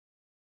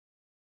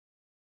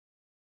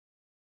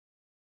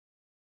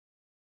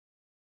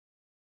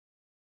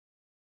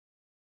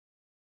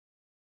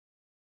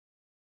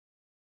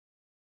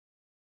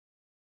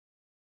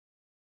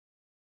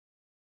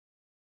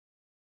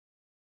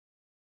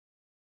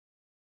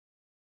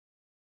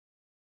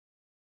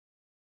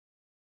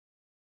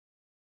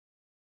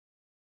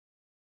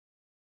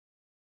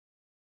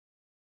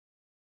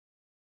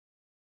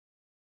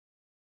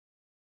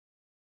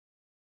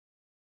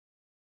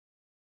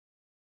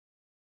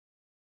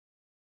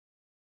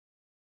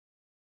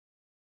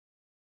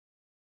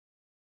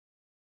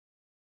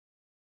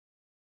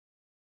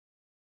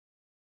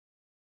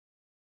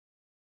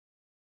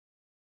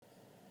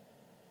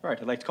All right,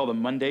 I'd like to call the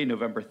Monday,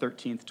 November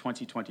 13th,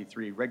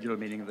 2023 regular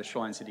meeting of the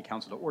Shoreline City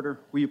Council to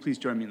order. Will you please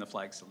join me in the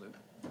flag salute?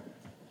 I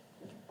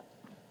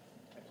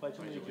pledge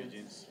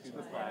allegiance to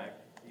the flag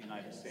of the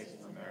United States of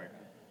America,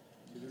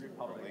 to the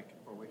republic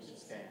for which it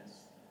stands,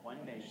 one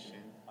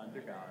nation, under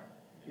God,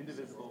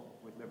 indivisible,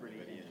 with liberty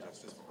and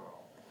justice for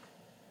all.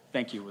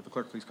 Thank you. Would the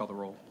clerk please call the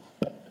roll?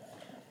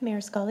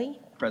 Mayor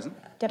Scully. Present.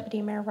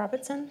 Deputy Mayor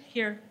Robertson.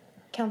 Here.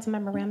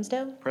 Councilmember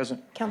Ramsdale.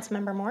 Present.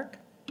 Councilmember Mork.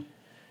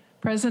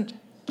 Present.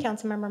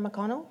 Councilmember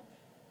McConnell.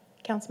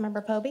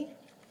 Councilmember Poby.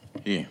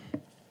 Here.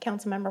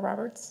 Councilmember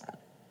Roberts.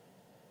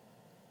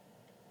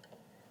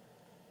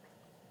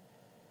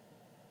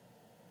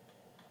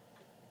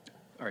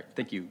 All right,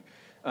 thank you.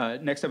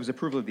 Next up is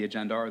approval of the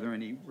agenda. Are there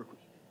any?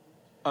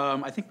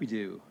 I think we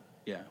do.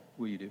 Yeah,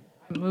 will you do?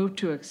 Move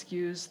to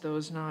excuse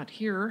those not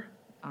here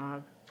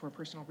for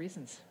personal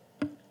reasons.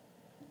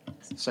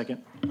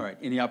 Second. All right,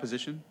 any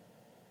opposition?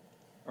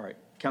 All right,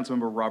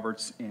 Councilmember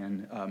Roberts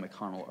and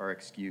McConnell are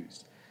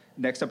excused.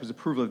 Next up is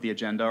approval of the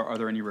agenda. Are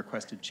there any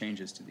requested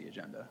changes to the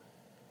agenda?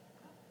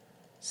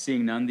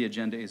 Seeing none, the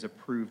agenda is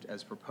approved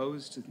as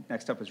proposed.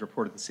 Next up is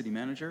report of the city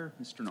manager,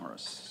 Mr.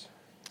 Norris.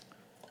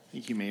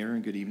 Thank you, Mayor,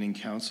 and good evening,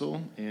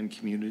 council and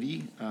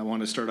community. I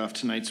want to start off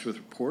tonight's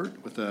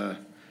report with a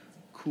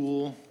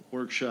cool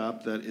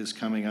workshop that is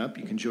coming up.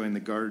 You can join the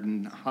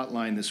garden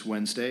hotline this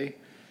Wednesday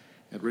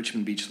at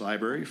Richmond Beach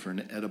Library for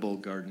an edible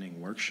gardening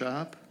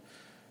workshop.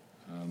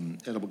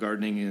 Edible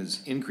gardening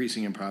is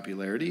increasing in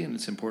popularity, and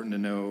it's important to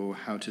know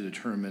how to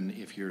determine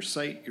if your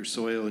site, your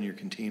soil, and your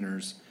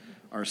containers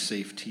are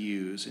safe to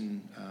use,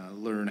 and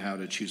learn how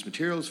to choose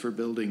materials for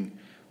building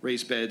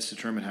raised beds,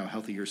 determine how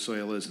healthy your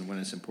soil is, and when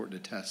it's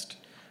important to test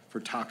for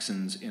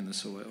toxins in the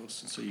soils.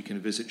 And so you can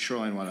visit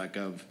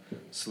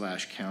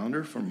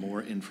shorelinewa.gov/calendar for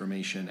more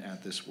information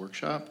at this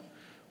workshop,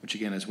 which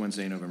again is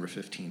Wednesday, November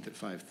 15th at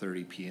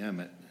 5:30 p.m.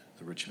 at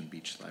the Richmond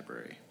Beach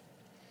Library.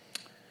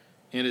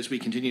 And as we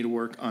continue to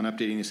work on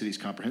updating the city's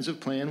comprehensive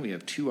plan, we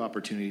have two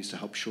opportunities to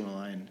help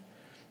Shoreline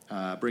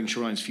bring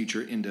Shoreline's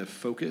future into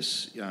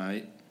focus.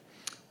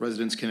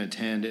 Residents can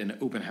attend an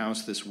open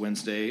house this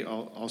Wednesday,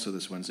 also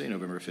this Wednesday,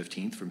 November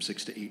 15th, from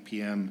 6 to 8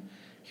 p.m.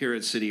 here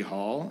at City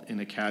Hall in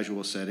a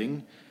casual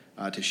setting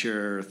to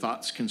share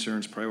thoughts,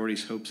 concerns,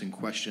 priorities, hopes, and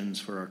questions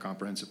for our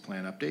comprehensive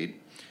plan update.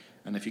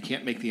 And if you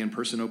can't make the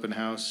in-person open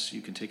house,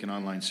 you can take an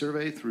online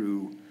survey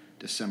through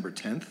December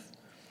 10th.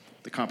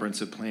 The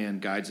comprehensive plan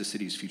guides the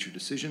city's future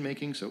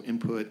decision-making, so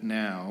input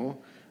now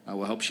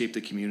will help shape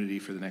the community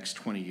for the next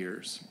 20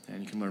 years.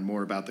 And you can learn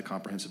more about the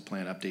comprehensive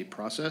plan update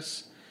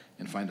process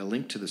and find a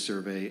link to the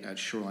survey at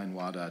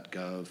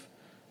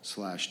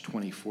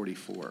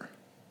shorelinewa.gov/2044.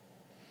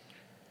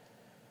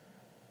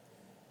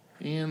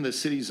 And the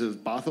cities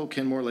of Bothell,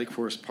 Kenmore, Lake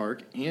Forest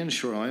Park, and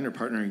Shoreline are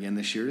partnering again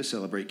this year to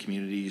celebrate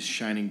communities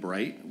shining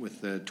bright with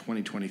the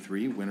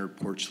 2023 Winter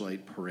Porch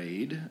Light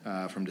Parade.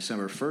 From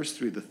December 1st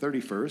through the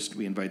 31st,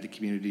 we invite the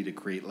community to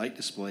create light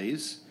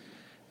displays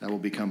that will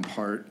become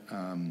part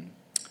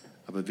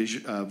of a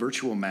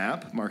virtual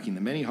map marking the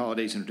many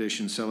holidays and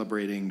traditions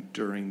celebrating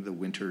during the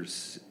winter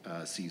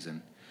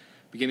season.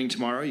 Beginning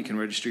tomorrow, you can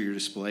register your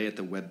display at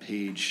the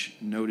webpage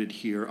noted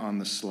here on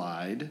the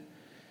slide.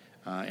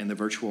 And the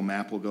virtual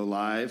map will go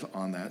live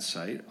on that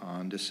site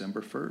on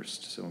December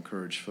 1st. So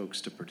encourage folks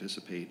to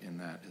participate in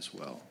that as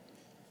well.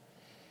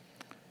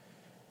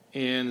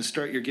 And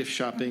start your gift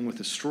shopping with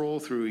a stroll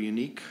through a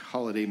unique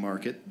holiday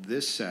market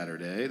this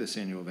Saturday. This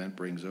annual event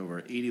brings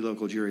over 80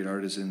 local juried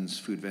artisans,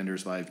 food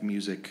vendors, live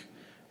music,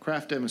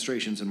 craft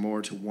demonstrations, and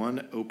more to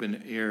one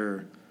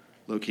open-air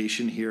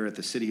location here at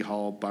the City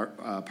Hall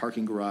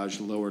parking garage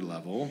lower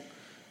level.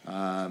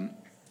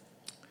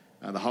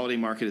 The holiday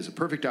market is a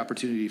perfect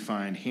opportunity to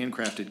find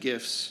handcrafted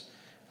gifts.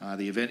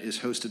 The event is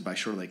hosted by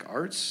Shore Lake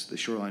Arts, the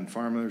Shoreline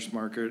Farmers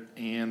Market,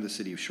 and the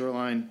City of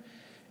Shoreline.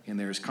 And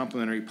there's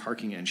complimentary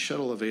parking and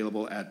shuttle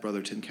available at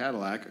Brotherton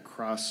Cadillac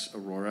across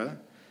Aurora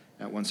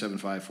at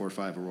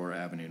 17545 Aurora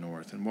Avenue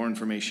North. And more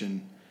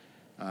information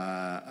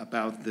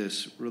about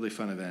this really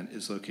fun event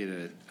is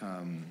located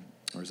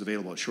or is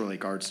available at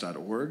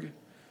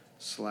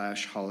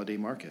shorelakearts.org/holiday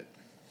market.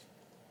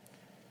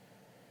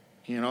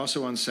 And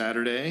also on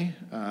Saturday,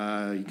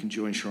 you can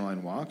join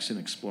Shoreline Walks in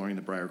exploring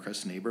the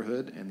Briarcrest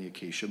neighborhood and the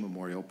Acacia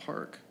Memorial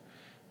Park.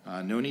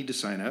 No need to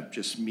sign up.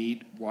 Just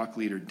meet walk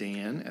leader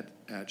Dan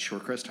at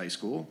Shorecrest High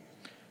School,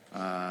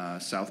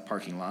 south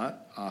parking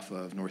lot off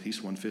of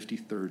Northeast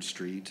 153rd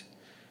Street.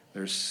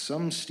 There's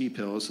some steep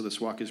hills, so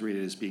this walk is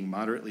rated as being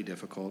moderately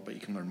difficult, but you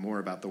can learn more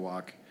about the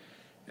walk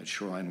at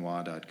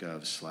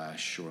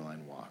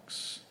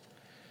shorelinewa.gov/shorelinewalks.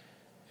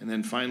 And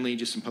then finally,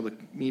 just some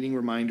public meeting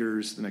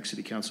reminders. The next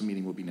City Council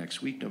meeting will be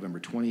next week, November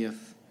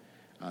 20th.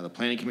 The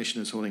Planning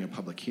Commission is holding a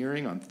public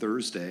hearing on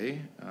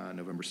Thursday,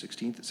 November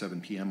 16th at 7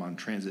 p.m. on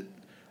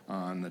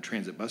the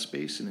transit bus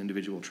space and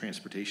individual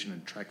transportation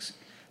and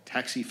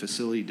taxi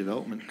facility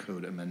development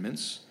code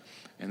amendments.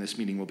 And this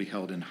meeting will be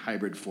held in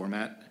hybrid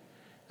format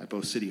at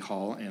both City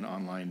Hall and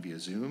online via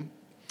Zoom.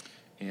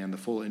 And the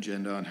full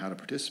agenda on how to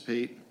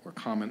participate or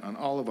comment on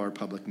all of our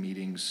public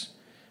meetings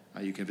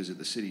You can visit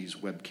the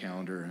city's web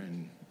calendar,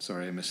 and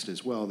sorry I missed it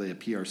as well, the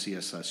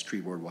PRCS Tree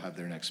Board will have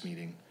their next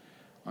meeting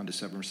on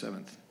December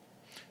 7th.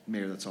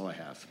 Mayor, that's all I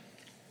have.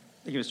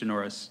 Thank you, Mr.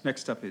 Norris.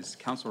 Next up is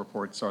council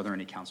reports. Are there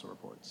any council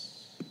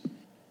reports?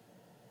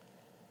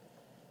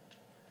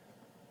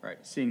 All right,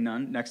 seeing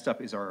none, next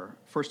up is our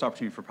first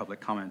opportunity for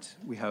public comment.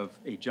 We have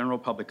a general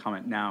public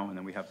comment now, and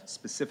then we have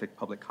specific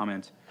public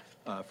comment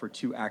for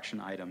two action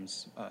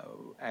items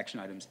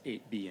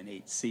 8B and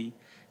 8C.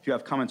 If you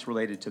have comments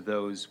related to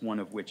those, one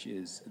of which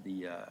is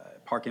the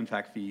park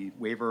impact fee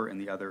waiver and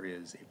the other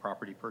is a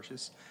property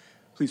purchase,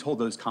 please hold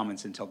those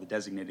comments until the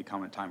designated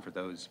comment time for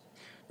those.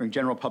 During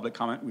general public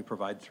comment, we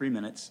provide 3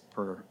 minutes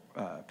per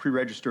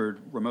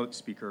pre-registered remote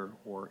speaker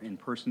or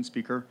in-person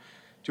speaker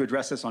to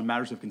address us on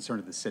matters of concern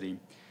to the city.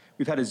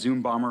 We've had a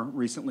Zoom bomber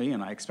recently,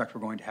 and I expect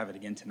we're going to have it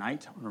again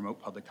tonight on remote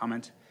public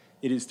comment.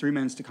 It is 3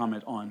 minutes to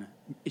comment on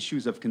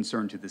issues of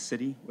concern to the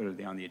city, whether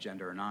they're on the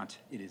agenda or not.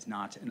 It is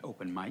not an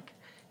open mic.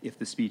 If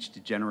the speech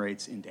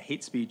degenerates into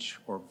hate speech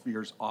or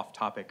veers off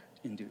topic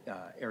into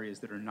areas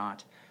that are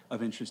not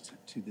of interest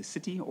to the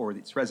city or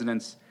its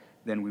residents,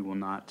 then we will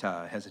not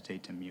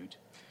hesitate to mute.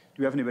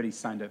 Do we have anybody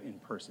signed up in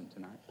person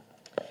tonight?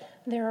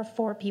 There are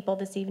 4 people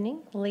this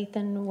evening.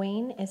 Lathan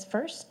Wayne is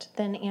first,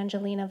 then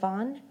Angelina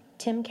Vaughn,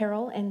 Tim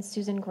Carroll, and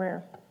Susan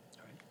Greer. All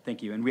right,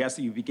 thank you. And we ask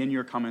that you begin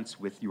your comments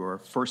with your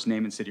first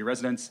name and city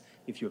residence.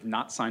 If you have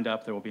not signed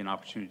up, there will be an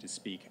opportunity to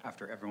speak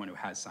after everyone who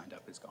has signed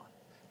up is gone.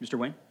 Mr.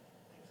 Wayne?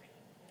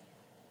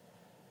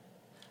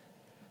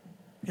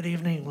 Good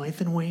evening,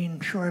 Lathan Wayne,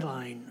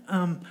 Shoreline.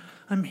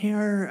 I'm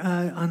here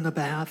on the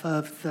behalf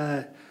of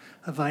the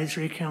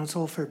Advisory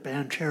Council for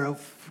Banchero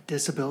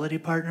Disability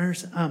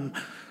Partners.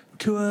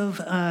 2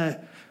 of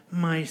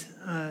my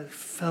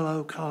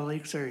fellow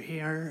colleagues are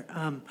here.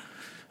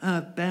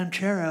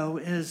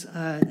 Banchero is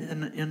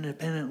an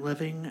independent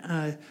living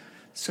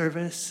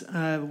service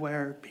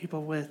where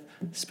people with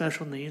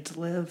special needs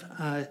live.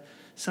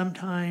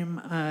 Sometime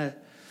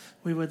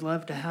we would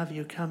love to have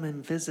you come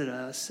and visit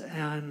us,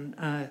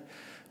 and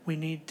we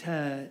need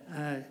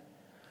to,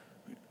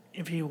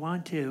 if you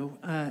want to,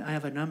 I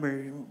have a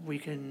number we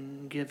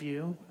can give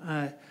you.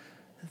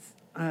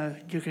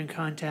 You can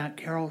contact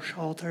Carol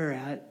Schalter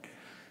at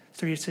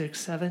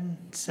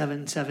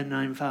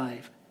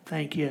 367-7795.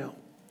 Thank you.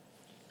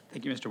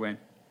 Thank you, Mr. Wayne.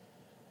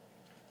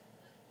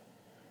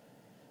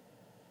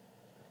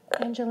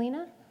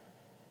 Angelina?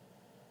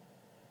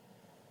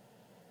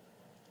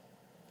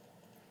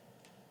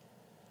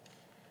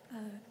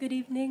 Good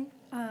evening.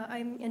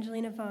 I'm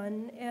Angelina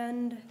Vaughn,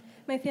 and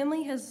my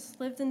family has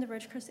lived in the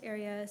Ridgecrest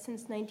area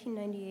since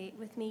 1998,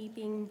 with me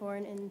being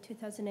born in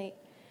 2008.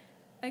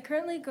 I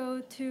currently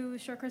go to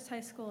Shorecrest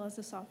High School as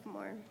a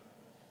sophomore.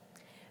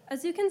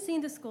 As you can see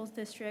in the school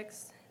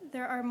districts,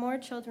 there are more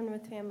children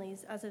with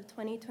families as of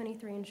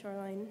 2023 in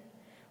Shoreline.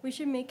 We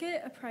should make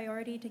it a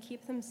priority to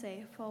keep them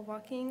safe while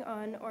walking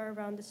on or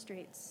around the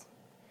streets.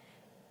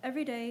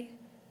 Every day,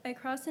 I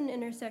cross an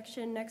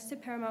intersection next to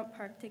Paramount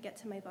Park to get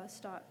to my bus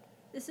stop.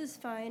 This is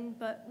fine,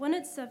 but when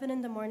it's 7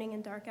 in the morning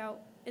and dark out,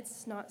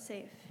 it's not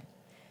safe.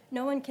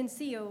 No one can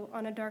see you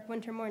on a dark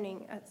winter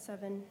morning at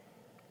 7.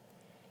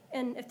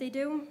 And if they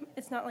do,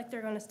 it's not like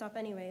they're going to stop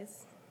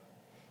anyways.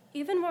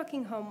 Even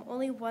walking home,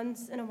 only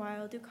once in a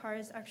while do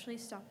cars actually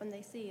stop when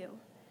they see you.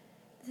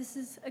 This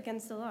is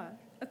against the law.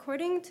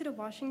 According to the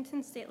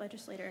Washington State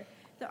Legislature,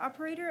 the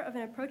operator of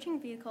an approaching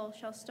vehicle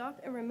shall stop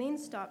and remain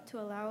stopped to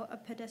allow a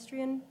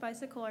pedestrian,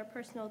 bicycle, or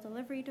personal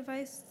delivery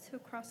device to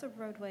cross a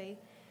roadway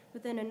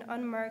within an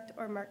unmarked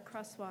or marked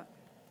crosswalk.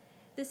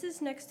 This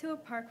is next to a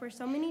park where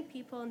so many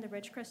people in the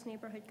Ridgecrest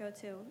neighborhood go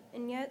to,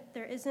 and yet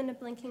there isn't a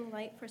blinking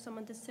light for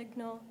someone to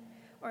signal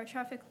or a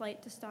traffic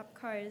light to stop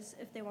cars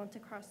if they want to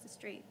cross the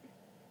street.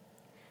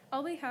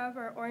 All we have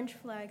are orange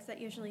flags that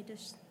usually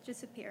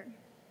disappear.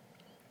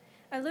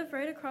 I live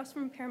right across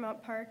from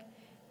Paramount Park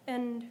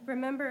and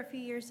remember a few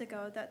years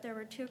ago that there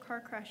were 2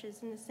 car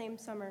crashes in the same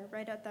summer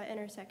right at that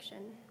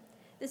intersection.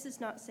 This is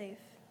not safe.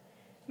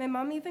 My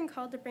mom even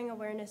called to bring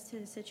awareness to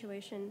the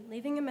situation,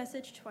 leaving a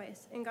message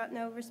twice, and got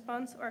no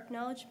response or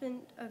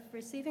acknowledgement of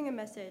receiving a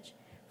message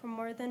for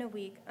more than a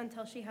week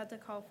until she had to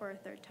call for a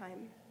 3rd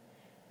time.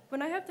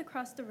 When I have to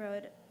cross the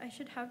road, I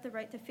should have the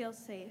right to feel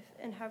safe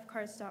and have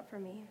cars stop for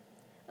me.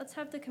 Let's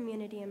have the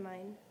community in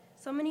mind.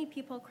 So many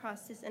people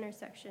cross this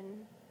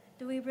intersection.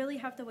 Do we really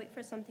have to wait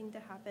for something to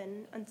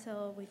happen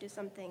until we do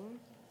something?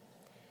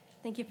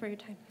 Thank you for your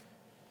time.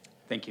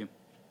 Thank you.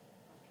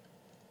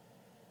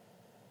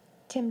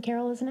 Tim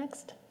Carroll is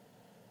next.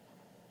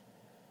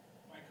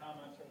 My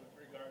comments are with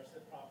regards to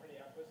property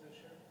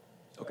acquisition.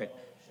 Okay. So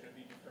should it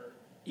be deferred?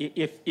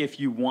 If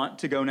you want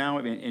to go now,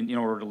 in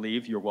order to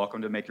leave, you're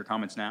welcome to make your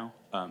comments now.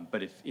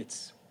 But if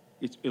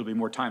it'll be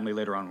more timely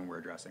later on when we're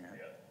addressing it.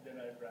 Yeah, then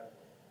I'd rather.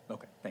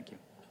 Okay, thank you.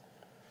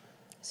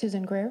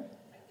 Susan Greer?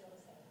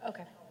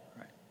 Okay.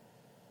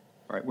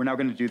 All right, we're now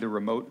going to do the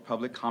remote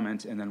public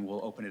comment, and then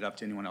we'll open it up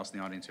to anyone else in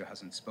the audience who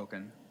hasn't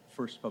spoken.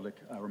 First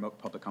remote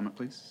public comment,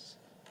 please.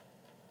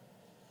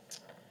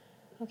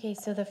 Okay,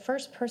 so the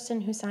first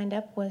person who signed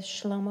up was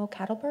Shlomo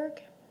Kattleberg.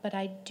 but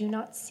I do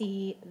not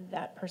see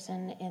that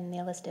person in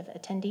the list of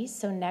attendees.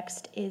 So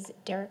next is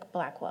Derek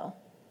Blackwell.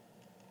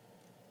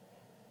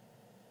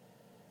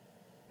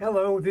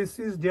 Hello, this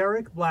is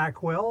Derek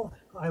Blackwell.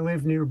 I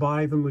live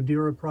nearby the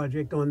Madeira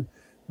project on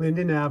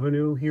Linden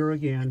Avenue, here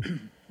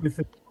again, with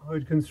the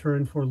neighborhood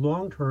concern for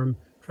long-term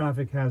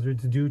traffic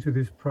hazards due to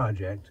this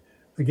project.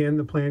 Again,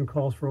 the plan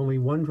calls for only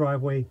one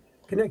driveway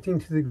connecting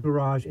to the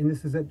garage, and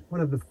this is at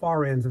one of the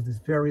far ends of this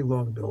very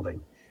long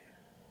building.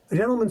 A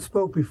gentleman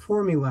spoke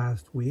before me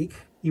last week.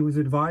 He was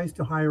advised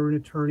to hire an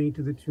attorney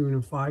to the tune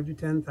of $5,000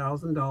 to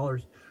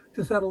 $10,000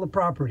 to settle a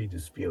property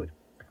dispute.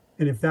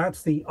 And if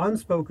that's the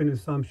unspoken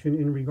assumption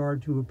in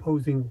regard to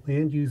opposing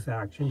land use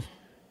actions,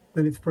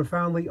 then it's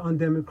profoundly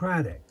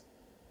undemocratic.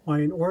 Why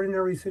an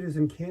ordinary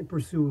citizen can't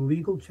pursue a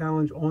legal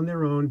challenge on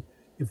their own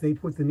if they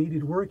put the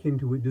needed work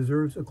into it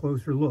deserves a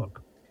closer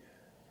look.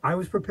 I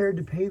was prepared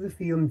to pay the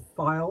fee and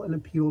file an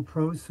appeal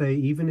pro se,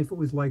 even if it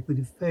was likely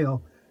to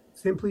fail,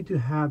 simply to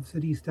have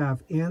city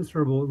staff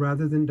answerable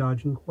rather than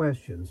dodging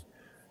questions.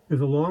 There's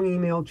a long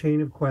email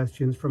chain of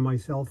questions from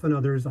myself and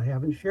others I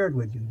haven't shared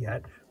with you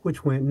yet,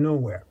 which went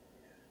nowhere.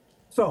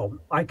 So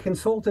I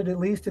consulted at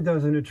least a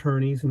dozen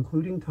attorneys,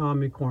 including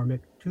Tom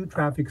McCormick, 2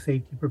 traffic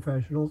safety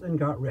professionals, and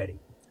got ready.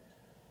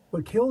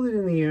 What killed it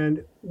in the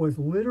end was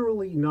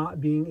literally not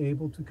being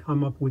able to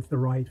come up with the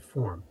right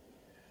form.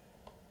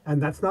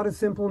 And that's not a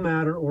simple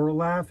matter or a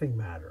laughing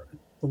matter.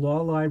 The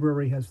law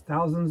library has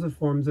thousands of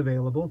forms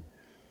available.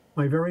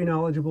 My very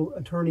knowledgeable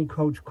attorney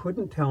coach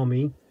couldn't tell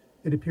me.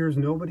 It appears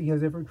nobody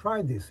has ever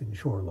tried this in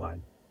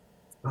Shoreline.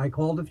 I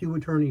called a few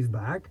attorneys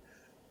back.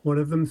 One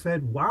of them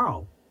said,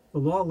 "Wow, the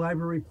law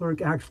library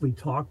clerk actually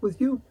talked with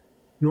you?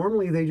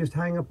 Normally they just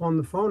hang up on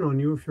the phone on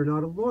you if you're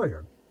not a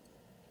lawyer."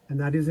 And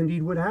that is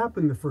indeed what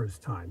happened the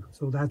first time.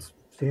 So that's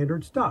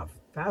standard stuff.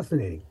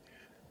 Fascinating.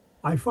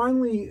 I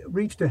finally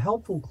reached a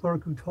helpful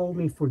clerk who told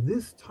me for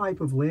this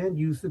type of land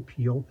use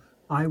appeal,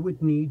 I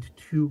would need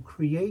to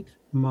create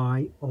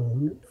my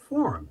own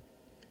form.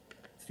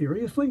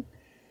 Seriously?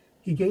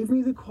 He gave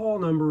me the call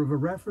number of a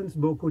reference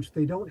book, which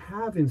they don't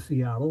have in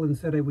Seattle, and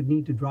said I would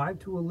need to drive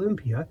to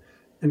Olympia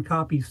and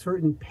copy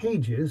certain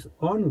pages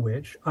on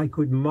which I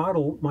could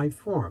model my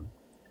form.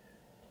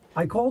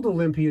 I called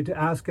Olympia to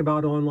ask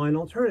about online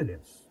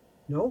alternatives.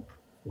 Nope.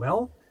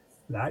 Well,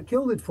 that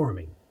killed it for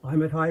me.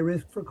 I'm at high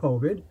risk for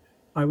COVID.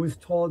 I was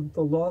told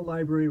the law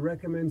library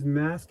recommends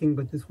masking,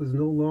 but this was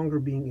no longer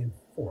being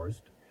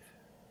enforced.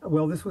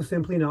 Well, this was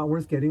simply not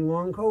worth getting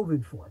long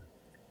COVID for.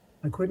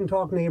 I couldn't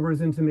talk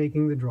neighbors into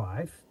making the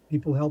drive.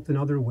 People helped in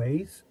other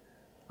ways.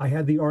 I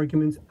had the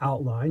arguments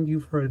outlined.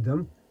 You've heard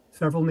them.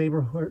 Several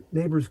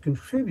neighbors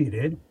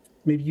contributed.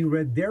 Maybe you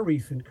read their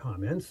recent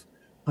comments.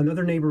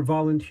 Another neighbor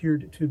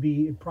volunteered to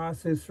be a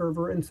process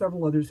server, and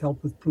several others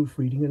helped with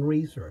proofreading and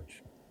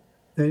research.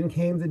 Then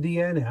came the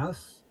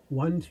DNS.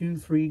 1, 2,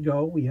 3,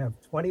 go. We have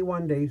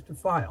 21 days to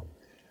file.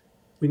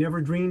 We never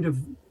dreamed of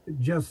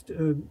just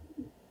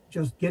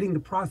getting the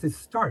process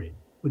started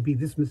would be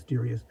this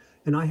mysterious,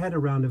 and I had a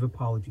round of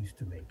apologies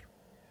to make.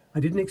 I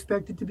didn't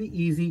expect it to be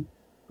easy,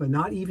 but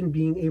not even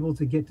being able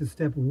to get to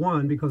step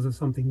 1 because of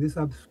something this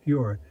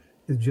obscure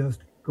is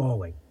just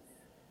galling.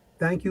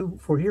 Thank you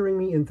for hearing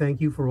me, and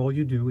thank you for all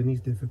you do in these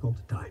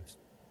difficult times.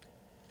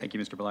 Thank you,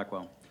 Mr.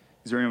 Blackwell.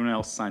 Is there anyone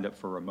else signed up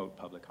for remote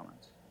public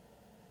comments?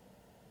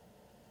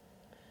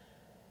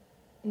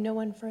 No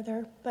one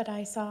further, but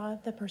I saw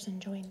the person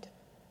joined.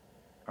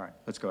 All right,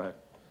 let's go ahead.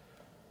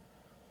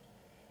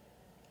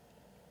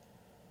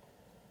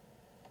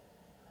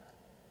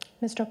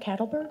 Mr.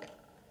 Kettleberg?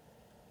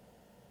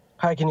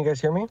 Hi, can you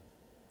guys hear me?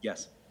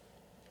 Yes.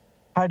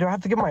 Hi, do I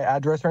have to give my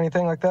address or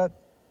anything like that?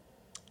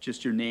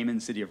 Just your name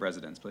and city of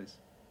residence, please.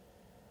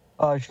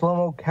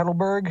 Shlomo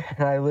Kettleberg,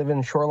 and I live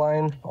in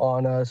Shoreline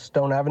on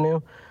Stone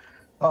Avenue.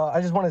 I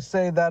just want to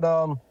say that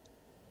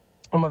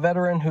I'm a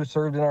veteran who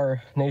served in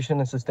our nation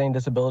and sustained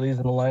disabilities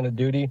in the line of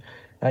duty.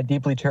 I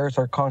deeply cherish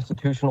our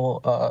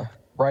constitutional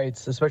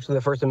rights, especially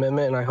the First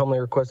Amendment, and I humbly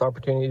request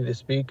opportunity to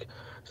speak.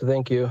 So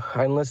thank you.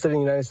 I enlisted in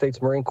the United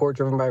States Marine Corps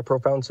driven by a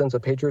profound sense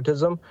of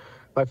patriotism.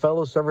 My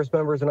fellow service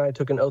members and I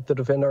took an oath to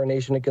defend our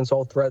nation against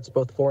all threats,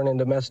 both foreign and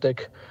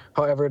domestic.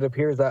 However, it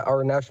appears that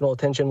our national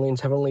attention leans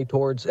heavily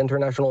towards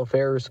international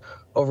affairs,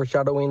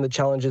 overshadowing the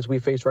challenges we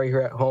face right here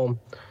at home.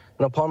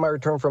 And upon my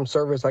return from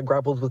service, I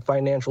grappled with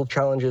financial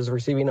challenges,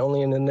 receiving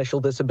only an initial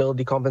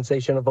disability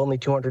compensation of only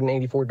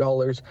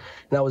 $284.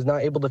 And I was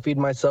not able to feed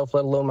myself,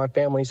 let alone my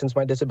family, since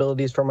my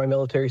disabilities from my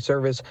military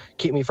service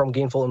keep me from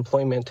gainful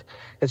employment.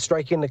 It's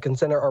striking to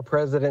consider our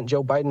president,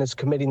 Joe Biden, is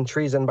committing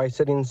treason by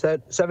sending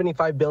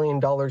 $75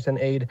 billion in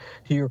aid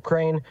to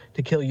Ukraine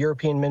to kill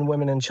European men,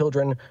 women, and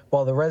children,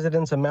 while the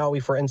residents of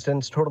Maui, for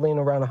instance, totaling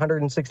around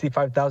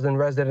 165,000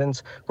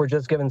 residents, were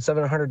just given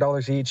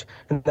 $700 each,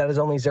 and that is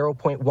only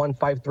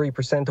 0.153%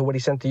 of what he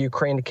sent to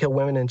Ukraine to kill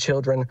women and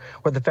children,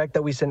 or the fact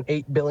that we send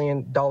 $8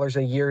 billion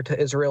a year to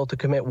Israel to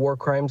commit war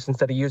crimes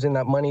instead of using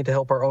that money to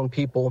help our own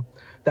people.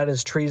 That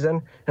is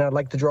treason. And I'd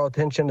like to draw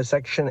attention to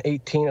Section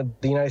 18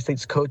 of the United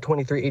States Code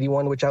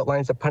 2381, which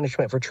outlines the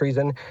punishment for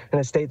treason.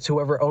 And it states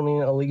whoever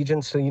owning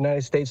allegiance to the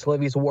United States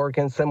levies war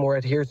against them or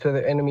adheres to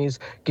their enemies,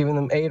 giving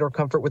them aid or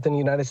comfort within the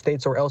United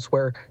States or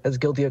elsewhere, is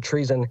guilty of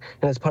treason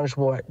and is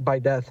punishable by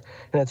death.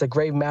 And it's a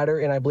grave matter,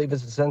 and I believe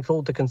it's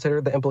essential to consider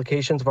the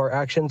implications of our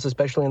actions,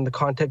 especially in the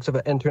context of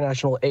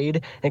international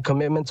aid and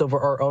commitments over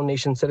our own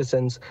nation's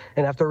citizens.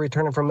 And after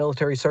returning from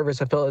military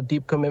service, I felt a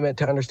deep commitment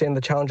to understand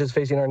the challenges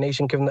facing our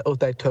nation given the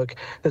oath I took.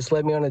 This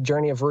led me on a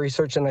journey of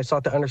research, and I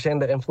sought to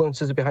understand the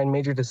influences behind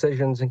major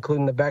decisions,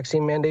 including the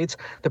vaccine mandates,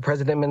 the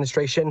president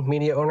administration,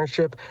 media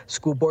ownership,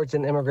 school boards,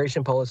 and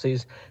immigration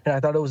policies. And I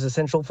thought it was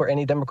essential for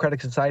any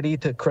democratic society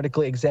to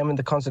critically examine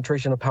the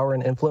concentration of power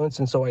and influence,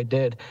 and so I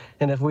did.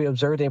 And if we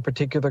observed a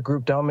particular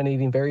group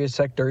dominating various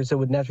sectors, it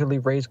would naturally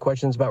raise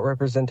questions about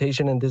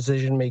representation and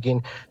decision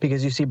making.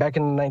 Because you see, back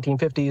in the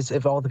 1950s,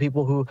 if all the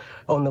people who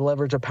own the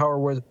leverage of power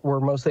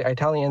were mostly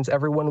Italians,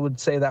 everyone would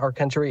say that our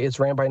country is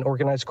ran by an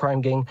organized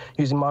crime gang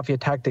using mafia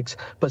tactics.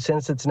 But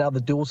since it's now the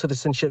dual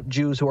citizenship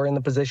Jews who are in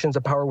the positions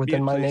of power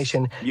within my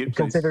nation, it's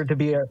considered to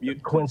be a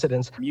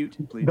coincidence. Mute,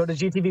 please. Go to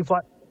GTV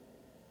Flat.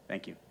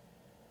 Thank you.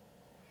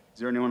 Is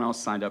there anyone else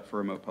signed up for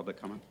remote public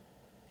comment?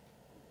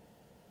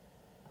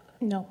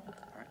 No. All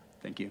right,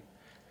 thank you.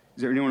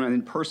 Is there anyone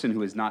in person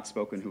who has not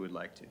spoken who would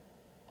like to?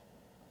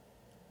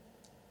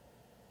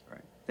 All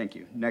right, thank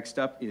you. Next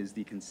up is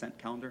the consent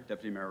calendar.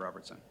 Deputy Mayor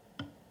Robertson.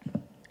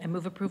 I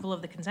move approval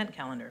of the consent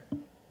calendar.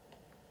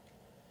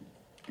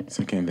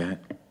 Second that.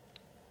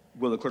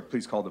 Will the clerk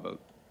please call the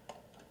vote?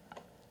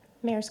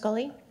 Mayor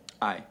Scully,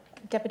 Aye.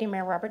 Deputy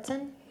Mayor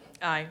Robertson,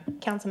 Aye.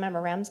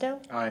 Councilmember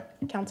Ramsdale, Aye.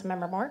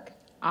 Councilmember Mark,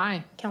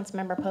 Aye.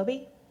 Councilmember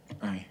Poby,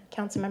 Aye.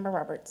 Councilmember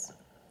Roberts.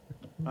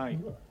 Aye.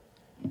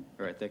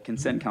 All right, the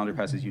consent calendar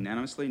passes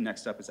unanimously.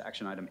 Next up is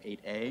action item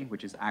 8A,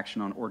 which is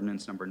action on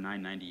ordinance number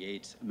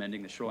 998,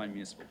 amending the Shoreline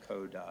Municipal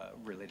Code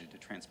related to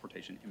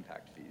transportation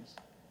impact fees.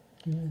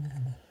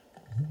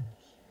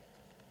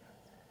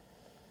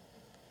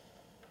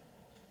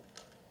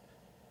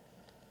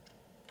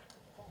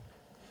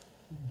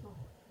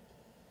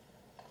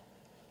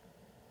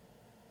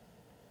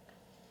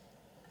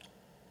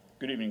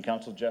 Good evening,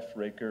 Council. Jeff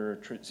Raker,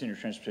 Senior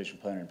Transportation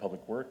Planner in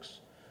Public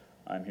Works.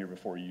 I'm here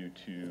before you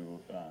to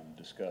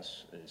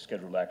discuss a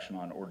scheduled action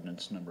on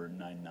ordinance number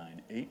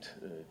 998,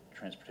 the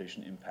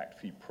Transportation Impact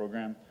Fee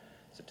Program.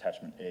 It's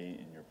attachment A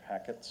in your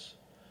packets.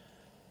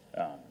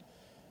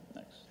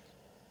 Next.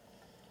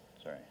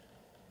 Sorry.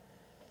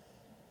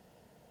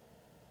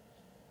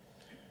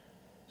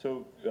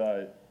 So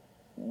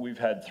we've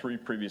had 3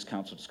 previous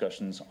council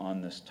discussions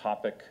on this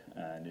topic,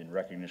 and in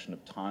recognition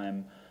of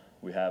time,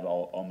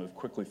 I'll move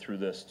quickly through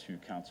this to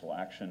council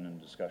action and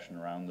discussion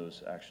around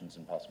those actions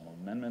and possible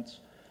amendments.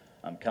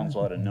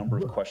 Council had a number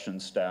of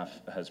questions.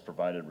 Staff has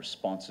provided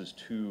responses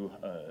to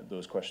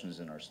those questions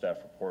in our staff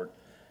report,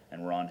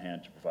 and we're on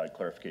hand to provide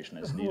clarification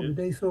as needed. Hell of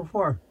a day so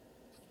far.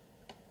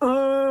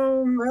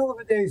 Hell of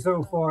a day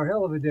so far.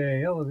 Hell of a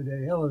day. Hell of a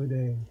day. Hell of a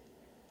day.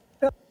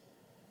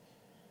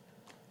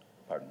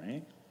 Pardon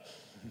me.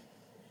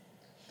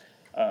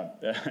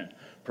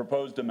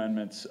 Proposed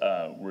amendments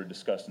were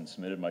discussed and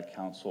submitted by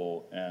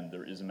council, and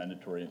there is a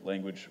mandatory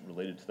language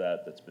related to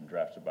that that's been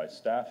drafted by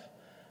staff.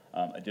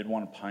 I did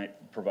want to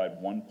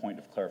provide one point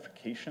of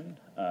clarification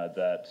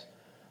that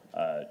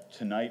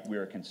tonight we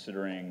are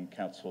considering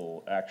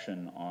council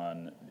action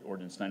on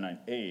ordinance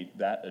 998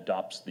 that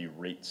adopts the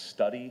rate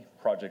study,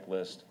 project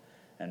list,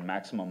 and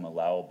maximum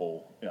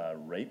allowable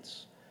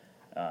rates.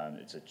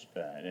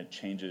 It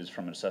changes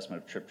from an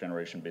assessment of trip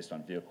generation based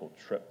on vehicle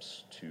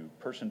trips to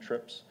person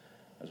trips,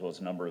 as well as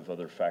a number of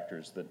other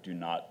factors that do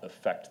not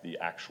affect the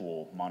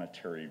actual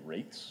monetary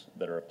rates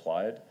that are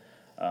applied.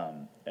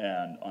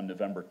 And on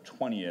November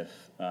 20th,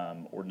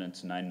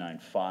 ordinance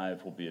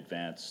 995 will be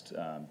advanced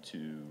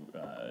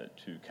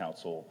to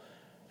council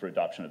for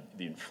adoption of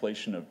the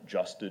inflation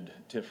adjusted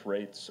TIF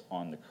rates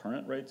on the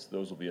current rates.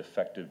 Those will be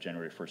effective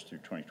January 1st through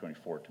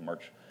 2024 to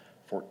March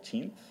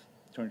 14th,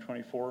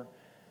 2024.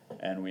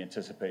 And we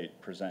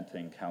anticipate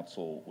presenting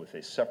council with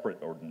a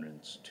separate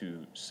ordinance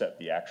to set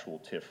the actual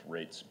TIF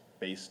rates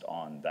based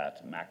on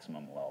that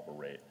maximum allowable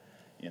rate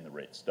in the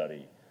rate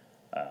study.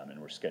 And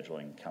we're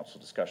scheduling council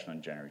discussion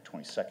on January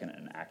 22nd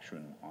and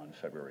action on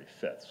February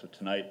 5th. So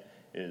tonight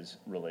is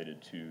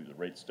related to the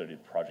rate study,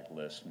 the project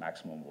list,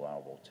 maximum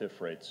allowable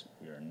TIF rates.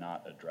 We are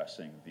not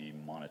addressing the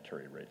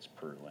monetary rates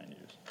per land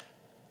use.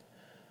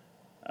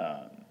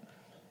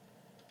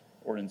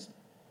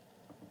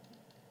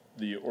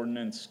 The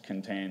ordinance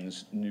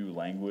contains new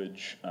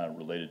language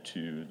related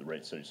to the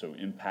rate study. So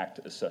impact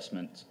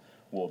assessments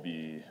will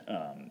be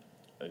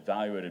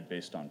evaluated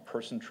based on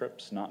person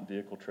trips, not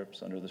vehicle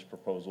trips under this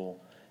proposal.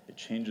 It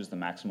changes the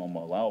maximum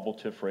allowable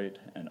TIF rate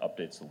and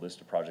updates the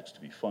list of projects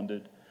to be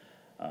funded.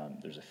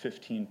 There's a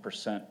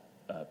 15%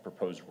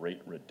 proposed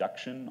rate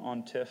reduction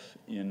on TIF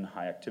in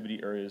high activity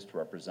areas to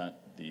represent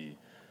the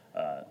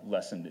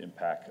lessened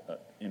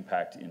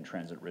impact in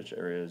transit-rich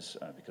areas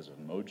because of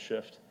mode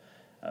shift.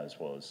 as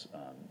well as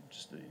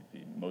just the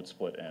mode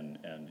split and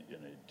in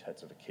a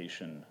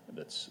intensification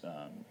that's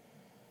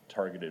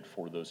targeted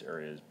for those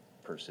areas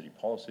per city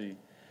policy.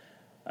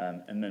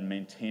 And then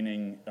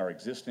maintaining our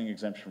existing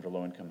exemption for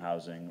low-income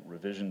housing,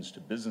 revisions to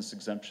business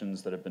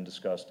exemptions that have been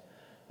discussed,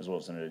 as well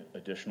as an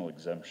additional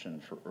exemption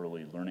for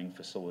early learning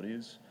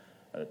facilities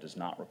that does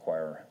not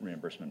require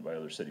reimbursement by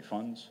other city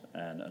funds,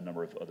 and a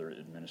number of other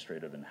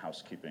administrative and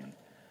housekeeping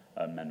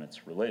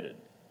amendments related.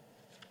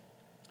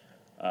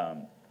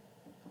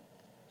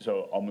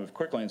 So I'll move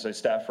quickly and say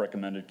staff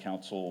recommends that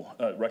council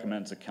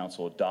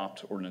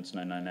adopt ordinance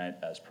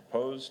 998 as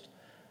proposed,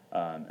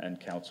 and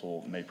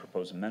council may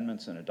propose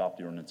amendments and adopt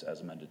the ordinance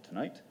as amended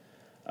tonight.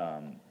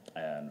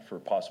 And for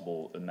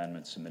possible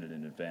amendments submitted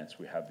in advance,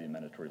 we have the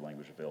amendatory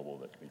language available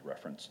that can be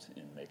referenced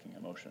in making a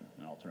motion,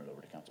 and I'll turn it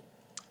over to council.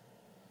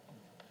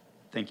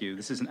 Thank you.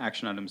 This is an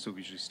action item, so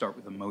we usually start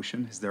with a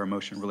motion. Is there a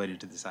motion related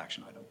to this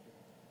action item?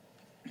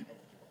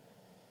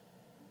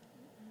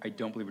 I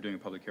don't believe we're doing a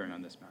public hearing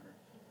on this matter.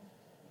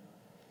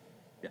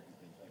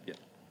 Yeah.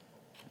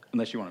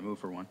 Unless you want to move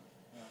for one.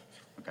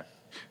 Okay.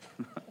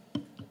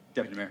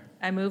 Deputy Mayor.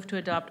 I move to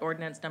adopt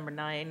ordinance number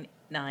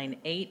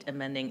 998,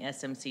 amending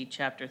SMC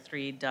Chapter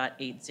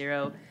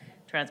 3.80,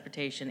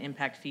 transportation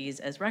impact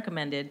fees as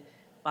recommended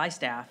by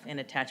staff in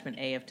attachment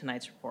A of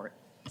tonight's report.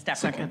 Staff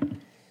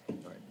Second. All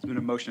right. There's been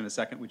a motion and a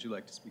second. Would you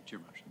like to speak to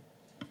your motion?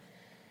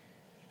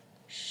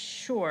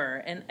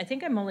 Sure, and I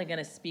think I'm only going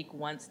to speak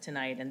once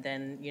tonight and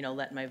then,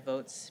 let my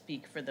votes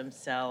speak for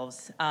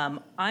themselves.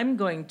 I'm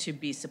going to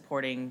be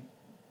supporting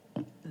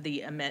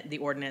the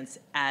ordinance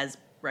as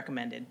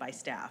recommended by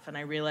staff. And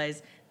I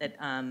realize that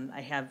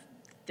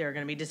there are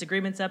going to be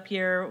disagreements up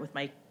here with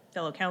my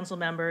fellow council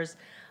members.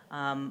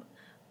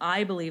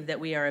 I believe that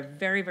we are a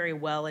very, very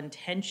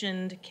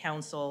well-intentioned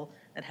council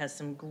that has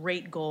some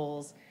great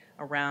goals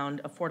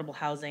around affordable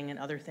housing and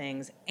other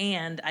things,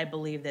 and I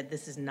believe that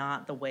this is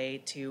not the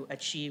way to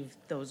achieve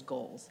those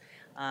goals.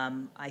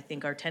 I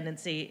think our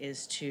tendency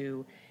is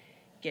to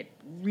get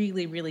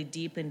really, really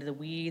deep into the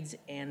weeds,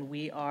 and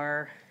we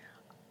are,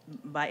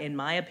 in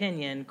my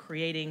opinion,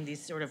 creating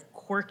these sort of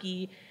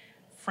quirky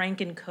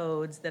Franken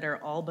codes that are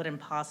all but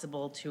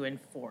impossible to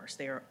enforce.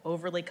 They are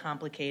overly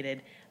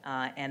complicated,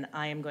 and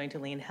I am going to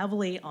lean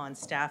heavily on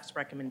staff's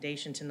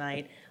recommendation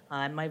tonight.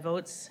 My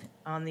votes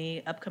on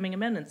the upcoming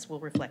amendments will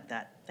reflect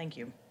that. Thank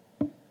you.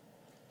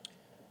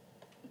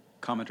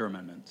 Comment or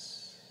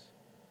amendments?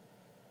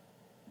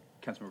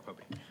 Councilmember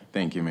Pope.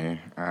 Thank you, Mayor.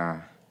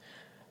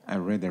 I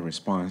read the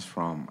response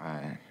from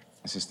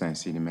Assistant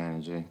City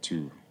Manager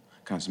to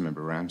Councilmember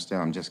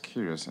Ramsdale. I'm just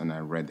curious, and I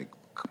read the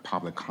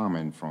public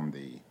comment from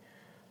the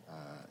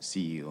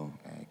CEO,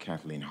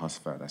 Kathleen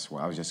Hosfeld, as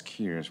well. I was just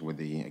curious with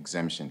the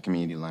exemption,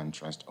 community land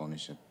trust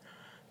ownership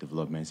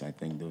developments. I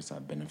think those are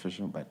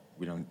beneficial, but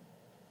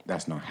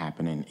that's not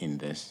happening in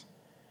this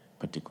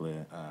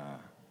particular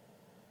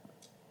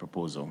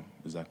proposal.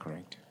 Is that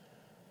correct?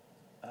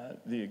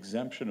 The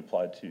exemption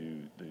applied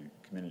to the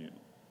community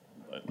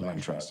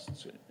land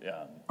trust.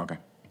 Okay.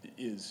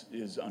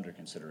 Is under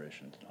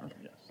consideration tonight. Okay.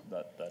 Yes,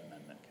 that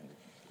amendment can be.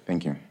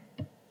 Thank you.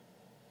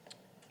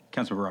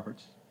 Councilmember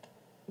Roberts.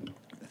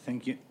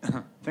 Thank you.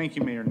 Thank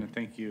you, Mayor, and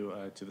thank you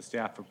to the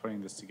staff for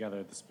putting this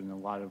together. This has been a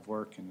lot of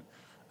work, and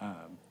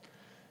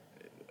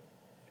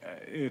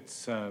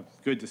it's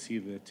good to see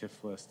the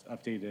TIF list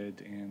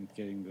updated and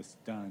getting this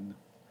done,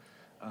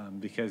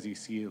 because you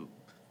see,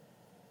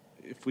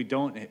 if we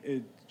don't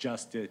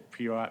adjust it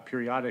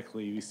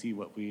periodically, we see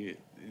what we,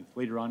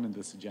 later on in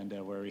this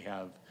agenda, where we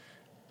have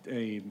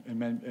a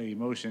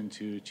motion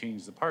to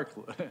change the park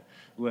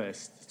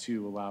list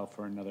to allow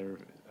for another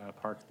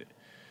park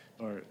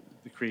or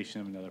the creation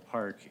of another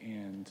park.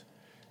 And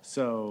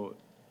so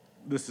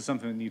this is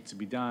something that needs to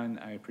be done.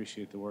 I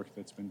appreciate the work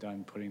that's been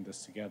done putting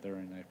this together,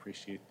 and I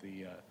appreciate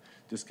the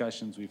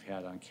discussions we've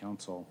had on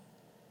council.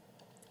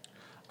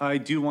 I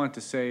do want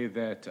to say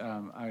that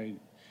I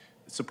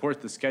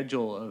support the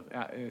schedule of,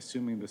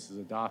 assuming this is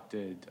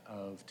adopted,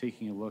 of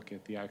taking a look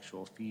at the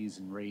actual fees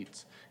and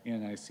rates,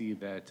 and I see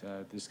that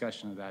the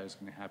discussion of that is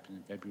going to happen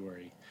in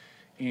February.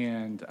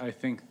 And I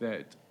think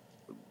that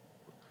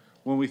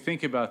when we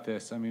think about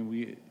this, I mean,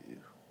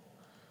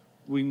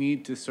 we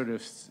need to sort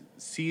of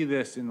see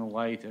this in the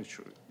light of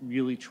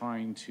really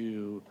trying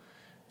to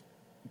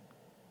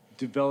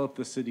develop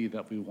the city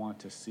that we want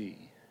to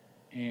see.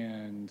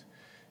 And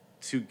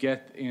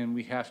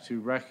we have to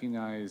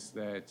recognize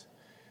that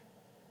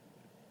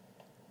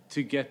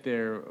to get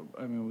there,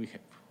 I mean,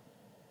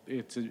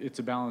 it's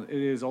a balance.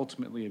 It is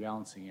ultimately a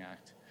balancing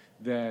act.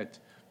 That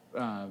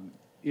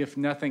if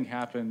nothing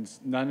happens,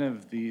 none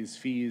of these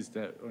fees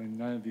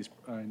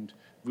and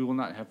we will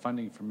not have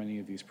funding for many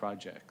of these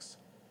projects.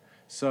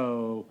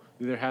 So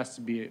there has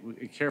to be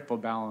a careful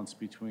balance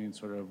between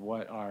sort of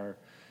what our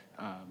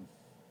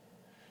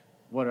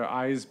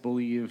eyes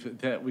believe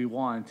that we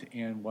want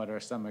and what our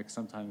stomach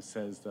sometimes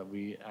says that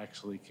we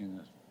actually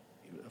can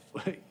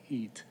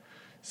eat.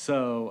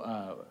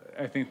 So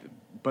I think,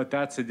 but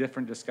that's a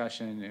different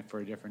discussion for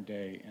a different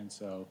day. And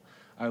so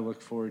I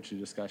look forward to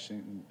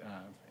discussion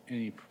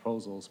any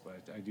proposals,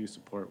 but I do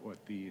support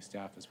what the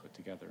staff has put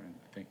together, and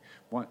I think,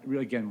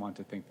 want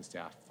to thank the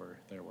staff for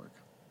their work.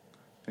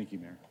 Thank you,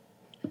 Mayor.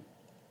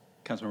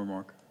 Councilmember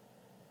Mark.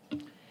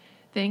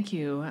 Thank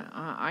you.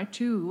 I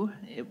too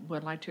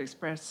would like to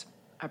express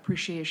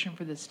appreciation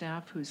for the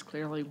staff who's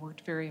clearly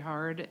worked very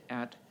hard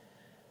at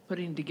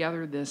putting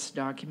together this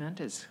document.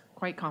 It's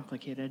quite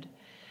complicated.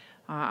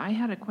 I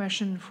had a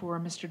question for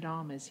Mr.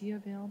 Dahm. Is he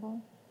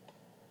available?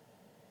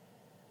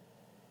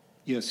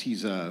 Yes,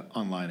 he's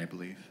online, I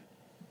believe.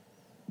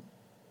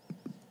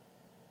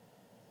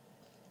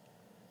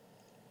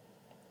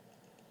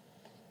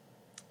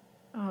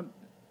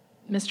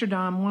 Mr.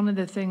 Dahm, one of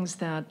the things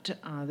that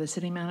the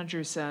city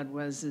manager said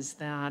is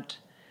that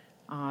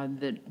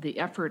the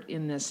effort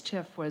in this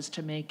TIF was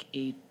to make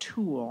a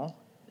tool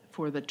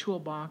for the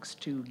toolbox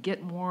to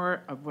get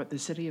more of what the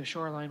city of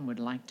Shoreline would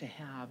like to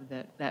have,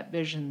 that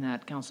vision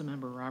that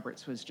Councilmember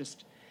Roberts was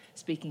just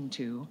speaking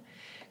to.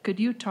 Could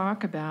you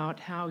talk about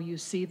how you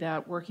see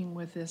that working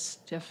with this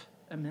TIF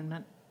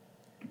amendment?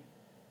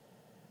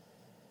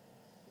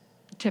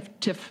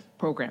 TIF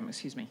program,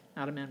 excuse me,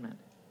 not amendment.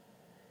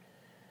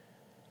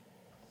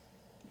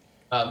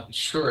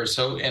 Sure.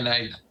 So,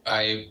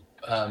 are you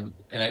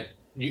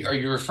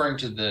referring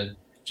to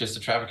just the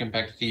traffic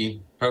impact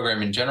fee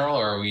program in general,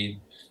 or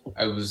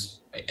I was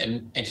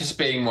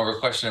anticipating more of a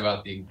question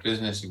about the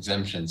business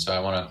exemption. So I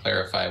want to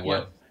clarify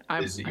what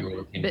is that you were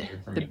looking to hear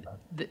from me about.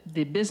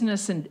 The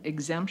business and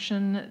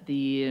exemption,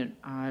 the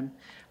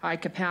high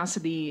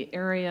capacity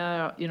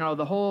area,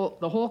 the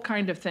whole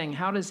kind of thing.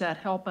 How does that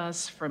help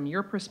us from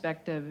your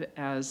perspective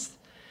as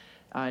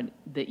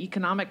the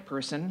economic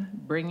person,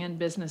 bring in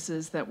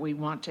businesses that we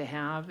want to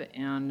have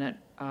and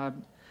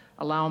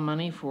allow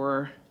money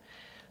for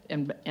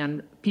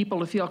and people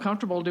to feel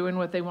comfortable doing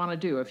what they want to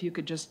do? If you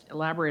could just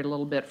elaborate a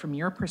little bit from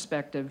your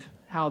perspective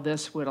how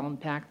this would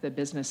impact the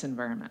business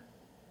environment.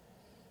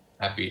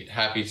 Happy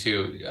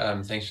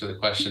to. Thanks for the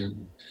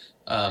question.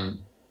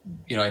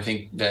 I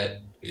think that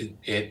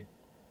the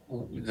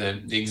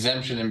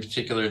exemption in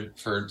particular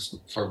for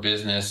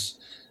business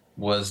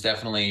was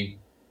definitely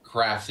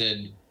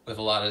crafted with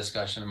a lot of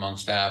discussion among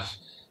staff.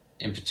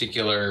 In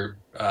particular,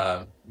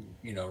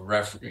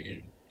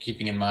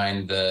 keeping in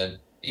mind the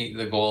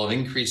goal of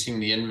increasing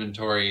the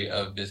inventory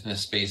of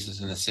business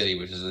spaces in the city,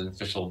 which is an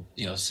official,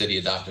 city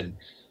adopted,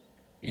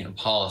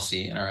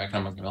 policy in our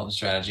economic development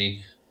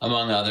strategy.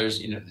 Among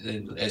others,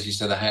 as you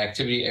said, the high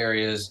activity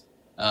areas,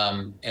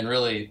 and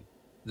really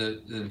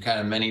the kind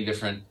of many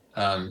different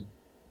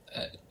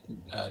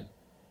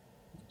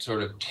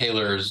sort of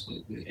tailors,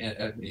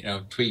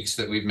 tweaks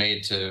that we've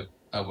made to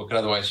what could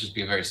otherwise just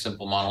be a very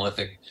simple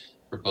monolithic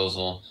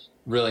proposal,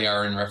 really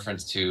are in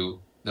reference to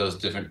those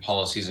different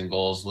policies and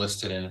goals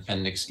listed in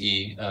Appendix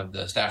E of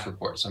the staff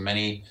report. So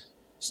many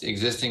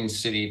existing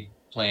city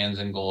plans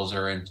and goals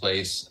are in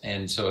place.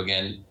 And so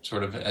again,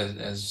 sort of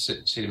as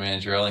City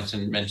Manager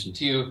Ellington mentioned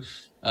to you,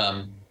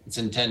 it's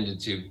intended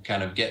to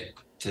kind of get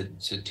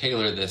to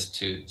tailor this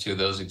to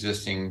those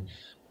existing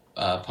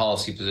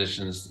policy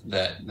positions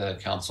that the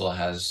council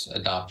has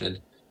adopted.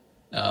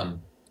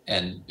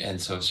 And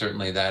so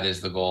certainly that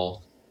is the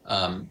goal.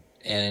 And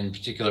in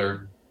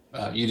particular,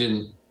 you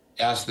didn't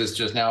ask this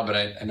just now, but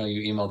I know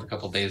you emailed a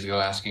couple of days ago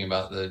asking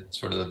about the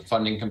sort of the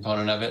funding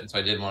component of it. So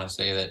I did want to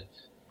say that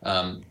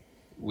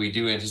we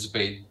do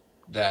anticipate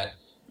that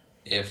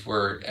if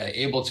we're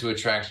able to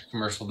attract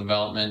commercial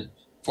development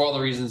for all the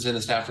reasons in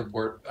the staff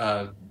report,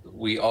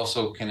 we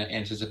also can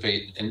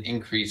anticipate an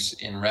increase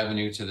in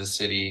revenue to the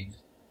city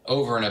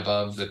over and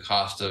above the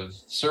cost of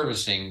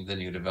servicing the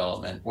new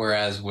development.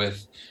 Whereas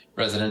with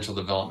residential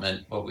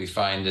development, what we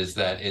find is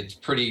that it's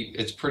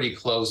pretty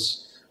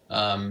close,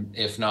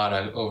 if not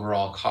an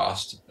overall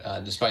cost.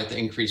 Despite the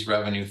increased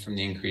revenue from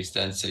the increased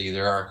density,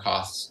 there are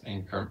costs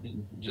in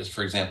just,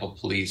 for example,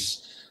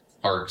 police,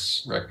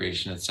 parks,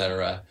 recreation, et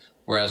cetera.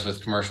 Whereas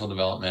with commercial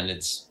development,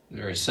 it's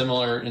very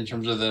similar in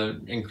terms of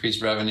the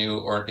increased revenue,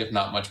 or if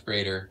not much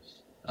greater,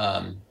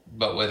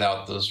 but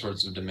without those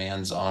sorts of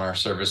demands on our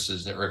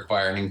services that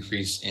require an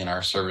increase in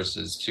our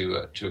services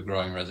to a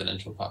growing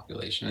residential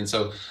population. And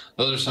so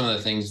those are some of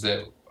the things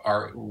that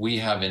we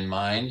have in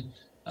mind.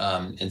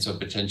 And so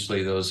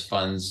potentially those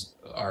funds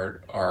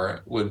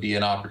would be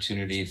an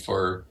opportunity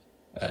for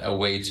a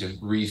way to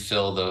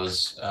refill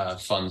those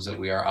funds that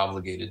we are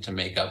obligated to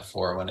make up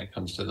for when it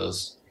comes to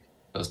those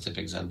TIF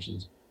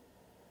exemptions.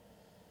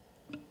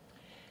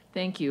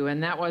 Thank you.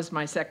 And that was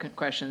my second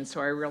question. So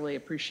I really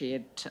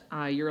appreciate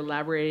your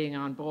elaborating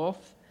on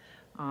both.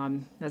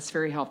 That's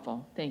very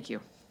helpful. Thank you.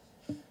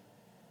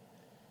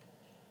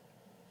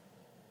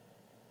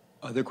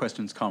 Other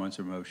questions, comments,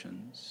 or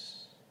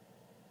motions?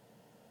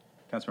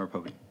 Councilmember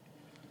Pope.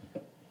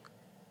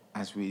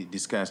 As we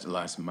discussed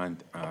last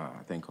month, I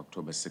think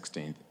October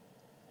 16th,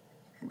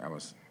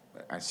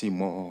 I see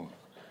more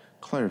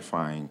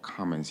clarifying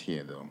comments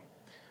here though.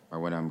 But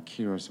what I'm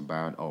curious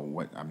about, or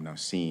what I'm now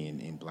seeing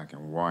in black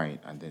and white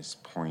at this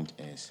point,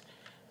 is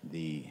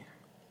the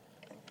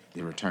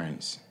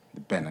returns,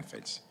 the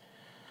benefits.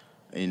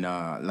 In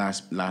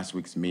last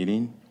week's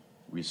meeting,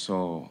 we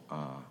saw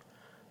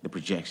the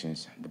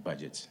projections, the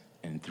budgets.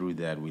 And through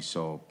that, we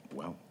saw,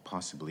 well,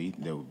 possibly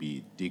there will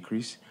be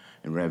decrease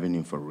in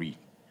revenue for REIT.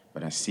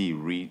 But I see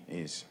REIT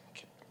is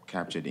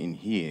captured in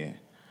here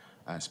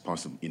as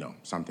possible,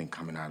 something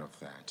coming out of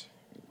that,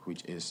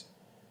 which is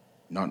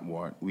not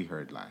what we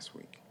heard last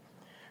week.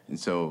 And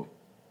so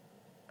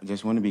I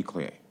just want to be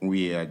clear.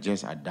 We are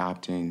just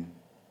adopting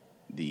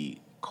the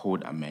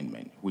code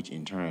amendment, which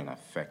in turn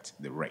affects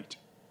the rate.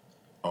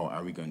 Or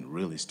are we going to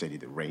really study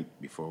the rate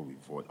before we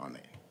vote on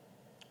it?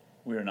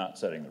 We are not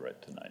setting the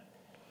rate tonight.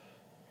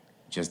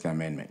 Just the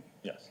amendment?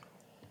 Yes.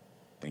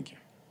 Thank you.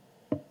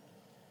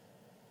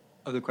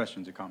 Other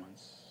questions or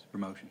comments or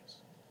motions?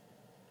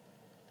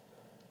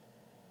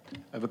 I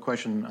have a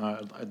question.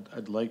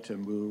 I'd like to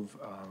move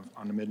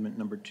on amendment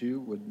number 2.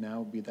 Would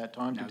now be that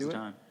time to do it? Now's the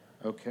time.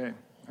 Okay,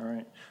 all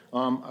right.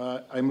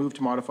 I move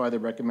to modify the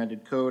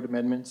recommended code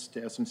amendments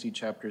to SMC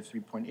Chapter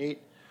 3.8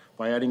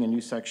 by adding a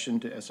new section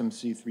to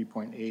SMC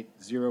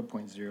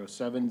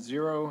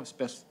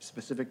 3.80.070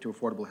 specific to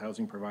affordable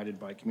housing provided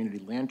by community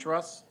land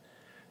trusts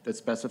that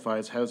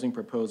specifies housing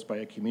proposed by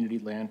a community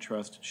land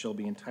trust shall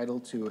be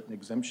entitled to an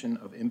exemption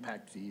of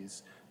impact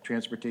fees,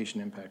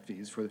 transportation impact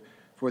fees for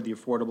the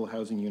affordable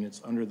housing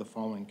units under the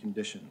following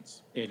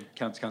conditions. And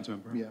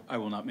Councilmember, Yeah. I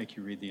will not make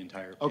you read the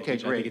entire page. Okay, I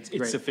think great, it's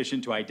great.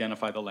 sufficient to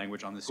identify the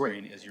language on the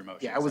screen as your motion.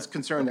 Yeah, I was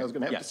concerned I was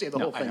going to have to say the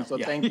whole thing, so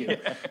thank you.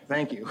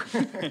 Thank you.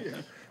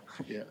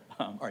 Yeah.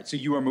 All right, so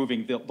you are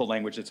moving the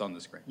language that's on the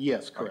screen?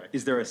 Yes, All right. correct.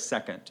 Is there a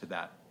second to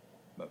that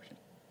motion?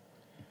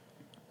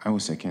 I will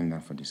second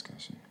that for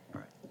discussion.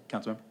 All right,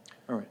 Councilmember?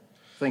 All right.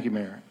 Thank you,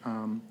 Mayor.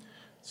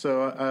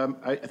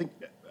 I think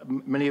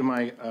many of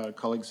my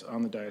colleagues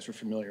on the dais are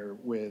familiar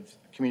with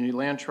community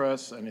land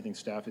trusts, and I think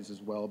staff is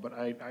as well, but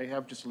I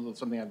have just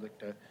something I'd like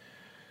to,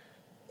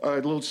 a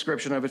little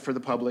description of it for the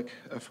public,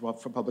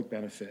 for public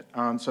benefit.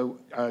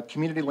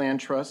 Community land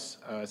trusts,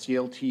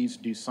 CLTs,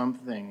 do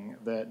something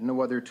that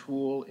no other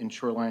tool in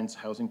Shoreline's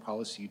housing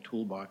policy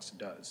toolbox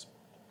does.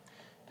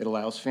 It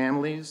allows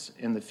families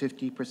in the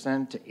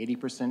 50% to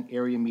 80%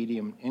 area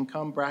median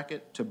income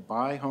bracket to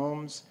buy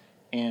homes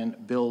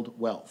and build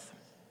wealth.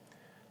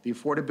 The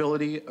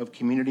affordability of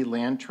community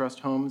land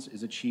trust homes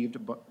is achieved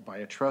by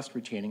a trust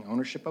retaining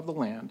ownership of the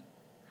land.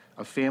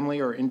 A family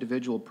or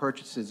individual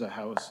purchases a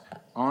house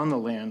on the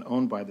land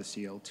owned by the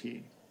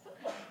CLT.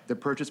 The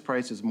purchase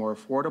price is more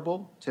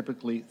affordable,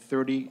 typically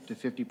 30 to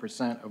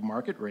 50% of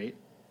market rate,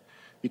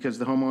 because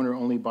the homeowner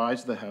only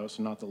buys the house,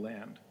 not the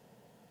land.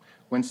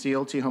 When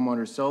CLT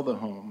homeowners sell the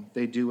home,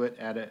 they do it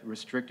at a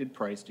restricted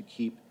price to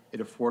keep it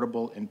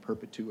affordable in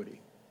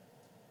perpetuity.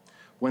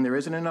 When there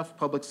isn't enough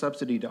public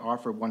subsidy to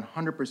offer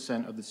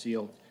 100% of the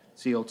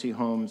CLT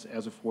homes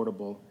as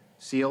affordable,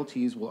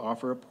 CLTs will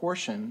offer a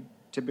portion,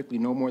 typically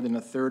no more than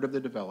a third of the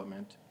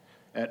development,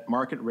 at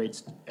market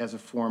rates as a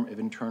form of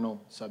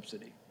internal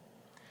subsidy.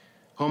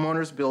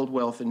 Homeowners build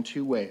wealth in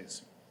 2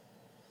 ways: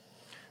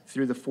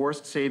 through the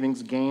forced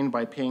savings gained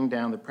by paying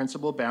down the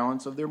principal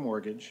balance of their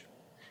mortgage,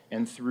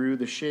 and through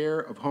the share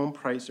of home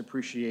price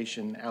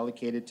appreciation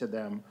allocated to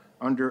them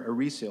under a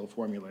resale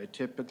formula.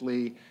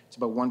 Typically, it's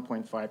about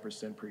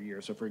 1.5% per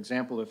year. So for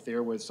example, if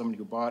there was somebody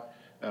who bought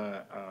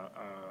a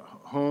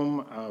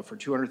home for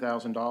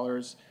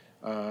 $200,000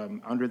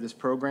 under this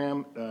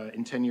program,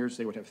 in 10 years,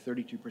 they would have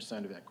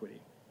 32% of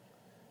equity.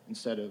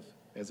 Instead of,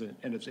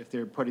 if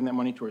they're putting that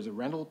money towards a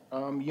rental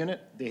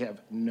unit, they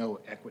have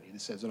no equity.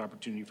 This is an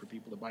opportunity for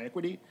people to buy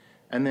equity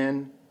and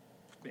then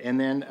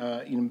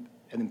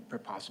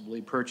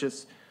possibly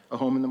purchase a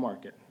home in the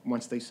market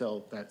once they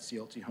sell that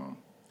CLT home.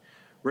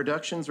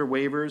 Reductions or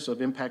waivers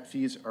of impact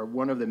fees are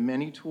one of the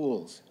many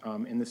tools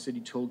in the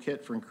city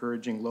toolkit for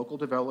encouraging local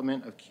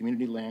development of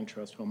community land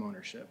trust home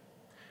ownership.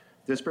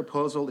 This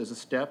proposal is a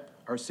step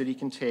our city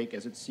can take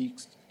as it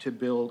seeks to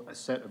build a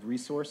set of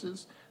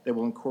resources that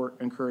will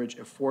encourage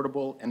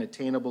affordable and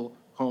attainable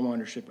home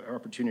ownership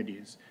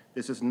opportunities.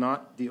 This is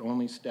not the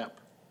only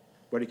step,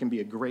 but it can be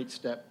a great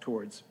step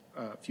towards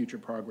future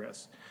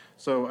progress.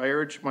 So I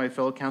urge my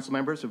fellow council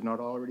members who have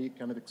not already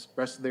kind of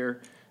expressed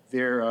their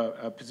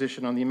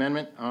position on the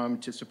amendment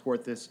to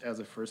support this as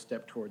a first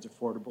step towards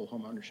affordable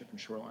home ownership in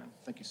Shoreline.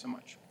 Thank you so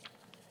much.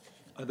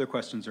 Other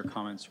questions or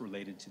comments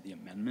related to the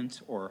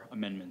amendment or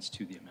amendments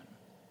to the amendment?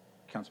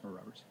 Councilmember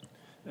Roberts.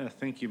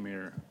 Thank you,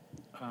 Mayor.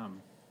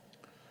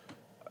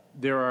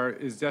 There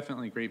is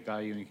definitely great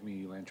value in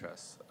community land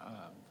trusts.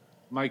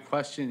 My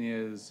question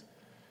is,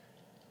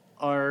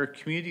 are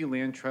community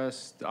land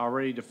trusts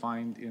already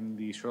defined in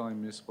the Shoreline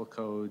Municipal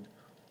Code,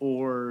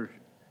 or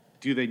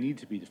do they need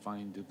to be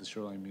defined in the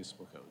Shoreline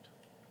Municipal Code?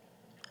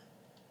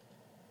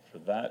 For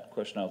that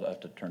question, I'll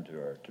have to turn to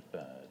our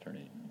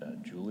attorney,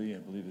 Julie, I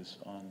believe is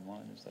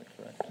online. Is that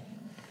correct?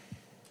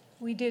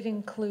 We did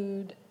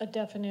include a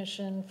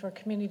definition for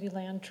community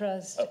land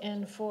trust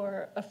and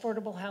for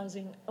affordable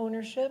housing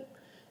ownership,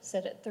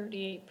 set at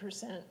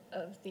 38%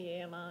 of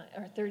the AMI,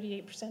 or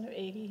 38% of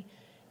 80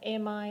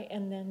 AMI,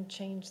 and then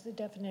change the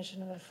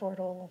definition of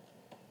affordable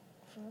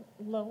for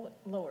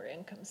lower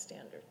income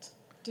standards.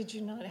 Did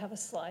you not have a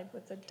slide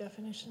with the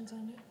definitions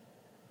on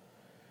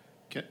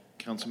it?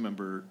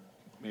 Councilmember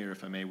Mayor,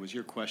 if I may, was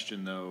your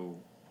question, though,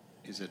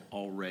 is it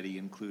already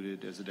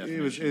included as a It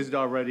definition? is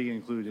already And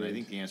included. I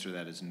think the answer to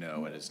that is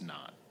no, it is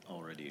not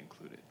already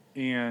included.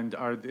 And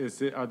are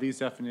these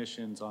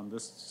definitions on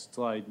this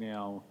slide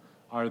now,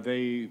 are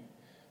they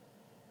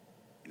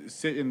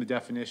sit in the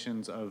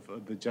definitions of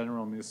the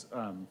general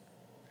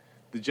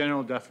the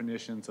general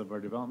definitions of our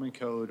development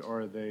code,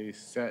 or are they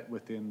set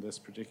within this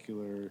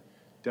particular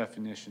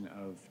definition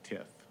of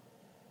TIF?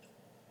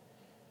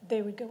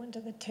 They would go into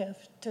the TIF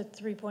to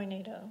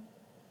 3.80,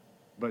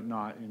 But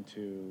not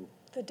into,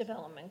 the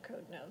development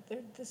code, no.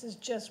 This is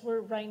just,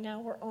 right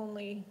now, we're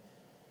only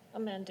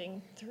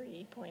amending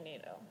 3.80.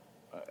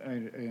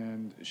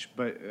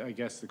 but I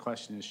guess the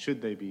question is,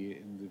 should they be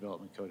in the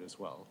development code as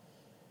well?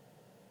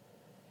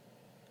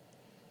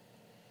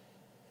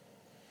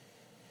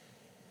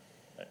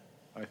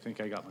 I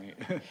think I got my,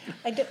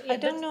 I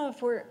don't know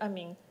if we're, I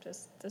mean,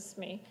 just this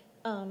me.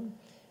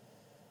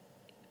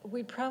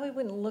 We probably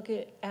wouldn't look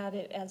at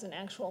it as an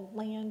actual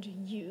land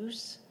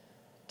use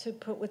to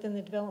put within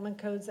the development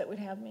codes that would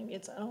have maybe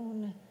its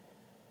own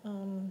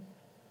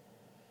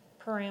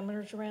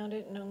parameters around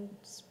it, known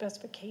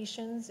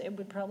specifications. It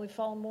would probably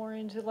fall more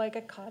into like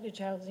a cottage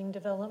housing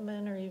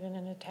development or even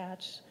an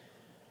attached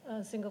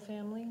single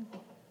family.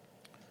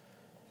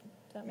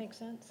 Does that make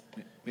sense?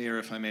 Mayor,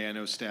 if I may, I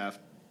know staff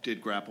did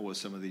grapple with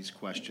some of these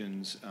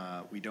questions.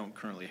 We don't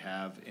currently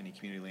have any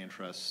community land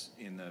trusts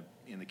in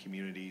the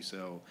community,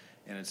 so,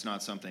 and it's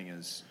not something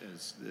as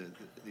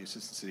the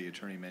Assistant City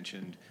Attorney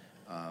mentioned,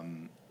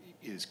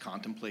 is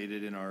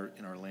contemplated in our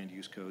land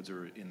use codes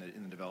or in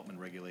the development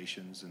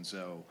regulations. And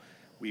so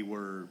we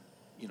were,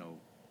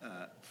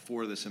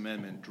 for this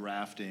amendment,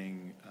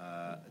 drafting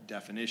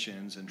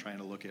definitions and trying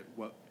to look at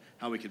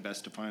how we could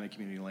best define a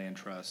community land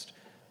trust.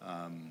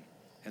 And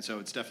so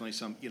it's definitely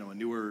a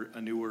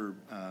newer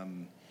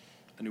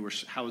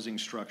housing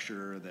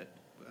structure that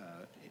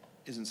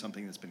isn't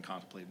something that's been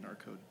contemplated in our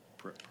code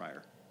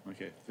prior.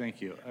 okay,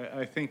 thank you.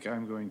 I think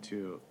I'm going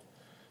to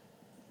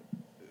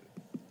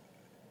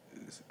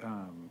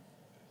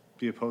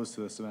be opposed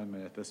to this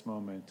amendment at this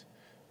moment,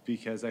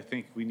 because I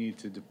think we need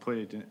to put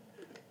it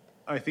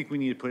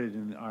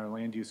in our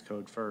land use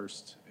code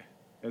first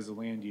as a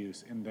land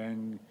use, and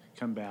then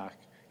come back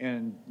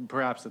and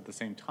perhaps at the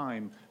same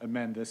time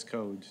amend this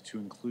code to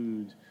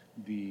include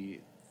these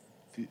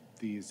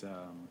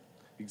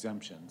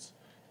exemptions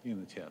in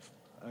the TIF.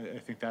 I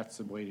think that's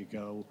the way to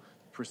go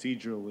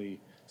procedurally,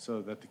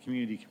 so that the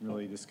community can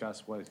really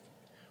discuss what.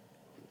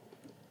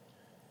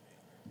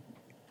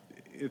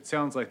 It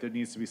sounds like there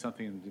needs to be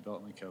something in the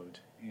development code,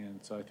 and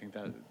so I think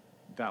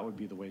that would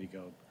be the way to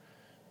go,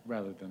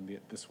 rather than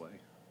this way.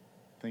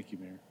 Thank you,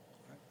 Mayor.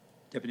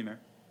 Deputy Mayor.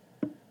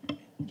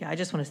 Yeah, I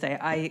just want to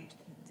say,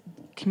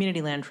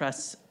 community land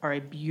trusts are a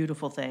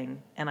beautiful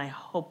thing, and I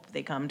hope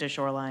they come to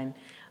Shoreline.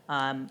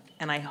 And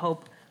I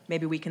hope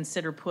maybe we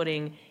consider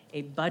putting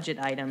a budget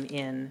item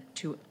in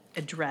to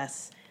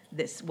address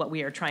this, what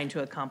we are trying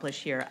to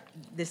accomplish here.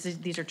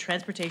 These are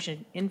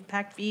transportation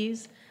impact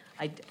fees.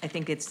 I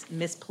think it's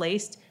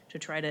misplaced to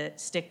try to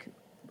stick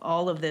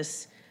all of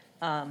this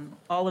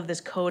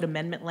code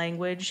amendment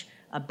language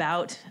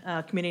about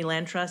community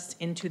land trusts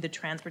into the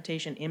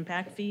transportation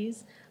impact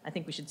fees. I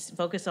think we should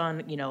focus on,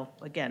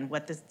 again,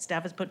 what the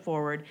staff has put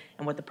forward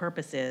and what the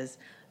purpose is.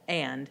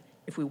 And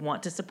if we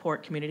want to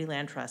support community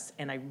land trusts,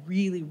 and I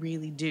really,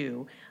 really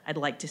do, I'd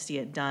like to see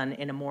it done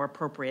in a more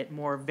appropriate,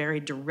 more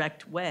very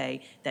direct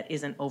way that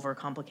isn't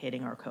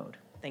overcomplicating our code.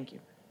 Thank you.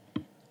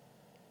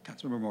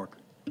 Councilmember Mork.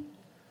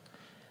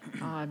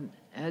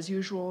 As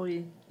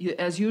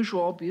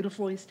usual,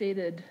 beautifully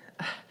stated,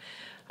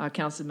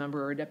 Councilmember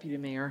or Deputy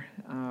Mayor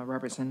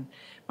Robertson.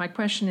 My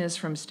question is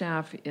from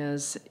staff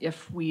is,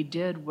 if we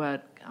did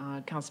what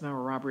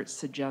Councilmember Roberts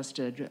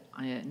suggested,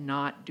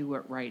 not do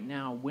it right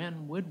now,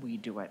 when would we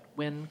do it?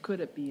 When could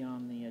it be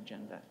on the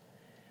agenda?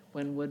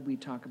 When would we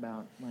talk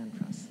about land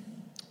trusts?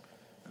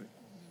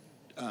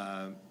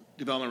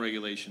 Development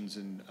regulations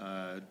and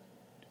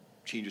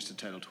changes to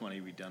Title 20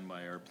 be done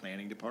by our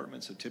planning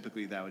department. So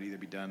typically that would either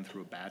be done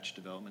through a batch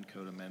development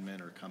code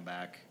amendment or come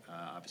back,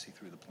 obviously,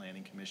 through the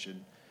planning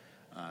commission.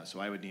 So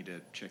I would need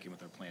to check in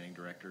with our planning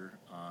director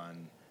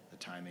on the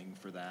timing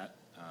for that.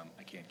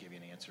 I can't give you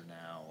an answer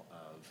now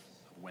of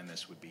when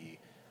this would be.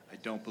 I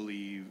don't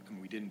believe,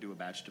 we didn't do a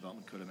batch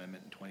development code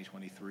amendment in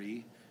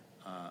 2023.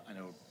 I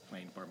know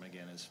planning department,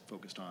 again, is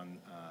focused on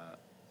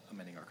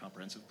amending our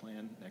comprehensive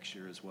plan next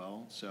year as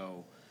well.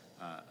 So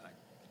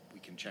we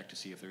can check to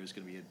see if there is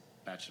going to be a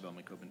batch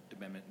development code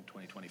amendment in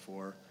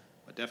 2024.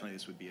 But definitely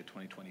this would be a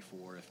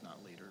 2024, if not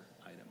later,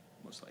 item,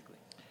 most likely.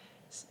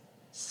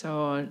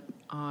 So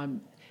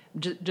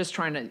just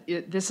trying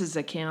to, this is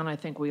a can I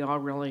think we all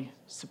really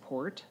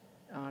support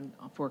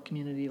for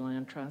community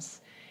land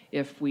trusts.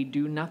 If we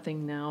do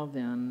nothing now,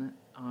 then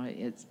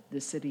the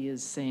city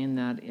is saying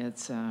that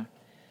it's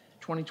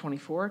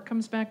 2024 it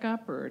comes back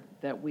up, or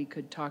that we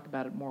could talk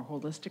about it more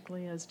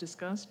holistically as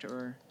discussed,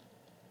 or?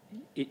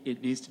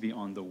 It needs to be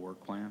on the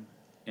work plan,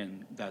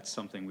 and that's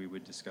something we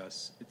would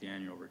discuss at the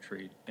annual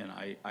retreat. And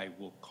I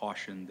will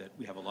caution that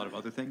we have a lot of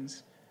other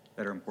things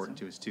that are important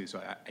to us too. So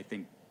I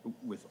think,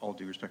 with all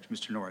due respect to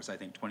Mr. Norris, I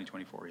think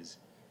 2024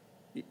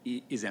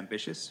 is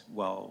ambitious.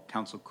 While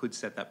council could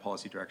set that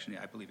policy direction,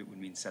 I believe it would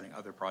mean setting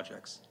other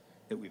projects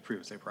that we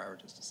previously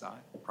prioritized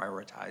aside.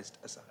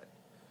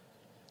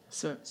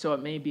 So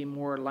it may be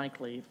more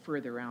likely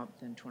further out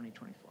than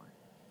 2024.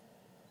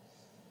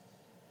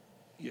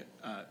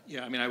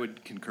 Yeah, I mean, I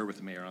would concur with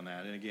the mayor on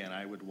that. And again,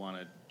 I would want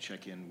to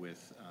check in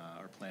with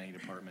our planning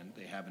department.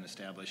 They have an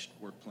established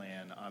work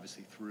plan,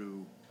 obviously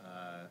through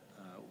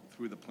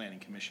the planning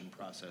commission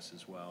process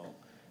as well.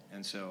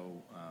 And so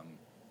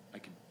I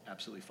could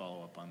absolutely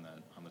follow up on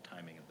the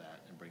timing of that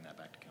and bring that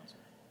back to council.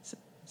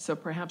 So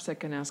perhaps I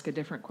can ask a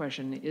different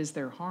question. Is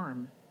there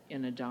harm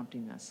in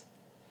adopting this?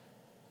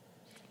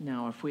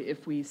 Now,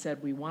 if we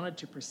said we wanted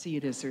to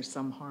proceed, is there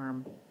some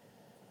harm?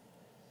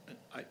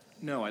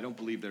 No, I don't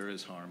believe there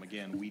is harm.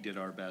 Again, we did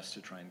our best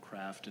to try and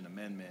craft an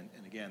amendment.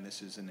 And again,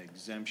 this is an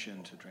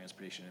exemption to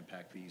transportation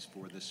impact fees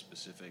for this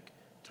specific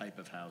type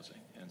of housing.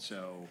 And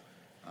so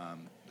I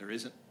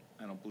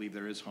don't believe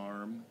there is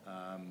harm.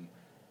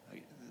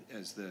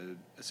 As the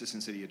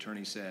Assistant City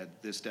Attorney said,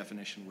 this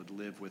definition would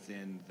live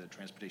within the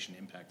Transportation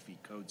Impact Fee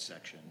Code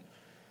section.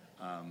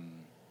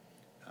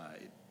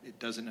 It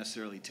doesn't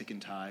necessarily tick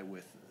and tie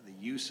with the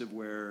use of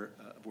where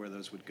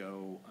those would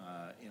go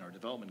in our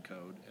development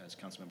code, as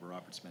Councilmember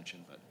Roberts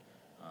mentioned, but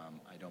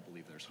I don't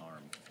believe there's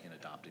harm in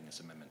adopting this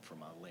amendment from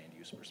a land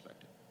use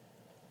perspective.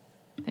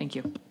 Thank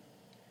you.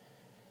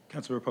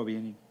 Councilmember Poby,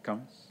 any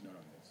comments? No.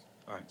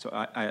 All right, so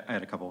I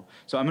had a couple.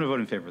 So I'm going to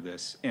vote in favor of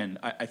this, and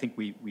I think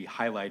we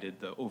highlighted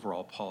the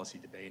overall policy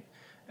debate.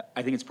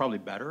 I think it's probably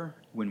better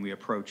when we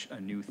approach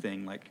a new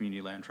thing like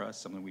community land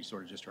trust, something we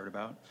sort of just heard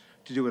about,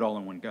 to do it all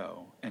in one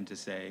go and to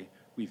say,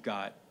 we've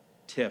got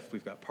TIF,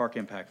 we've got park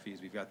impact fees,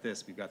 we've got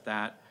this, we've got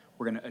that.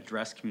 We're going to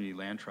address community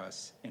land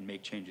trusts and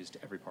make changes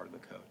to every part of the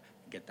code.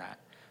 I get that.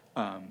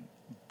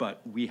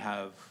 But we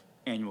have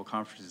annual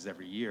conferences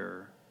every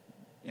year,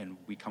 and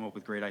we come up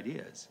with great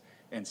ideas,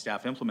 and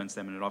staff implements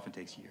them, and it often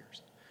takes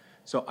years.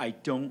 So I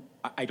don't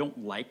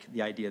like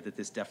the idea that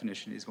this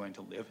definition is going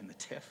to live in the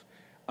TIF.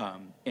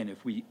 And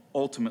if we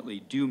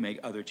ultimately do make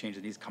other changes,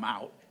 it needs to come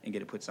out and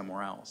get it put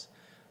somewhere else.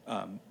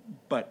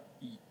 But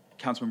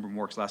Councilmember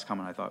Mork's last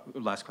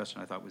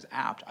question I thought was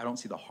apt. I don't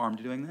see the harm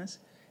to doing this.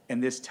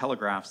 And this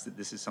telegraphs that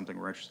this is something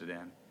we're interested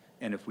in.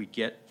 And if we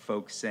get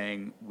folks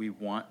saying, we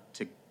want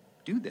to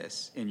do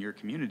this in your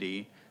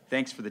community,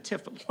 thanks for the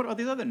TIF, but what about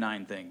these other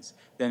 9 things?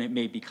 Then it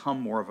may become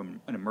more of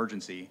an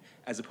emergency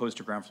as opposed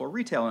to ground floor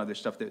retail and other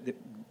stuff that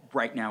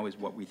right now is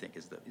what we think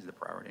is the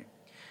priority.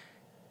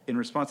 In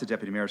response to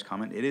Deputy Mayor's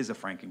comment, it is a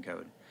Franken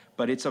code,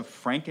 but it's a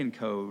Franken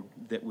code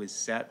that was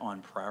set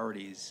on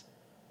priorities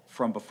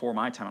from before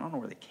my time. I don't know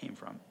where they came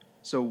from.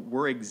 So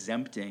we're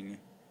exempting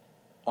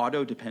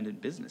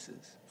auto-dependent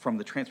businesses from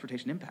the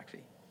transportation impact fee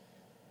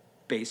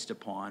based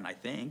upon, I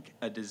think,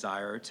 a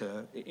desire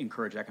to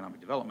encourage economic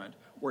development.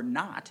 We're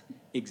not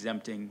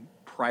exempting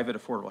private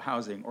affordable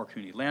housing or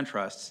community land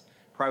trusts.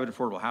 Private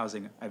affordable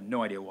housing, I have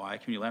no idea why.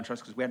 Community land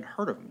trusts, because we hadn't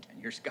heard of them 10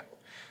 years ago.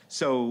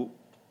 So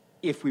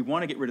if we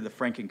want to get rid of the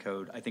Franken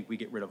code, I think we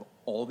get rid of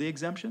all the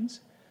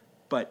exemptions,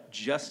 but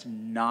just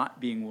not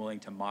being willing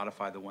to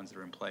modify the ones that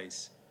are in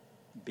place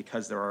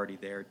because they're already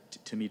there,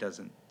 to me,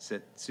 doesn't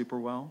sit super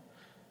well.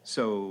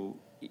 So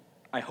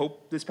I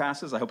hope this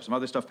passes. I hope some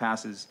other stuff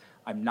passes.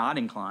 I'm not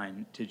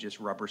inclined to just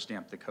rubber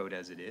stamp the code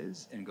as it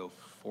is and go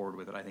forward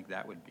with it. I think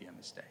that would be a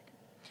mistake.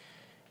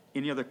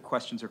 Any other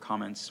questions or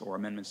comments or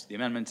amendments to the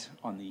amendment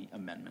on the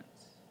amendment?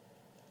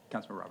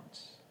 Councilmember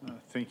Roberts.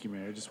 Thank you,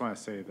 Mayor. I just want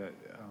to say that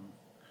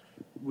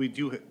we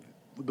do,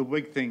 the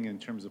big thing in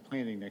terms of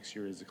planning next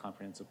year is a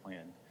comprehensive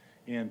plan.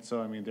 And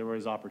so, I mean, there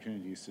was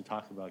opportunities to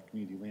talk about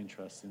community land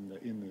trusts in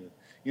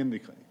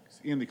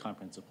the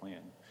comprehensive plan.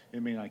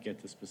 It may not get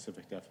to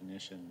specific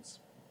definitions,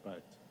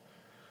 but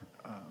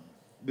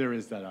there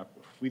is that.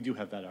 We do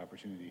have that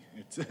opportunity.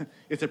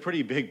 It's a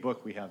pretty big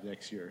book we have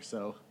next year.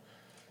 So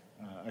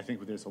I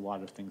think there's a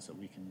lot of things that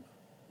we can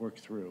work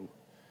through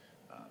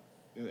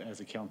as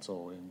a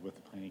council and with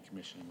the Planning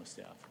Commission and with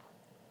staff.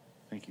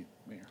 Thank you,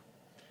 Mayor.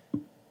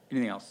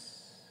 Anything else?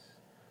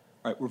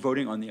 All right, we're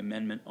voting on the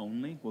amendment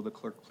only. Will the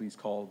clerk please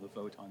call the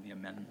vote on the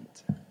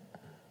amendment?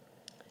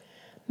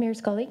 Mayor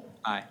Scully?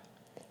 Aye.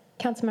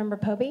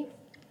 Councilmember Poby?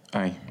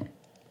 Aye.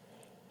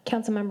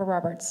 Councilmember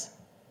Roberts?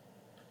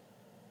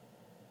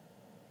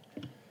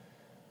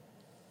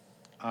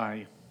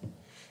 Aye.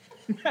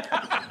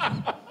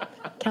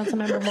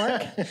 Councilmember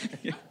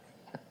Mork?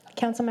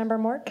 Councilmember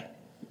Mork?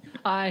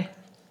 Aye.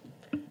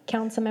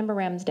 Councilmember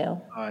Ramsdale?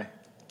 Aye.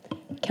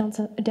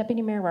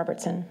 Deputy Mayor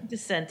Robertson?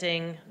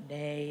 Dissenting,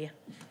 nay.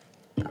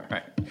 All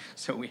right,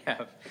 so we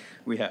have,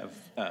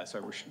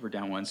 sorry, we're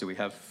down 1, so we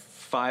have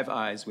 5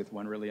 ayes with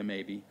 1 really a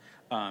maybe,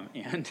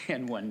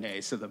 and 1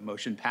 nay, so the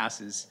motion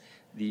passes.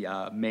 The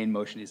main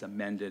motion is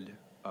amended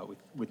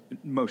with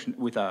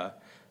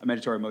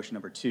amendatory motion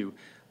number 2.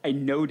 I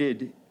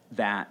noted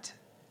that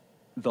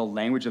the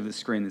language of the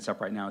screen that's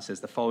up right now says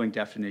the following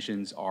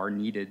definitions are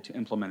needed to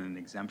implement an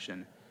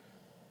exemption.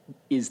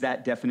 Is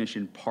that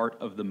definition part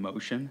of the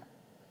motion?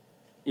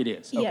 It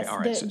is? Okay, Yes, all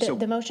right. So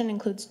the motion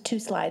includes 2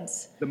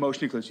 slides. the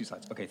motion includes 2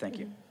 slides. Okay, thank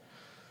you.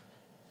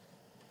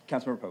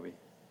 Councilmember Povey.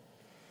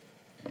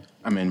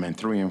 Amendment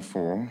 3 and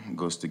 4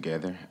 goes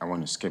together. I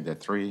want to skip that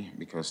 3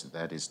 because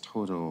that is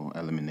total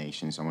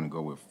eliminations. I want to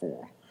go with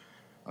 4.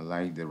 I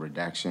like the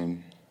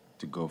reduction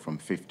to go from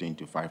 15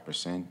 to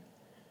 5%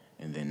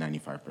 and then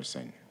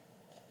 95%.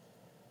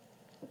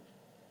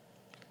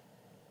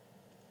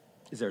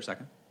 Is there a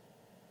second?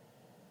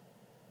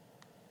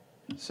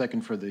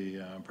 Second for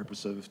the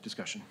purpose of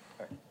discussion.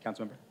 All right,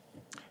 Councilmember.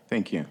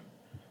 Thank you.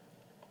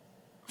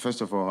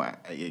 First of all,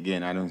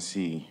 again, I don't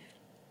see,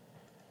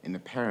 in the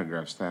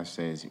paragraph, staff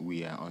says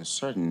we are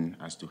uncertain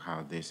as to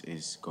how this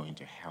is going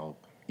to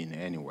help in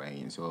any way.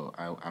 And so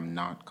I'm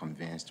not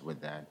convinced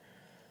with that.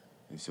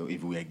 And so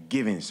if we are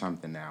giving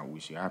something out, we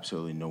should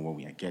absolutely know what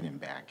we are getting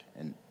back.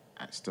 And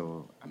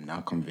I'm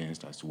not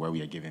convinced as to where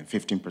we are giving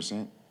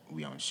 15%.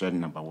 We are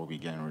uncertain about what we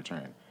get in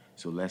return.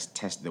 So let's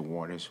test the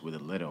waters with a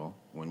little.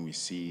 When we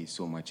see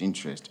so much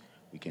interest,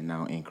 we can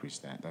now increase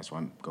that. That's why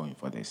I'm going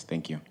for this.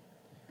 Thank you.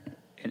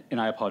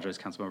 And I apologize,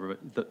 Councilmember,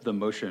 but the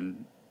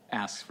motion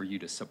asks for you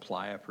to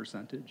supply a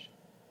percentage.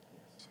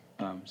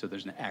 So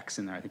there's an X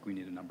in there. I think we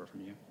need a number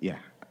from you. Yeah,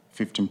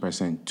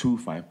 15% to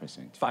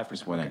 5%. 5%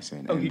 is what okay. I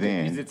said. Oh, and you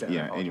then, did say that. I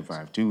yeah, apologize.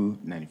 85 to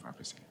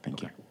 95%.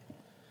 Thank you.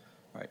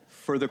 All right,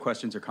 further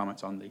questions or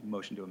comments on the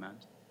motion to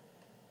amend?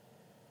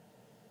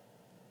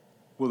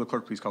 Will the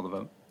clerk please call the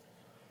vote?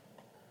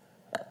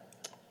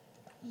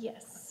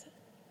 Yes.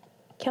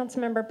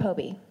 Councilmember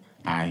Povey.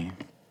 Aye.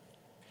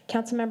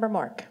 Councilmember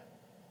Mark.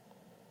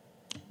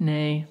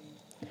 Nay.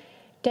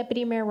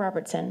 Deputy Mayor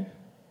Robertson.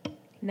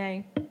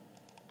 Nay.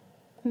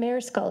 Mayor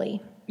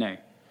Scully. Nay.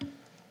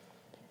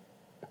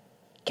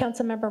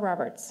 Councilmember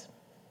Roberts.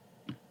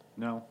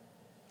 No.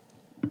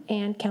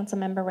 And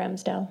Councilmember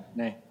Ramsdell.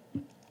 Nay.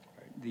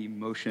 The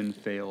motion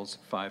fails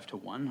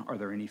 5-1. Are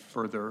there any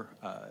further,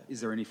 is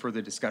there any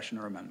further discussion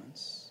or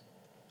amendments?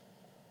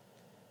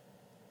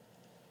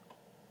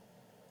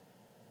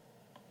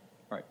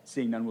 All right,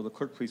 seeing none, will the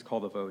clerk please call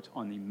the vote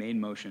on the main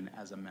motion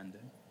as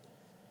amended?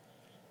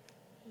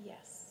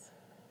 Yes.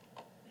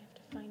 I have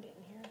to find it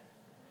in here.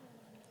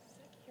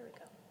 Here we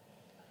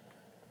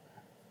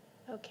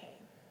go. Okay.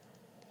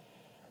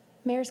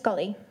 Mayor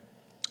Scully.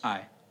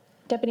 Aye.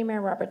 Deputy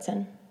Mayor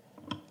Robertson.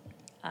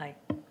 Aye.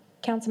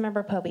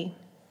 Councilmember Povey.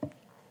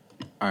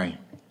 Aye.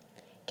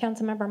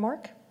 Councilmember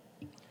Mark.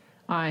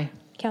 Aye.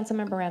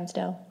 Councilmember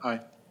Ramsdell.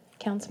 Aye.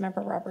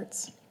 Councilmember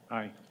Roberts.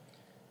 Aye.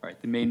 All right,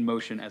 the main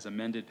motion as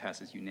amended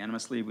passes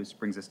unanimously, which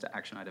brings us to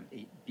action item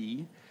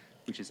 8B,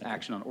 which is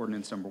action on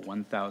ordinance number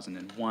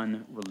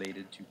 1001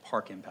 related to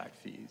park impact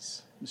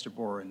fees. Mr.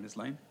 Borer and Ms.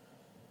 Lane.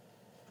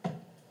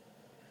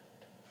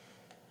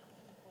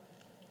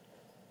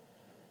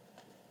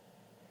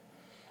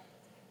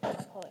 I'll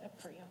pull it up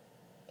for you.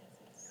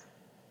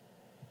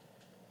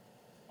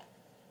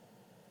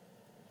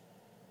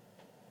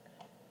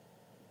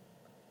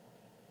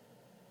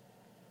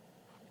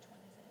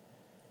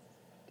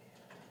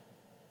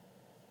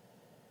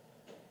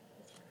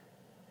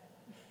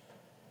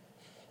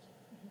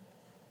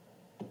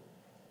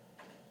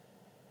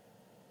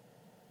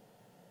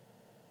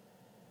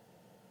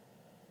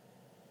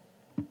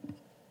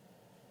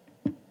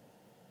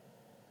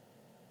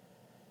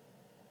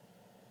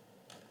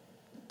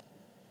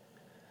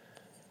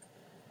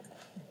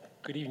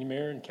 Good evening,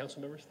 Mayor and council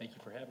members. Thank you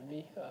for having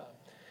me.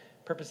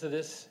 Purpose of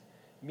this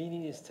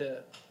meeting is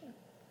to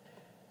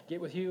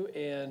get with you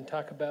and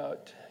talk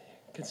about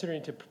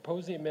considering to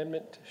propose the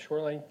amendment to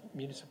Shoreline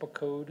Municipal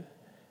Code,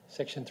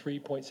 Section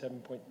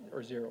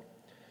 3.7.0.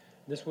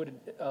 This would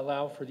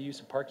allow for the use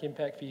of park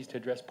impact fees to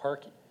address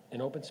park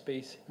and open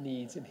space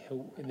needs in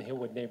the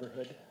Hillwood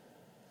neighborhood.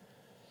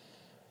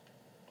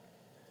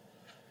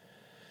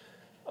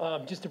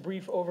 Just a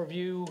brief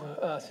overview,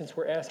 since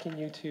we're asking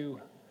you to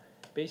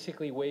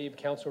basically waive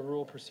Council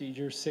Rule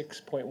Procedure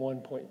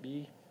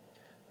 6.1.b.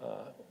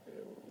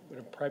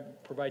 We'll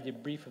provide you a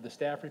brief of the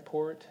staff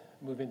report,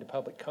 move into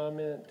public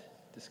comment,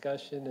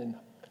 discussion, and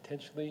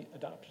potentially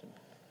adoption.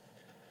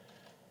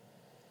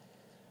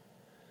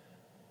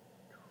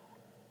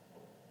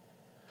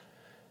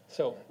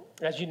 So,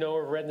 as you know,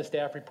 or read in the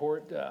staff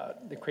report,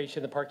 the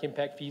creation of the park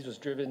impact fees was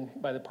driven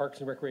by the Parks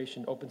and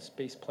Recreation Open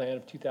Space Plan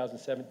of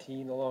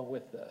 2017. Along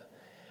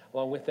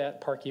with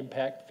that, park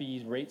impact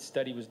fees rate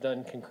study was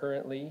done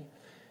concurrently,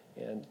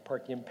 and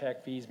park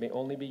impact fees may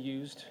only be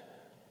used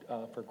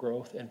for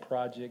growth and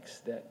projects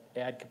that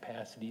add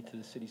capacity to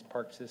the city's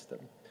park system.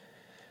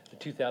 The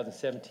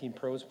 2017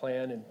 PROS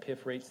plan and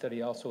PIF rate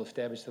study also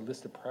established a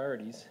list of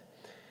priorities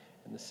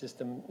and the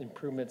system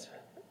improvements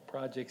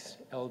projects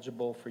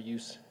eligible for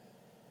use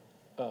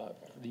for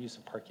the use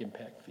of park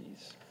impact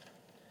fees.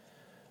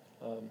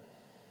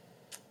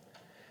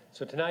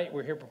 So tonight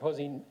we're here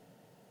proposing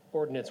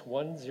Ordinance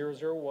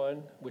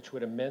 1001, which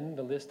would amend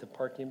the list of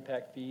park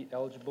impact fee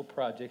eligible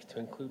projects to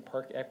include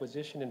park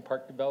acquisition and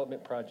park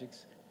development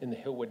projects in the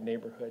Hillwood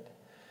neighborhood.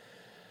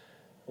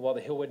 While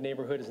the Hillwood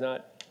neighborhood is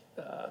not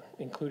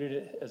included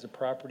it as a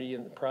property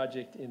in the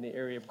project in the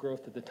area of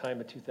growth at the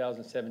time of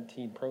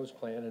 2017 PROS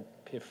plan and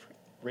PIF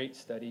rate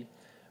study.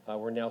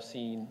 We're now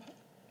seeing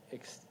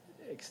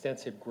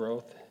extensive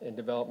growth and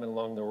development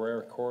along the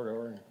Aurora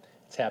corridor, and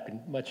it's happened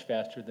much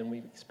faster than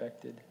we've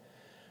expected.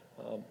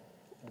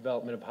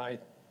 Development of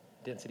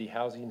high-density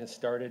housing has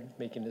started,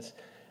 making this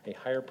a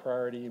higher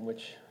priority in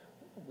which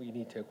we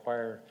need to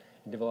acquire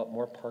and develop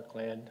more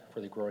parkland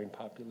for the growing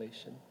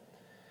population.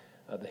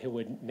 The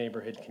Hillwood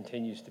neighborhood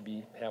continues to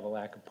have a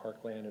lack of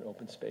parkland and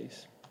open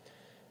space.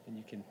 And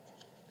you can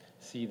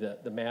see the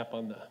map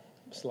on the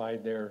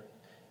slide there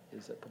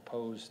is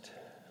proposed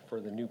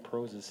for the new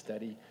PROSA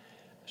study.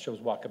 It shows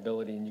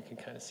walkability, and you can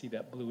kind of see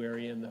that blue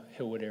area in the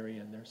Hillwood area,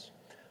 and there's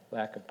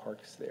lack of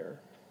parks there.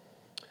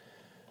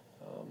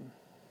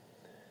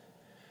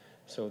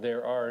 So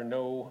there are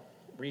no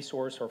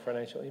resource or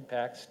financial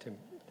impacts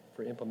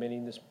for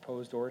implementing this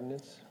proposed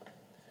ordinance.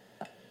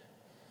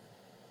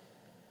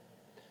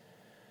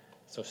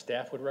 So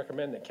staff would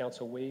recommend that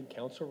council waive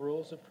council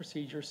rules of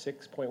procedure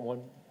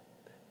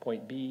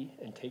 6.1.b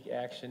and take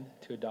action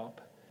to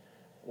adopt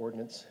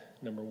ordinance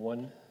number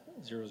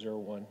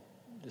 1001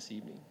 this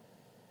evening.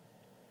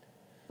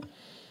 All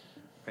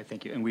right,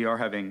 thank you. And we are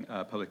having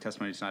public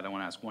testimony tonight. I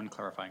want to ask one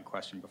clarifying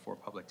question before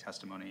public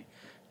testimony.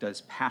 Does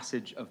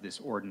passage of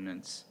this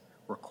ordinance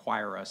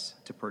require us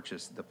to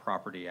purchase the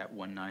property at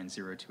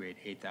 19028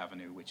 8th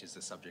Avenue, which is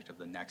the subject of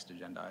the next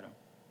agenda item?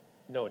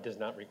 No, it does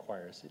not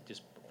require us. It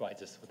just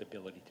provides us with the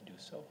ability to do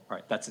so. All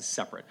right, that's a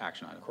separate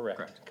action item.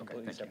 Correct.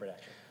 Completely Okay, thank you. separate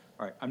action.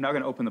 All right, I'm now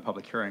going to open the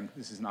public hearing.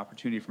 This is an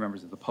opportunity for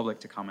members of the public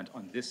to comment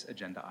on this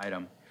agenda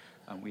item.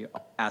 We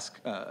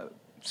ask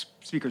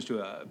speakers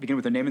to begin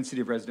with their name and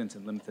city of residence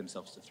and limit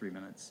themselves to 3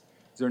 minutes.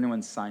 Is there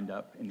anyone signed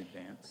up in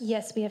advance?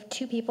 Yes, we have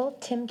two people,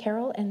 Tim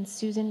Carroll and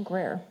Susan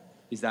Greer.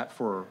 Is that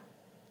for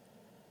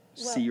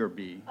C or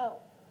B? Oh,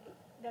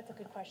 that's a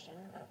good question.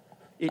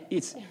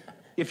 It's,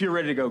 if you're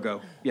ready to go,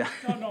 go. Yeah.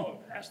 No,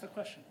 ask the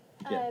question.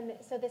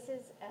 So this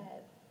is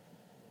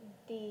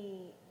the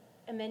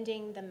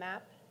amending the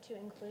map to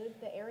include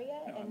the area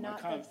and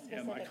not the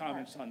specific My park.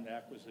 comments on the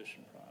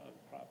acquisition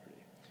property.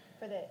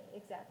 For the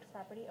exact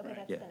property? Okay,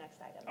 that's Yeah. the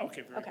next item.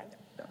 Okay, very good.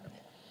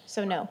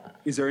 So no.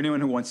 Is there anyone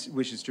who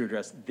wishes to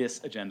address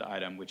this agenda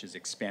item, which is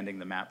expanding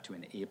the map to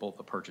enable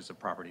the purchase of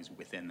properties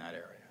within that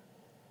area?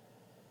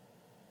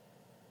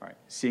 All right,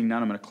 seeing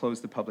none, I'm going to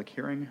close the public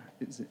hearing.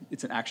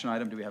 It's an action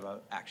item. Do we have a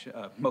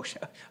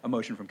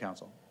motion from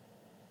council?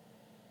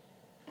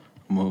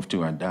 Move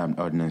to adopt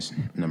ordinance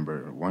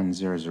number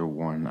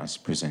 1001 as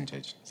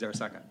presented. Is there a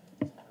second?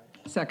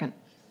 Second.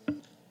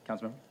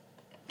 Councilmember?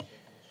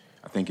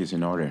 I think it's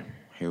in order.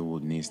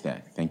 Hillwood needs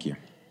that. Thank you.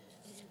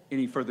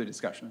 Any further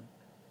discussion?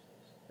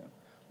 No.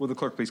 Will the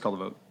clerk please call the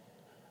vote?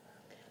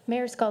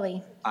 Mayor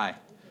Scully. Aye.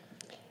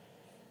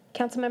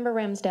 Councilmember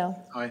Ramsdale.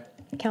 Aye.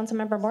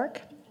 Councilmember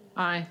Bork.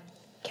 Aye.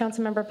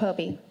 Councilmember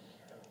Poby.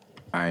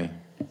 Aye.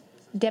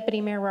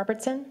 Deputy Mayor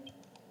Robertson.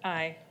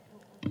 Aye.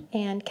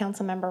 And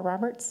Councilmember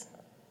Roberts.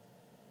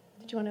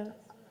 Did you want to?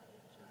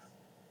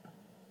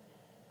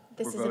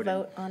 This We're is voting. a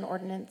vote on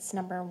ordinance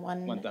number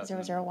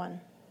 1001.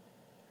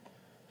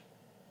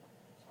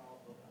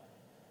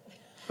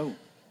 Oh.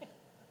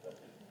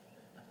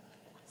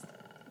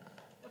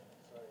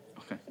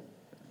 Okay.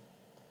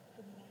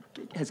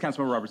 Has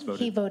Councilmember Roberts voted?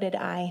 He voted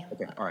aye.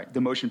 Okay, all right.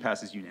 The motion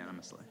passes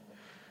unanimously.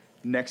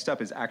 Next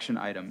up is action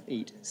item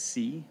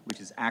 8C, which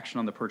is action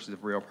on the purchase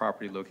of real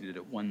property located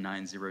at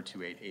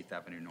 19028 8th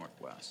Avenue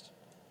Northwest.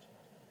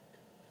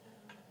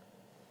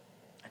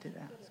 I did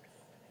ask.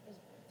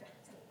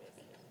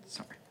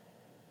 Sorry.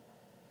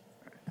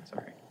 All right,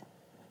 sorry.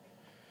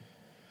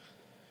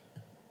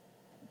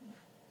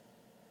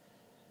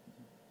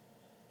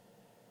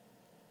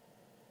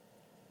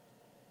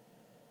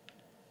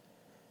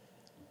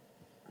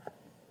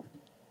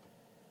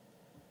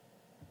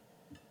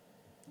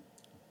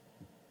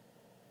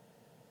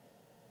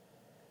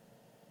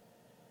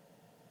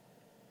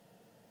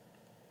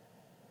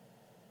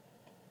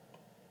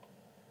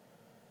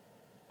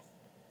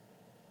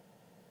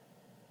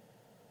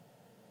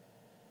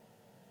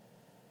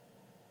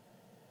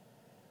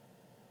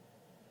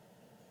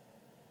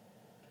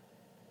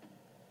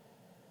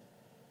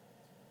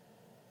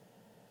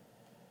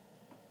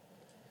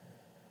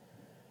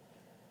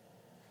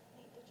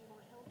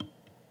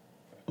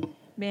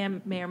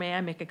 Mayor, may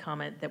I make a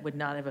comment that would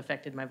not have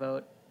affected my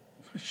vote?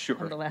 Sure.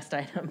 On the last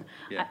item.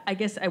 Yeah. I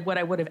guess what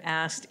I would have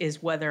asked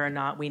is whether or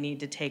not we need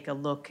to take a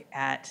look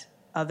at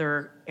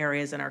other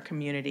areas in our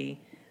community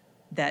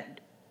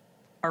that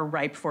are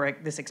ripe for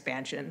this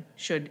expansion,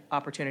 should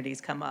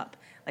opportunities come up.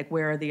 Like,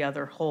 where are the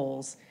other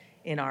holes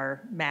in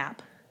our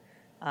map?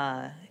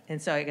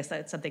 And so I guess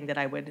that's something that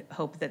I would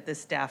hope that the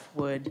staff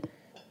would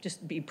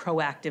just be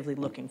proactively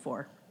looking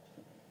for.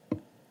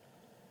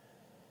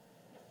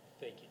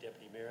 Thank you,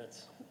 Deputy Mayor.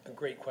 That's a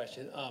great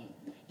question.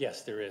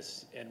 Yes, there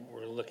is, and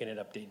we're looking at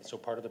updating. So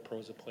part of the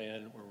PROSA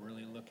plan, we're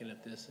really looking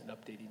at this and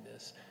updating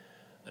this.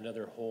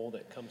 Another hole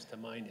that comes to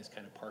mind is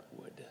kind of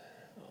Parkwood.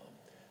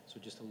 So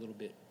just a little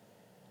bit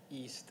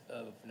east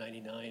of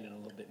 99 and a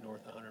little bit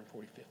north of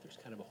 145th. There's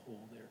kind of a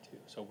hole there too.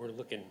 So we're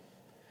looking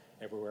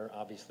everywhere,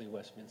 obviously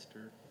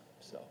Westminster,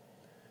 so.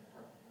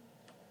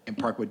 And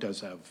Parkwood does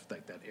have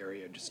like that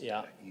area just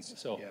Yeah, east.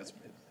 so, Yes.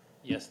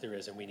 yes, there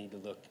is, and we need to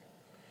look.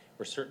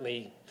 We're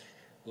certainly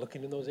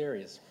looking in those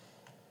areas.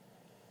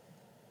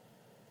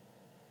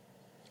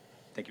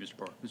 Thank you, Mr.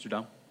 Porter. Mr.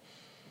 Dowell?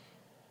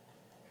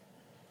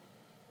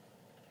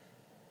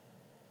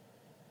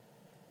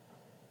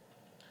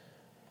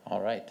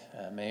 All right,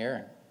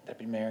 Mayor,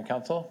 Deputy Mayor, and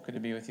Council, good to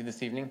be with you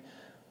this evening.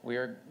 We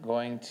are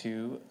going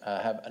to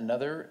have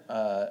another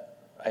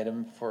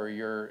item for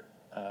your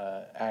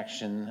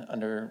action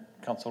under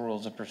Council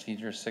Rules of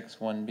Procedure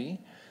 6.1B,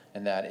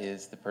 and that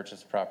is the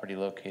purchase of property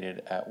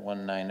located at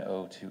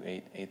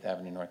 19028 8th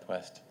Avenue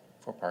Northwest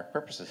for park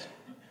purposes.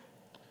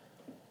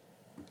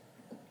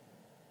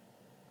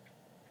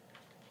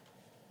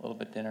 A little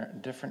bit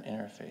different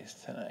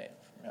interface tonight.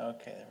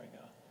 Okay, there we go.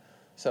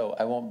 So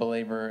I won't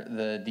belabor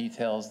the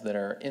details that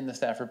are in the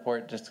staff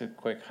report, just a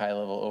quick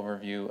high-level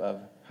overview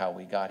of how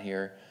we got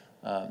here.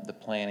 The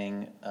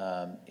planning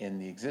in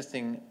the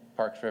existing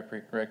Parks,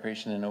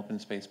 Recreation, and Open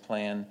Space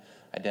Plan,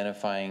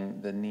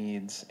 identifying the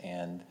needs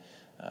and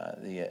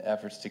the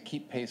efforts to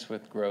keep pace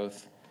with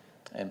growth,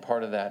 and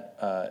part of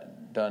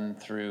that done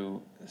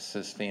through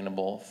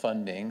sustainable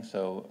funding,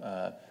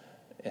 so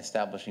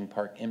establishing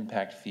park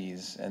impact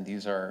fees, and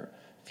these are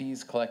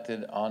fees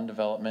collected on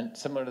development,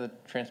 similar to the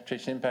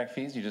transportation impact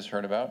fees you just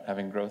heard about,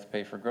 having growth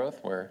pay for growth,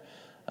 where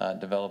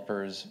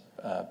developers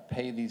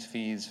pay these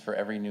fees for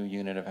every new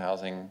unit of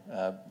housing,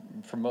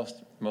 for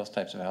most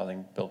types of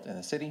housing built in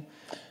the city,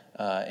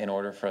 in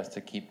order for us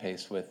to keep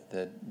pace with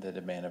the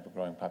demand of a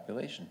growing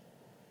population.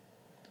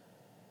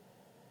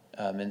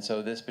 And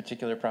so this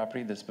particular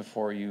property that's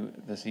before you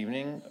this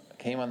evening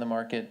came on the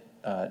market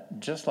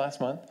just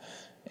last month,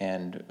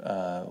 and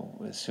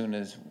as soon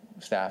as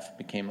staff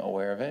became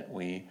aware of it,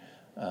 we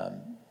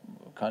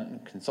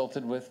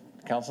consulted with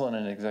council in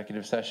an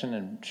executive session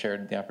and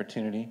shared the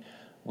opportunity.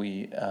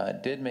 We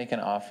did make an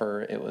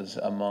offer. It was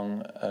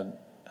among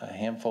a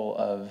handful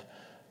of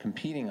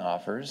competing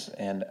offers,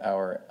 and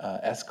our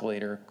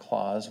escalator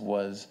clause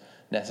was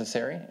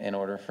necessary in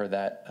order for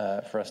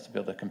that for us to be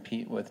able to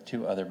compete with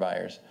two other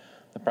buyers.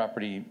 The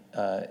property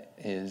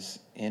is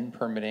in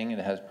permitting. It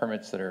has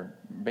permits that are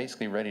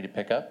basically ready to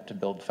pick up to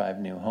build 5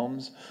 new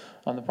homes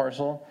on the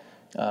parcel.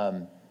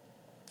 And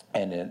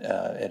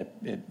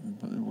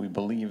we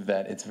believe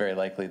that it's very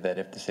likely that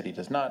if the city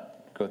does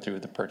not go through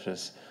with the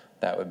purchase,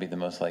 that would be the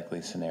most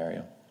likely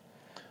scenario.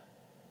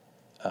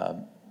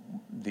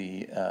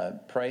 The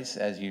price,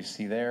 as you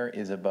see there,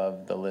 is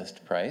above the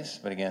list price.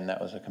 But again,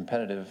 that was a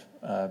competitive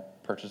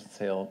purchase and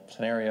sale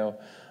scenario.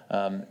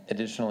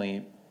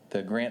 Additionally,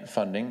 the grant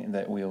funding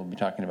that we will be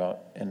talking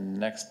about in the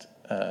next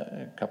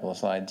couple of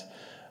slides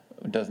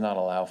does not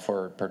allow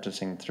for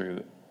purchasing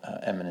through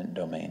eminent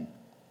domain,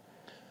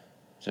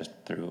 just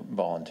through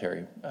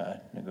voluntary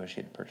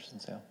negotiated purchase and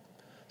sale.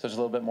 So just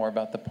a little bit more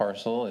about the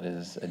parcel. It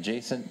is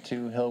adjacent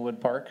to Hillwood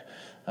Park.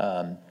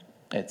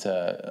 It's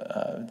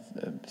a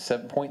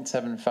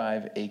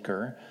 7.75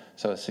 acre,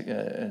 so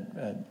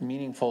a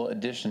meaningful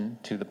addition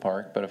to the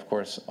park, but of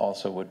course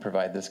also would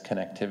provide this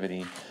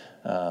connectivity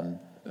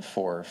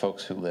for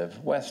folks who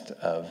live west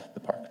of the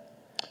park.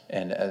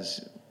 And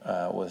as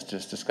was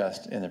just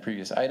discussed in the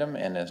previous item,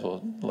 and as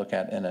we'll look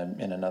at in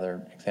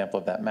another example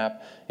of that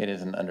map, it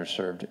is an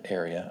underserved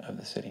area of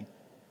the city.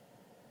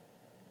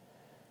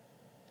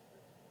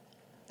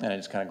 And I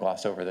just kind of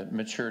glossed over the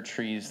mature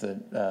trees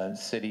that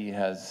city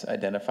has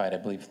identified. I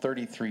believe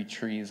 33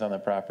 trees on the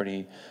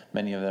property.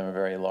 Many of them are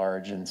very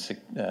large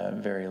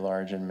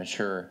and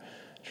mature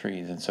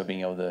trees, and so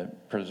being able to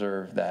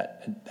preserve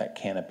that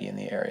canopy in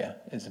the area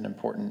is an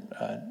important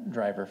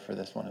driver for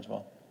this one as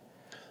well.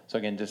 So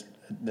again, just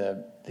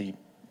the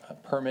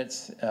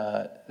permits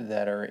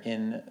that are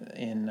in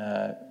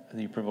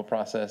the approval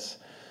process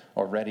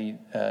or ready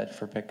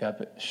for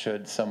pickup,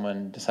 should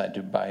someone decide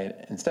to buy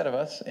it instead of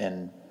us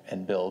and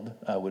build,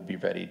 would be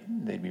ready.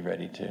 They'd be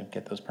ready to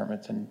get those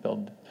permits and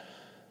build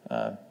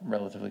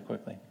relatively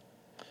quickly.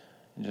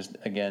 And just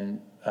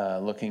again,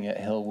 looking at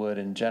Hillwood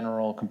in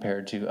general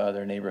compared to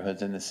other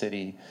neighborhoods in the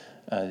city,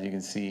 as you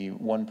can see,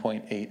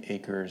 1.8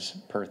 acres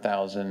per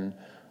 1,000,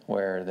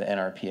 where the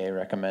NRPA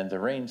recommends a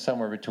range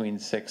somewhere between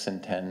 6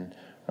 and 10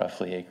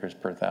 roughly acres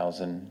per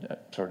 1,000,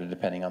 sort of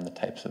depending on the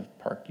types of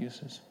park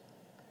uses.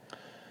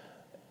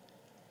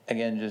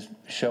 Again, just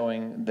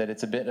showing that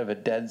it's a bit of a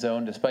dead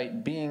zone,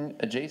 despite being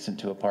adjacent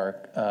to a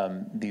park.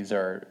 These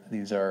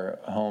are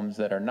homes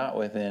that are not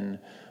within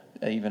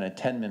even a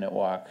 10-minute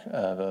walk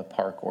of a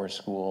park or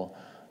school,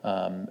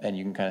 and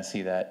you can kind of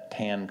see that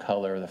tan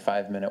color, the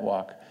 5-minute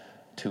walk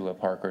to a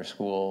park or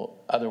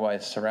school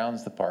otherwise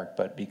surrounds the park,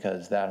 but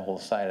because that whole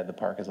side of the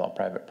park is all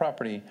private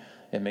property,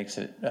 it makes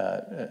it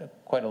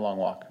quite a long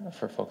walk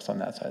for folks on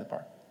that side of the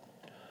park.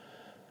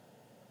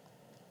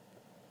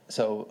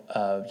 So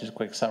just a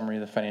quick summary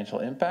of the financial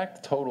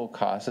impact. Total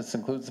cost, this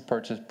includes the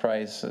purchase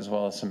price as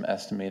well as some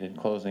estimated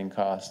closing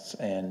costs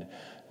and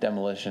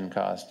demolition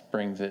cost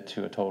brings it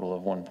to a total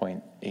of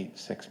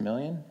 1.86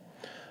 million.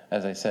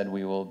 As I said,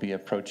 we will be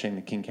approaching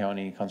the King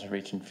County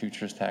Conservation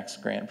Futures Tax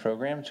Grant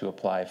Program to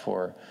apply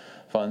for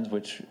funds,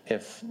 which,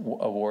 if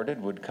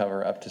awarded, would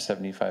cover up to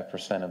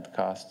 75% of the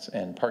costs.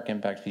 And park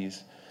impact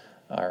fees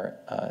are,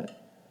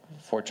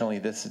 fortunately,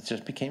 this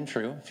just became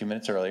true a few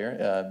minutes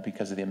earlier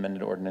because of the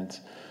amended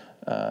ordinance,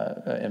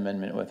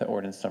 amendment with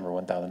ordinance number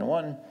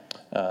 1001.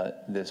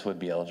 This would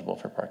be eligible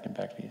for park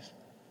impact fees.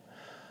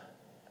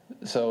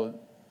 So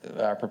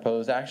our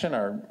proposed action,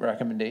 our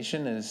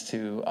recommendation is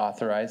to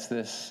authorize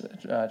this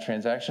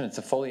transaction. It's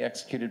a fully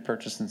executed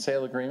purchase and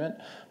sale agreement,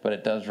 but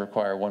it does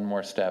require one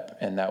more step,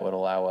 and that would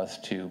allow us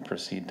to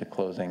proceed to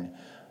closing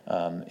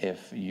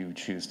if you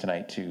choose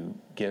tonight to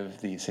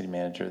give the city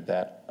manager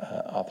that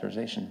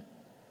authorization.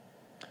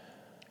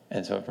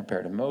 And so I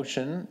prepared a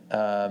motion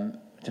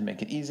to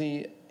make it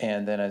easy,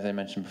 and then, as I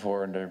mentioned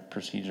before, under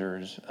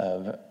procedures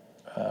of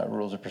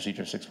Rules of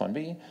Procedure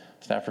 61B,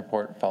 staff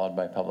report followed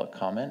by public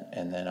comment,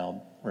 and then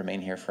I'll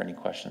remain here for any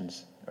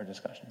questions or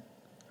discussion.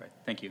 Great,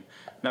 thank you.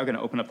 Now going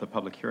to open up the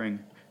public hearing.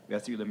 We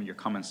ask that you limit your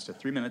comments to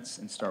 3 minutes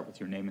and start with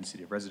your name and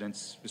city of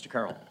residence. Mr.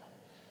 Carroll.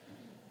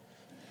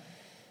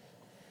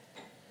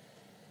 It's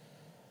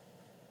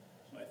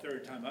my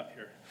third time up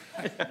here.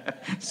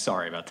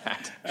 Sorry about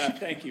that.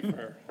 Thank you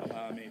for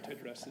allowing me to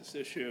address this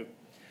issue.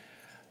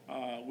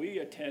 We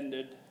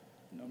attended,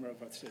 a number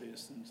of our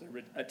citizens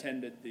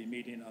attended the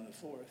meeting on the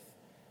 4th.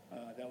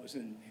 That was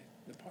in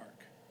the park.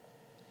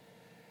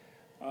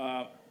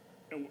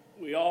 And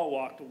we all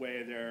walked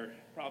away there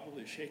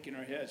probably shaking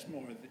our heads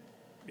more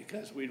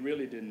because we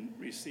really didn't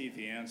receive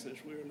the answers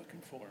we were looking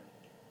for.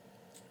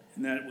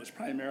 And that it was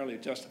primarily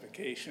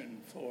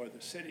justification for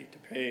the city to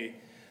pay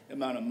the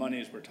amount of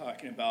monies we're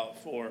talking about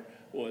for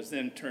what was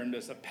then termed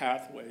as a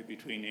pathway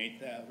between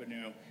 8th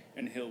Avenue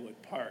and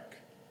Hillwood Park.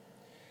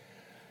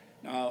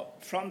 Now,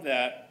 from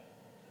that,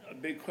 a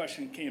big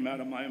question came out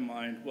of my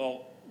mind,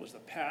 well, was the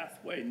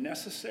pathway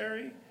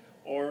necessary,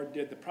 or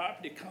did the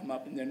property come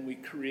up and then we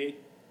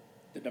create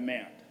the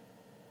demand?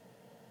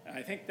 And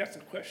I think that's a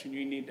question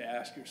you need to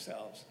ask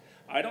yourselves.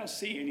 I don't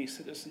see any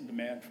citizen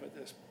demand for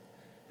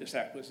this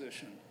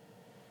acquisition.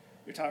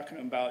 You're talking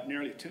about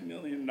nearly $2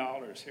 million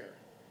here.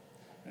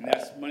 And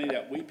that's money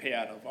that we pay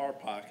out of our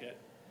pocket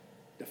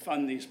to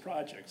fund these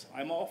projects.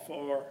 I'm all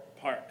for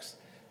parks,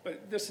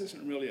 but this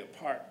isn't really a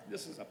park.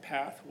 This is a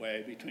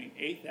pathway between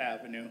 8th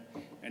Avenue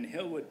and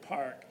Hillwood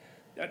Park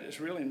that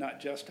is really not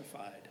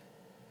justified.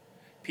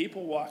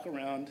 People walk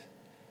around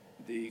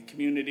the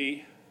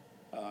community,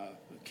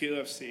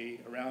 QFC,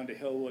 around to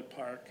Hillwood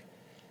Park.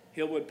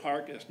 Hillwood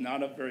Park is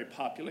not a very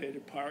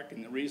populated park,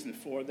 and the reason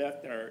for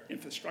that, there are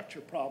infrastructure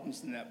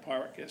problems in that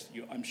park, as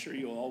I'm sure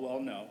you all well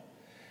know.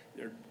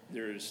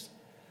 There's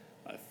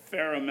a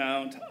fair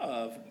amount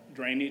of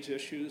drainage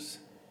issues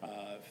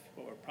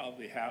for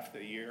probably half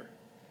the year.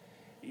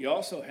 You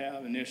also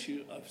have an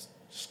issue of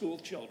school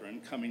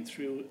children coming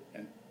through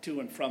and to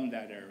and from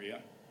that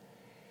area.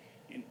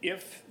 And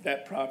if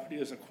that property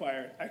is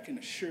acquired, I can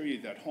assure you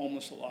that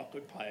homeless will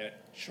occupy it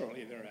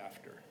shortly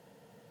thereafter.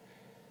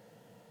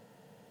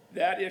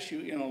 That issue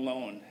in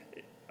alone,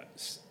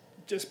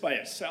 just by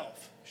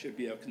itself, should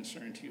be of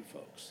concern to you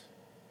folks.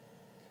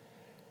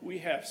 We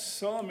have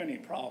so many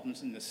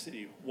problems in this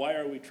city. Why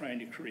are we trying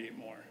to create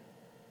more?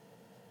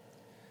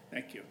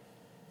 Thank you.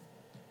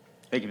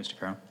 Thank you, Mr.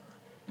 Carroll.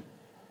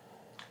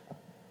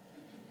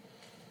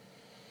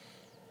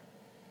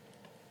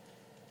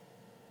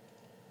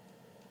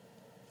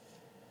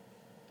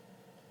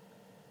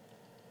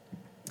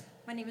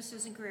 My name is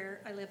Susan Greer.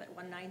 I live at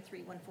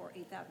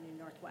 19314 8th Avenue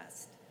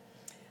Northwest.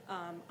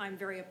 I'm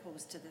very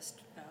opposed to this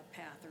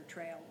path or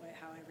trail,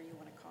 however you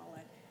want to call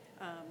it.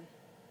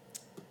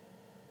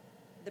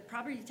 The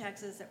property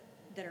taxes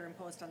that are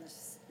imposed on the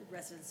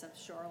residents of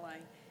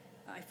Shoreline,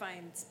 I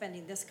find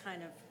spending this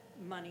kind of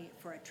money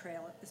for a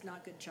trail is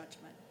not good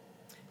judgment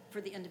for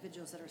the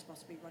individuals that are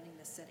supposed to be running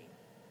this city.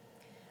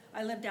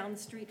 I live down the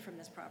street from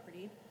this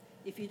property.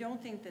 If you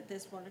don't think that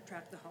this won't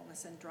attract the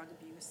homeless and drug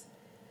abuse,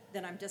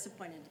 then I'm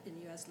disappointed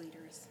in you as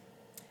leaders.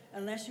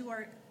 Unless you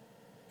are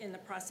in the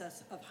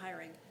process of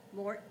hiring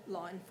more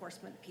law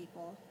enforcement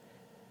people,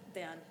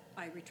 then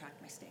I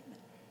retract my statement.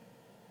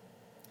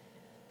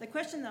 The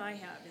question that I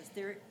have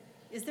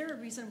is there a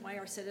reason why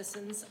our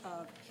citizens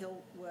of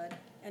Hillwood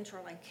and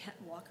Shoreline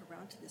can't walk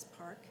around to this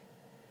park?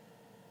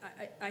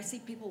 I see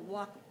people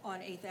walk on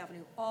 8th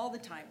Avenue all the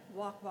time,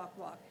 walk, walk,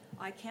 walk.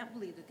 I can't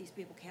believe that these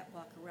people can't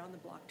walk around the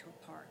block to a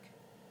park.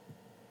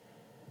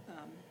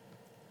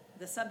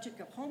 The subject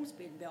of homes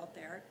being built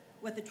there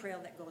with a trail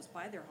that goes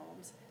by their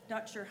homes,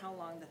 not sure how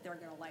long that they're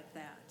gonna like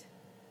that.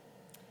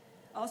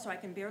 Also, I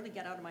can barely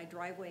get out of my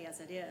driveway as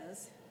it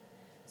is,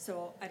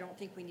 so I don't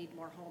think we need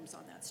more homes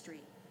on that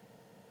street.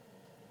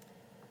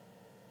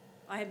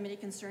 I have many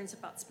concerns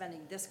about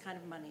spending this kind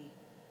of money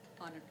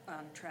on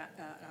a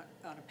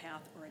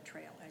path or a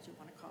trail, as you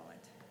want to call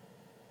it.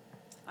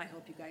 I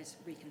hope you guys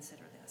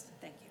reconsider this.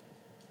 Thank you.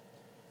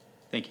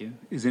 Thank you.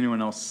 Is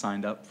anyone else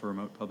signed up for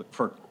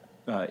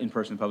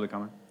in-person public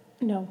comment?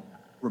 No.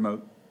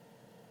 Remote?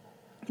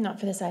 Not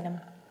for this item.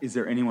 Is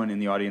there anyone in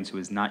the audience who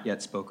has not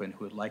yet spoken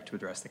who would like to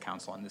address the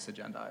council on this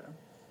agenda item?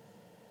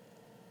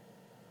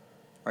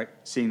 All right,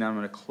 seeing that, I'm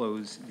going to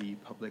close the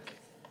public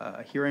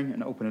hearing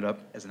and open it up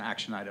as an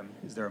action item.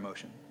 Is there a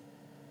motion?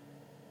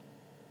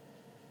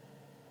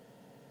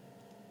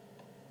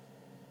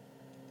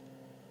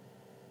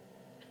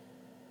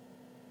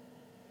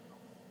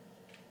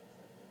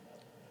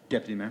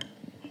 Deputy Mayor.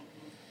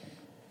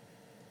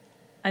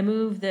 I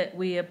move that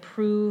we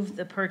approve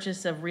the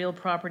purchase of real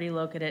property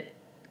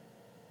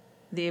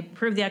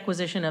approve the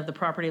acquisition of the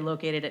property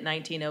located at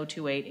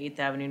 19028 8th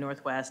Avenue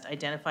Northwest,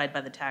 identified by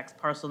the tax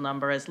parcel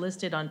number as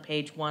listed on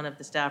page 1 of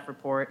the staff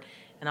report,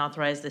 and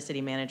authorize the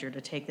city manager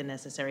to take the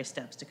necessary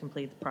steps to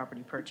complete the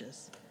property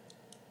purchase.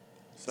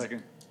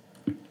 Second.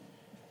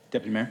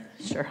 Deputy Mayor.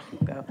 Sure,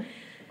 I'll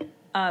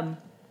go.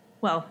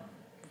 Well,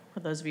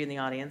 for those of you in the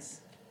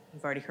audience,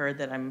 you've already heard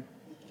that I'm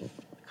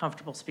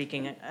comfortable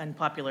speaking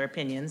unpopular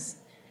opinions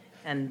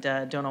and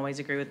don't always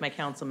agree with my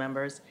council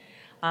members.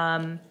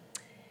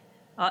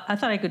 I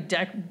thought I could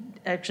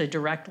actually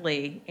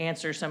directly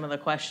answer some of the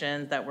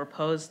questions that were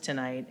posed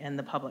tonight in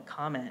the public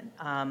comment.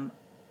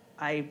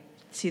 I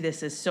see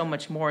this as so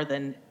much more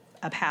than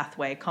a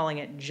pathway. Calling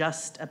it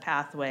just a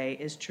pathway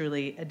is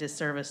truly a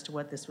disservice to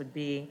what this would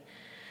be.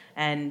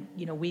 And,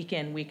 you know, week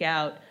in, week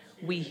out,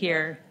 we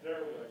hear...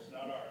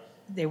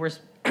 They were,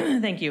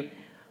 thank you.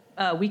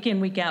 Week in,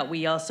 week out,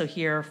 we also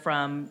hear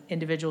from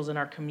individuals in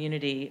our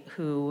community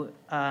who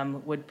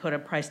would put a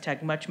price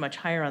tag much, much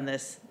higher on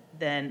this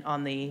than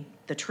on the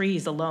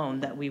trees alone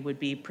that we would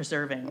be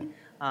preserving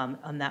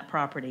on that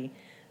property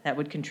that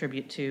would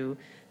contribute to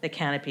the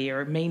canopy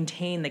or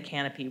maintain the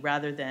canopy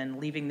rather than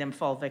leaving them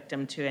fall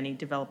victim to any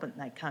development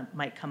that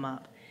might come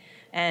up.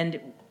 And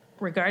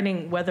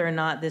regarding whether or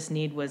not this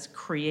need was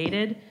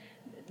created,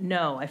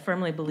 no, I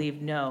firmly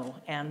believe no.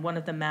 And one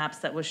of the maps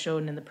that was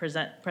shown in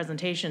the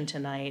presentation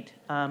tonight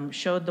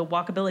showed the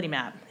walkability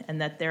map, and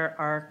that there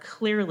are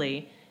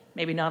clearly,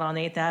 maybe not on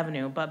 8th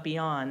Avenue, but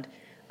beyond,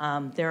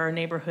 there are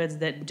neighborhoods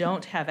that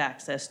don't have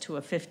access to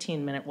a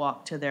 15-minute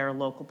walk to their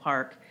local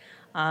park.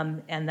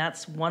 And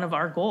that's one of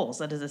our goals.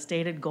 That is a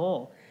stated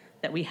goal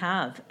that we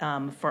have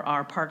for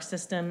our park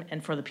system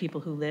and for the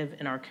people who live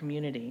in our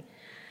community.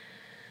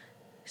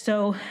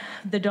 So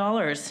the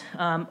dollars,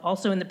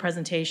 also in the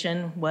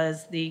presentation,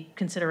 was the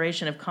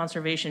consideration of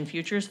conservation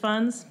futures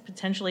funds,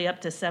 potentially up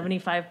to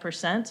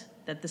 75%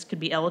 that this could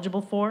be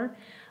eligible for.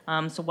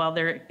 So while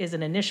there is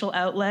an initial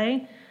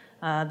outlay,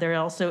 there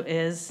also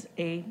is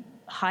a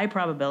high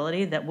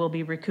probability that we'll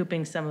be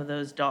recouping some of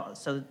those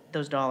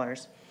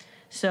dollars.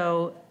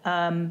 So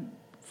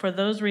for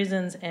those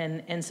reasons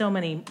and so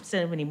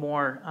many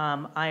more,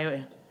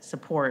 I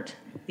support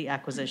the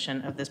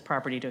acquisition of this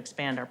property to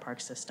expand our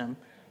park system.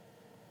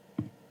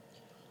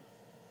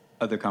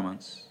 Other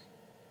comments?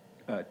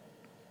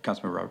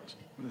 Councilmember Roberts.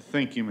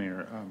 Thank you,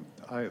 Mayor.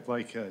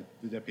 Like the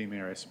Deputy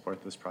Mayor, I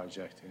support this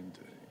project and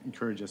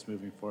encourage us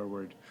moving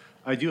forward.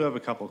 I do have a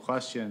couple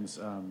questions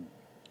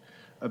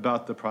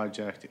about the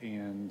project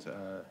and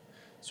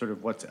sort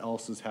of what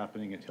else is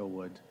happening at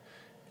Hillwood.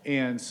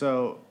 And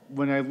so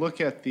when I look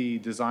at the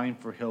design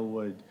for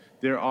Hillwood,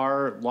 there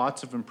are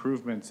lots of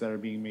improvements that are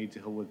being made to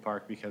Hillwood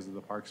Park because of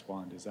the Parks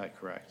Bond. Is that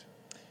correct?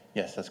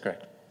 Yes, that's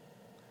correct.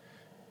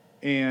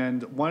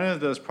 And one of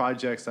those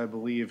projects, I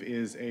believe,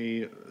 is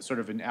a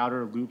sort of an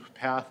outer loop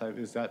path.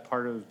 Is that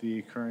part of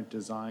the current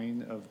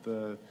design of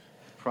the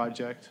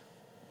project?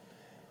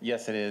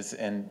 Yes, it is.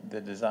 And the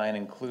design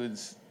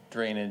includes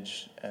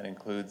drainage and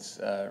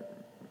includes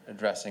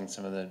addressing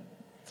some of the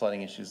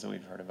flooding issues that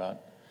we've heard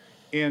about.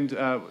 And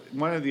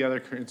one of the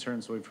other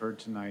concerns we've heard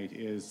tonight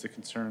is the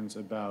concerns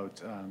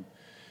about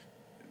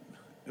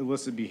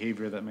illicit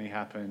behavior that may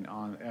happen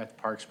at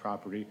Parks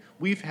property.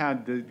 We've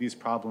had these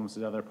problems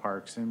at other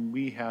parks, and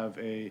we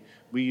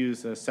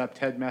use a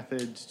SEPTED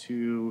method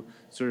to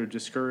sort of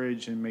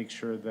discourage and make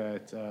sure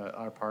that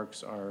our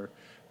parks are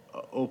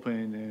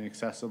open and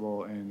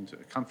accessible and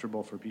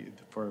comfortable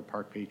for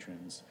park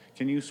patrons.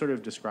 Can you sort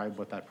of describe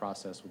what that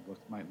process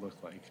might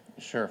look like?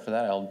 Sure. For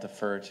that, I'll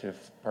defer to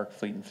Park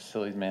Fleet and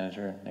Facilities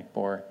Manager Nick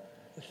Bohr.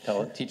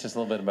 Teach us a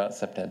little bit about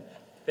SEPTED.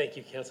 Thank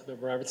you,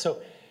 Councilmember Roberts.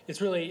 So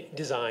it's really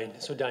design.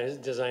 So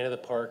design of the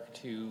park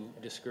to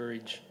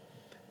discourage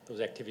those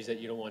activities that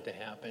you don't want to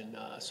happen.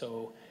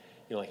 So,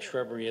 you know, like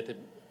shrubbery at the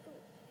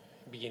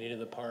beginning of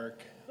the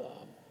park,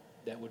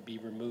 that would be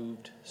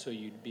removed so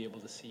you'd be able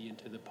to see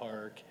into the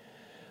park.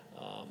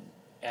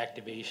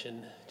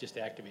 Activation, just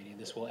activating.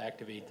 This will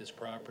activate this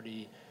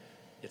property.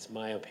 It's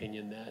my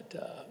opinion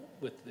that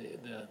with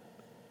the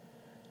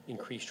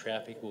increased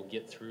traffic, we'll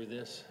get through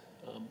this,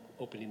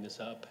 opening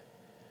this up.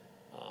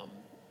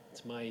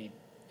 It's my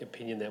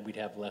opinion that we'd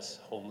have less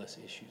homeless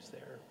issues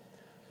there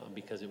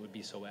because it would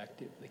be so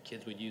active. The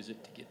kids would use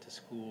it to get to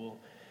school.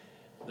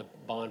 The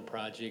bond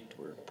project,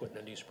 we're putting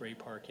a new spray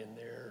park in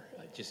there.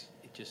 It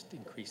just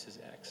increases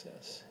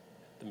access.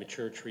 The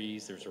mature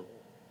trees, there's a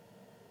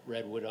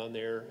redwood on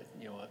there,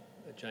 you know,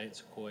 a giant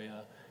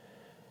sequoia.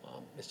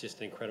 It's just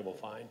an incredible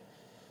find.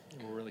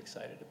 And we're really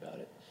excited about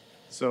it.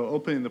 So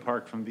opening the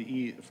park from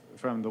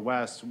the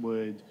west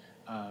would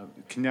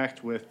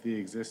connect with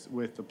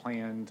with the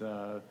planned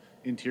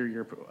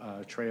interior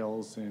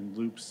trails and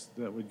loops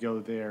that would go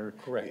there.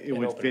 Correct, It and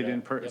would open fit it in,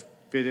 up, yep.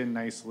 fit in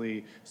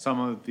nicely. Some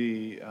of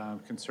the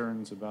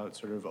concerns about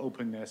sort of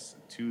openness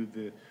to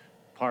the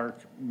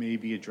park may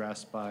be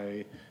addressed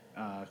by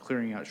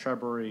clearing out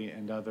shrubbery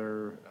and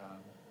other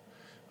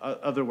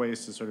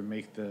ways to sort of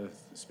make the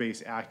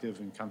space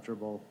active and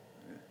comfortable.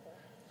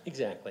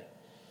 Exactly.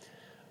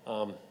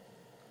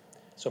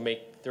 So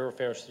make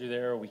thoroughfares through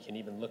there. We can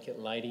even look at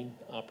lighting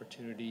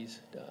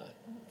opportunities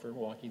for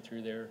walking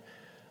through there.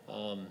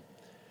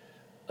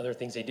 Other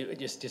things they do,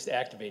 just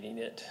activating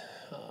it,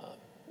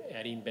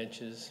 adding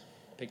benches,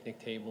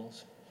 picnic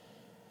tables,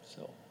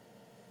 so.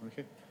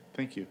 Okay,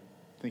 thank you.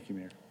 Thank you,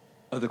 Mayor.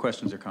 Other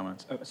questions or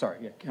comments? Sorry,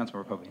 yeah,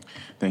 Councilmember Povey.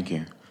 Thank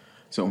you.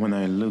 So when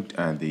I looked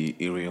at the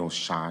aerial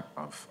shot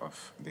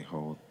of the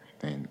whole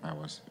thing, I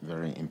was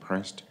very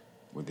impressed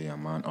with the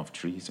amount of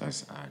trees,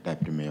 as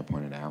Deputy Mayor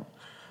pointed out.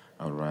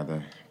 I would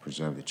rather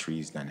preserve the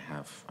trees than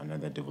have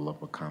another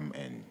developer come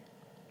and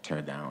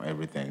tear down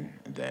everything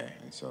there.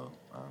 And so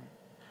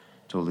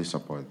totally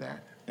support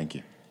that. Thank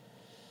you.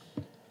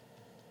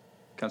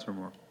 Councilmember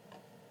Moore.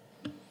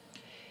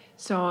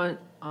 So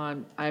I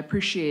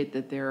appreciate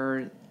that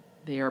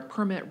they are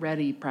permit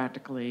ready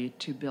practically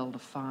to build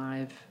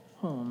 5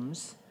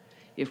 homes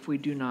if we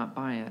do not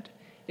buy it.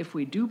 If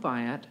we do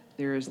buy it,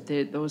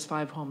 those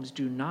 5 homes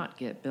do not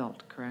get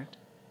built, correct?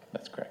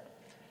 That's correct.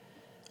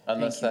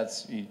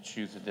 Unless you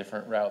choose a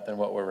different route than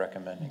what we're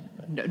recommending.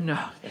 No.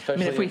 I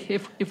mean,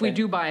 if we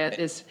do buy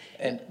it,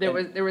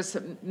 there was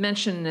some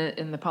mention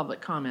in the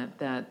public comment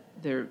that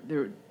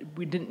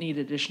we didn't need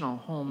additional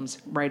homes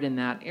right in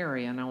that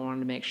area, and I wanted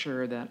to make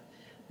sure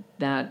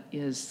that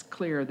is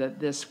clear that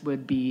this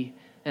would be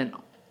an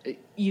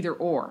either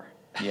or.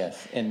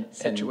 Yes,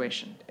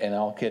 situation. And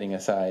all kidding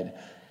aside,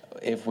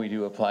 if we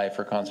do apply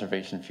for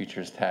conservation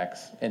futures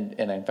tax, and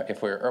in fact,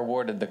 if we're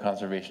awarded the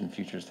conservation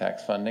futures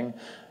tax funding,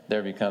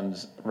 there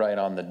becomes right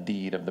on the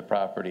deed of the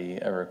property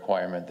a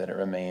requirement that it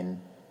remain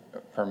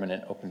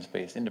permanent open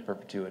space into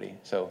perpetuity.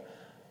 So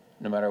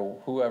no matter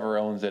whoever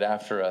owns it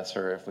after us,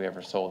 or if we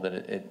ever sold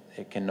it,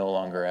 it can no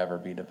longer ever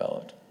be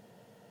developed.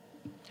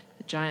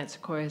 The giant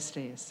sequoia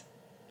stays.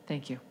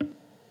 Thank you.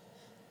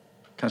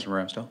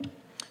 Councilmember Ramsdell.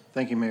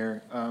 Thank you,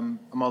 Mayor. I'm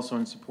also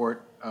in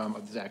support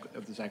of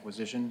this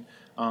acquisition.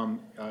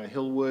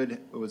 Hillwood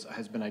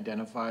has been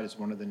identified as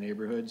one of the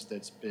neighborhoods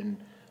that's been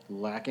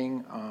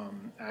lacking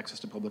access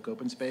to public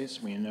open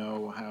space. We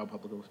know how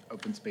public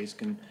open space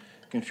can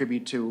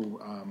contribute to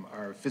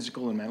our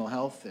physical and mental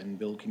health and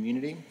build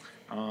community.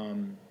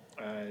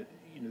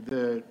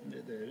 The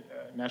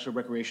National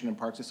Recreation and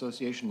Parks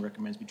Association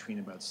recommends between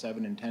about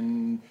 7 and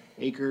 10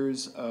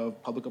 acres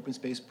of public open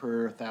space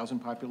per 1,000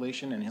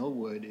 population, and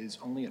Hillwood is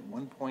only at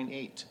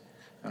 1.8.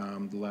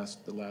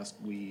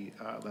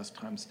 Last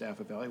time staff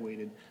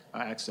evaluated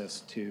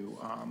access to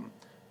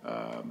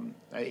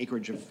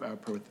acreage of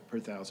per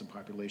 1,000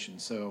 population.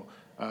 So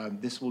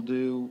this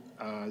will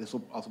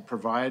also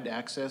provide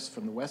access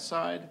from the west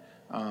side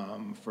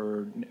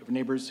for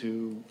neighbors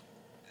who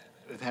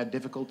have had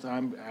difficult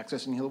time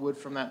accessing Hillwood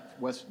from that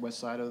west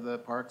side of the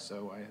park.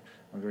 So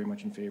I'm very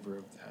much in favor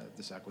of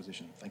this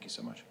acquisition. Thank you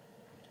so much.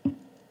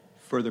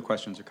 Further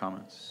questions or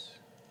comments?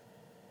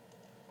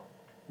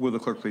 Will the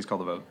clerk please call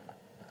the vote?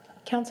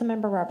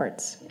 Councilmember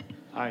Roberts.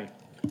 Aye.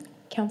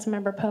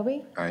 Councilmember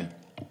Povey. Aye.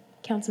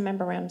 Councilmember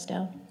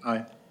Ramsdell.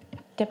 Aye.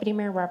 Deputy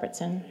Mayor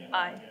Robertson.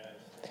 Aye.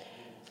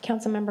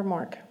 Councilmember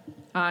Mork.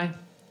 Aye.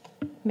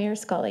 Mayor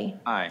Scully.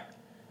 Aye.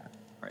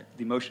 All right,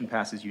 the motion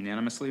passes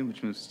unanimously,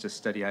 which moves to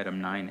study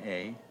item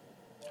 9A,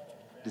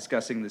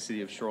 discussing the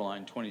City of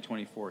Shoreline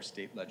 2024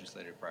 state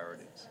legislative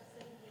priorities.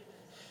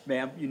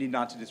 Ma'am, you need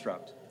not to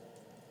disrupt.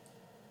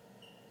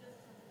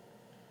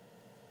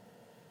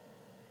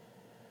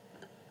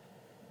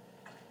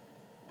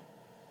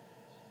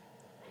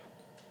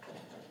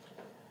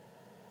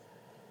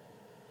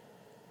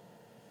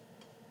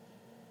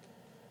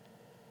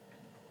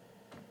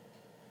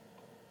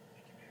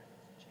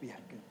 Yeah,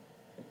 good.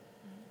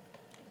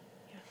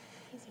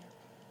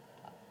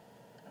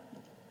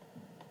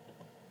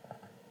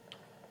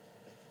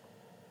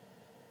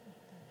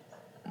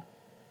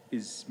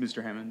 Is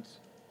Mr. Hammond?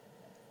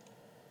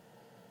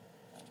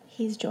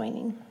 He's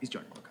joining. He's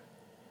joining, okay.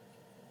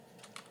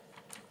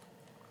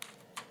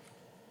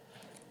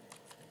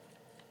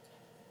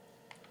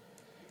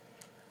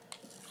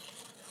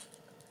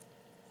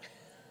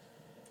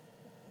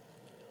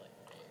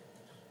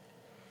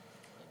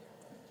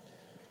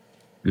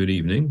 Good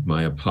evening.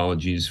 My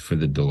apologies for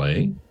the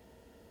delay.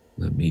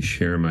 Let me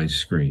share my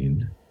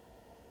screen.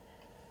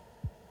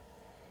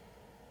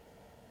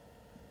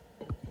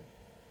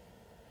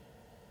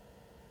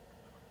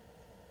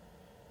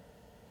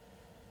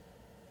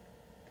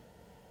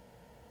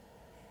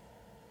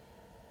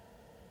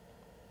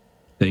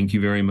 Thank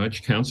you very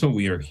much, Council.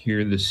 We are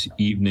here this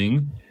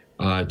evening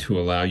to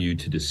allow you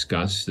to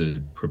discuss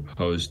the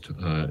proposed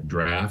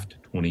draft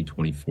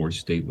 2024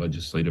 state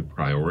legislative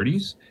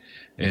priorities.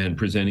 And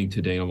presenting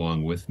today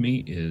along with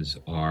me is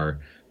our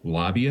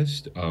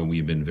lobbyist.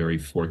 We've been very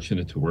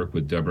fortunate to work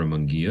with Deborah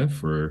Munguia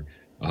for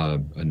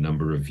a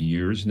number of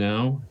years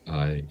now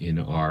in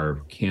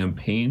our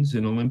campaigns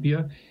in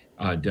Olympia.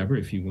 Deborah,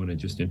 if you want to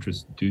just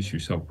introduce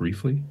yourself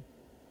briefly.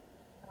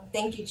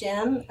 Thank you,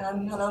 Jim.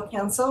 Hello,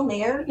 Council,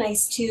 Mayor.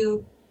 Nice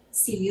to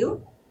see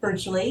you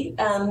virtually.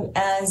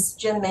 As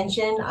Jim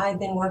mentioned, I've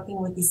been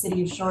working with the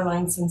City of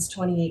Shoreline since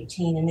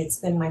 2018, and it's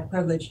been my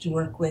privilege to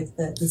work with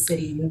the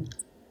city. You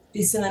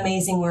do some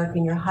amazing work,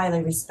 and you're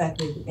highly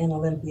respected in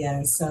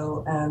Olympia.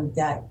 So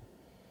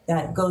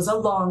that goes a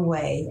long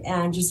way.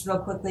 And just real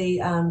quickly,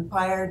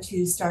 prior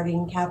to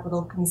starting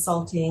Capital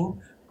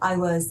Consulting, I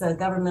was the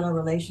governmental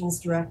relations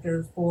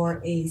director for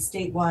a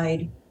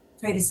statewide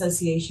trade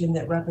association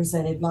that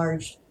represented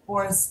large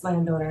forest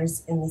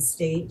landowners in the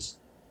state.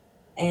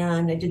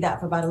 And I did that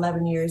for about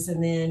 11 years.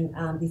 And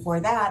then before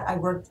that, I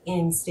worked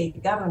in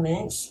state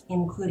government,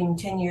 including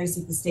 10 years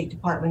at the State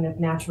Department of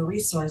Natural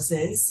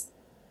Resources,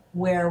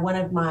 where one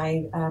of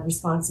my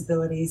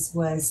responsibilities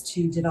was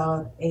to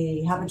develop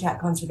a habitat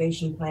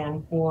conservation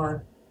plan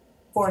for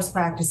forest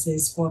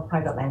practices for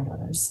private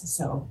landowners.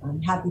 So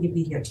I'm happy to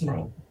be here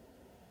tonight.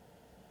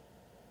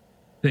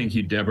 Thank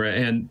you, Deborah.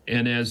 And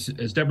as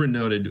Deborah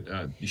noted,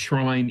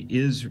 Shoreline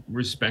is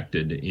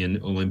respected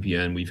in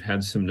Olympia, and we've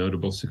had some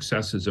notable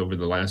successes over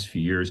the last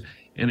few years.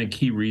 And a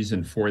key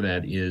reason for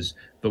that is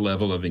the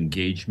level of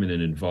engagement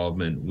and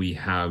involvement we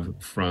have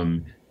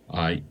from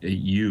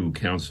you,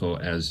 Council,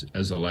 as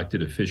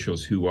elected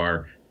officials who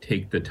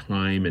take the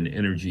time and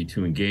energy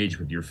to engage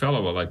with your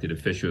fellow elected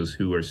officials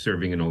who are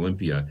serving in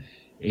Olympia.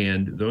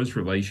 And those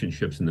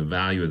relationships and the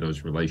value of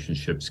those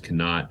relationships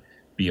cannot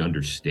be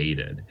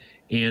understated.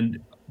 And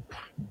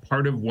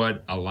part of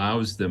what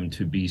allows them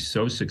to be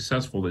so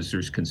successful is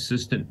there's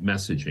consistent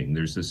messaging.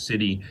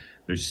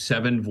 There's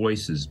 7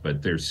 voices,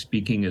 but they're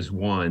speaking as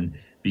one,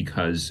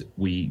 because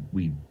we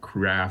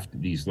craft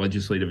these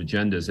legislative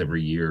agendas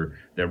every year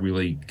that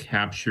really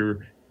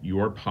capture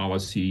your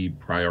policy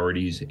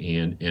priorities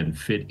and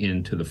fit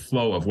into the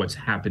flow of what's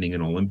happening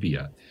in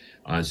Olympia.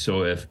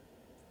 So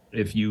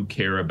if you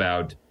care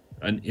about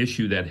an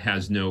issue that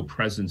has no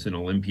presence in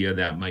Olympia,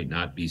 that might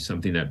not be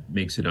something that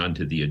makes it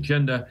onto the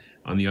agenda.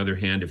 On the other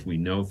hand, if we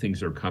know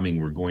things are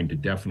coming, we're going to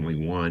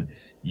definitely want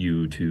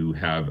you to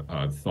have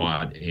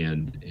thought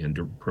and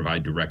to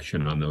provide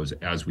direction on those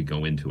as we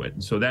go into it.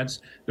 And so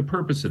that's the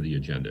purpose of the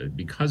agenda.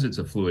 Because it's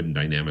a fluid and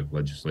dynamic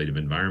legislative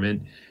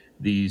environment,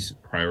 these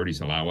priorities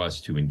allow us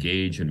to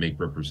engage and make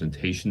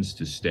representations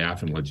to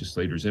staff and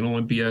legislators in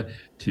Olympia,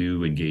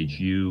 to engage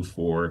you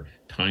for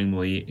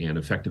timely and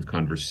effective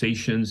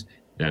conversations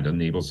that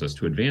enables us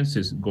to advance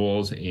these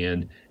goals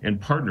and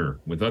partner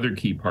with other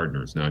key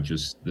partners, not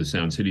just the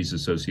Sound Cities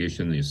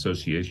Association, the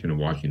Association of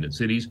Washington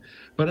Cities,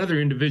 but other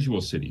individual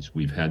cities.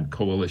 We've had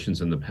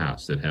coalitions in the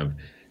past that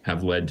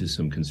have led to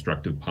some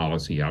constructive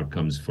policy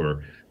outcomes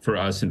for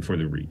us and for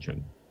the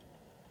region.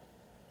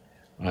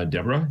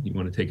 Deborah, you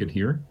want to take it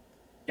here?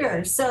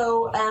 Sure.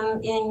 So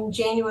in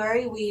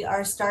January, we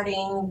are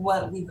starting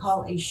what we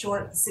call a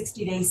short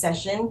 60-day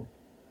session.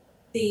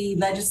 The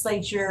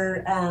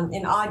legislature,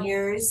 in odd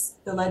years,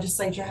 the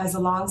legislature has a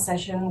long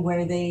session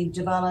where they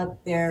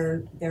develop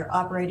their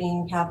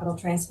operating capital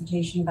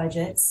transportation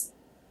budgets.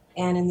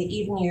 And in the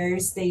even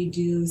years, they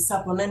do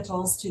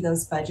supplementals to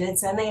those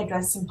budgets, and they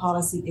address some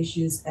policy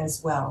issues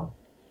as well.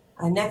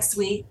 Next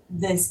week,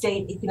 the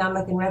State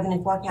Economic and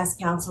Revenue Forecast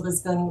Council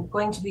is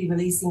going to be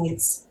releasing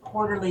its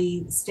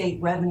quarterly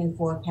state revenue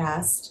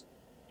forecast.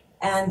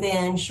 And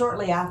then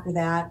shortly after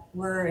that,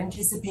 we're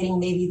anticipating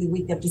maybe the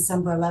week of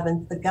December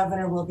 11th, the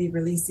governor will be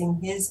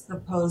releasing his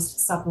proposed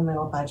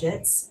supplemental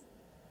budgets.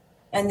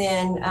 And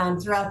then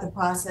throughout the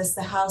process,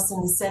 the House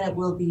and the Senate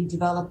will be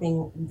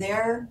developing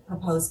their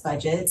proposed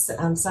budgets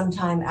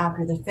sometime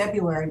after the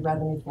February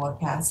revenue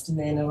forecast. And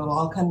then it will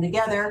all come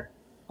together,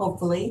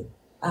 hopefully,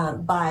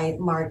 by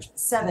March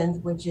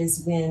 7th, which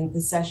is when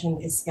the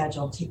session is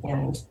scheduled to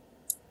end.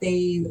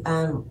 They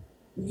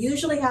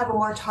usually have a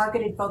more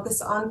targeted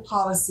focus on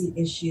policy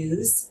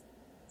issues.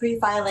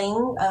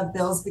 Pre-filing of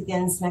bills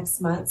begins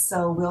next month,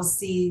 so we'll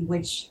see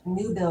which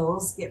new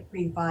bills get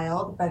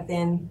pre-filed, but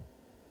then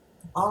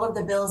all of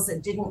the bills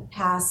that didn't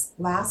pass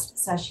last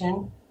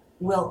session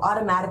will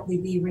automatically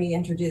be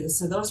reintroduced.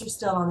 So those are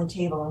still on the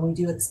table, and we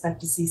do expect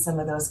to see some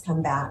of those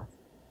come back.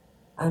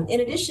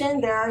 In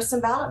addition, there are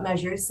some ballot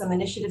measures, some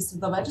initiatives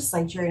of the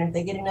legislature, and if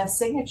they get enough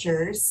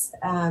signatures,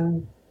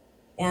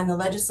 and the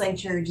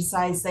legislature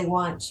decides they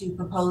want to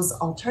propose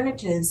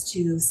alternatives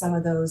to some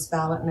of those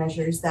ballot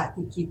measures, that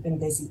could keep them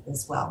busy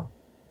as well.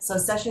 So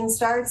session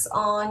starts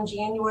on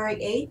January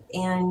 8th,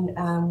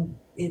 and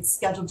it's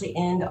scheduled to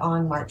end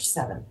on March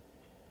 7th.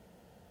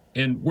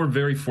 And we're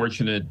very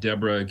fortunate.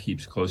 Deborah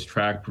keeps close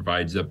track,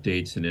 provides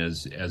updates, and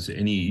as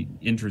any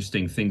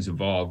interesting things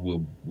evolve,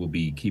 we'll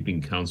be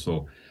keeping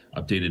council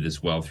updated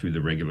as well through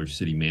the regular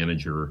city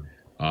manager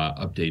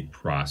update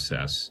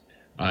process.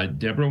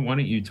 Deborah, why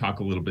don't you talk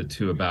a little bit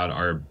too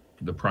about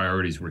the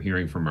priorities we're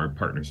hearing from our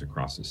partners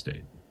across the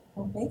state?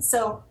 Okay,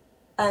 so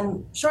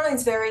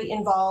Shoreline's very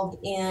involved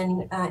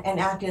in and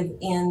active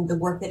in the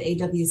work that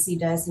AWC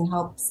does and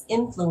helps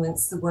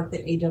influence the work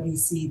that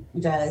AWC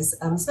does,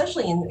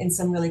 especially in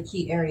some really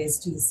key areas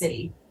to the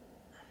city.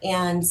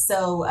 And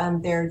so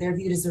they're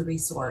viewed as a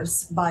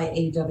resource by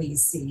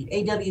AWC.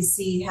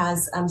 AWC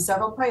has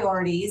several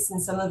priorities,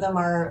 and some of them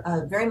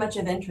are very much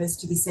of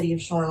interest to the city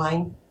of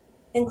Shoreline,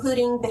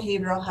 including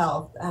behavioral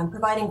health,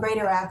 providing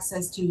greater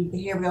access to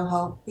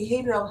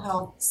behavioral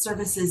health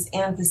services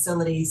and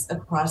facilities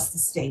across the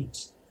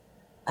state.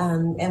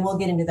 And we'll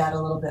get into that a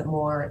little bit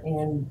more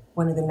in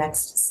one of the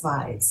next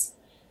slides.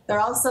 They're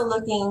also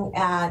looking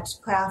at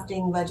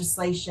crafting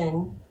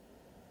legislation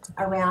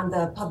around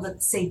the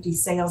public safety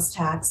sales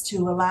tax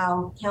to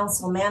allow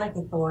councilmanic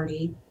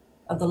authority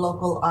of the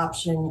local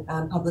option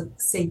public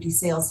safety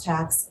sales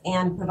tax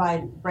and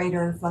provide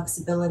greater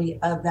flexibility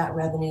of that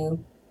revenue,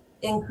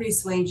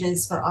 increase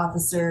wages for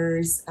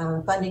officers,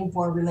 funding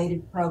for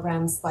related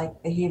programs like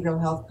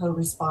behavioral health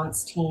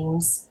co-response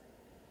teams.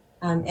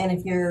 And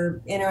if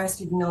you're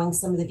interested in knowing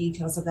some of the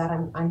details of that,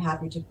 I'm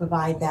happy to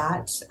provide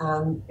that.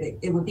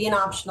 It would be an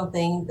optional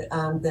thing.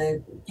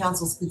 The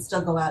councils could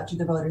still go out to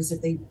the voters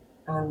if they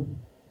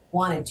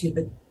wanted to,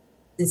 but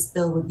this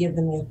bill would give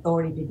them the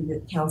authority to do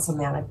it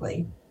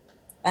councilmanically.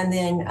 And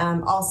then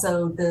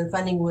also the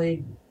funding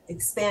would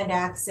expand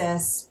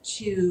access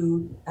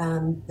to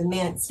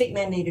the state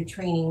mandated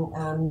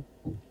training.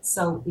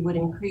 So it would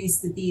increase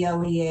the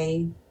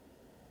DLEA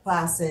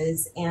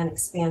classes and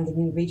expand the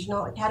new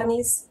regional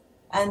academies.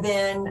 And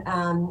then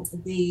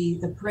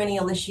the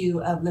perennial issue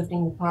of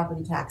lifting the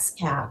property tax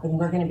cap. And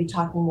we're going to be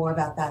talking more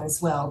about that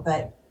as well.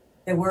 But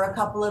there were a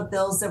couple of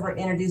bills that were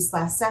introduced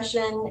last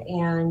session,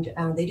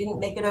 and they didn't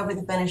make it over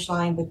the finish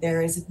line, but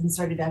there is a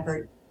concerted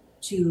effort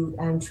to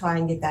try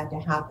and get that to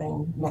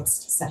happen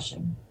next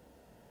session.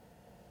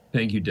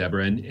 Thank you,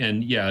 Deborah.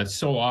 And yeah,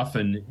 so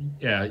often,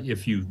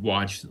 if you've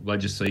watched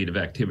legislative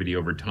activity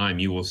over time,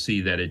 you will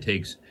see that it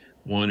takes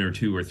 1 or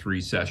 2 or 3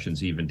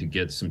 sessions even to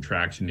get some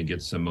traction, to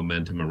get some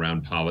momentum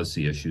around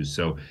policy issues.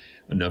 So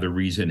another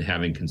reason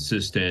having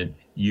consistent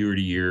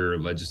year-to-year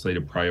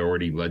legislative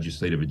priority,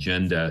 legislative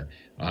agenda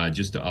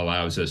just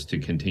allows us to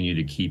continue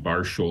to keep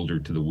our shoulder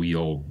to the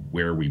wheel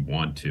where we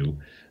want to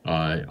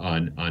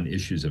on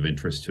issues of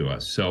interest to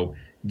us. So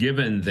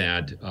given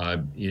that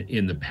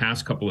in the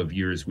past couple of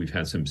years, we've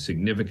had some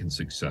significant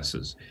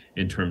successes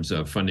in terms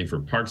of funding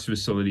for parks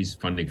facilities,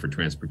 funding for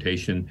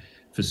transportation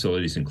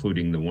facilities,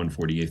 including the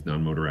 148th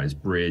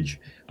non-motorized bridge.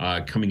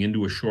 Coming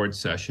into a short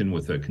session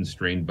with a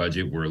constrained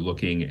budget, we're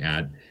looking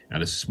at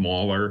a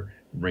smaller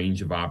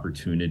range of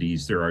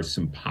opportunities. There are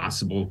some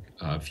possible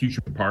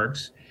future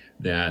parks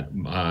that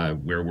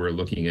where we're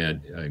looking at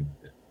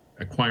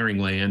acquiring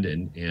land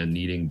and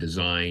needing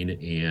design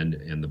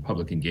and the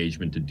public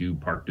engagement to do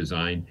park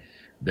design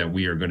that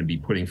we are going to be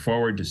putting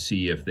forward to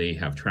see if they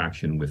have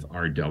traction with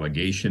our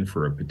delegation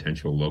for a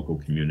potential local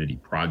community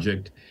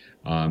project.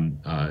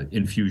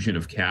 Infusion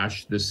of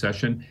cash this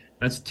session,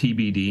 that's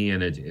TBD,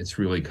 and it's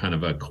really kind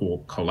of a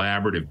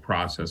collaborative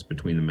process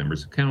between the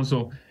members of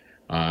council,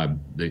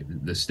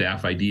 the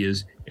staff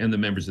ideas, and the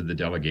members of the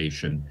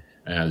delegation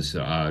as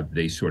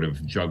they sort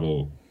of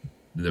juggle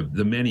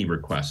the many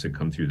requests that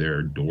come through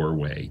their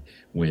doorway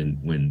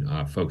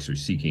when folks are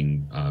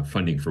seeking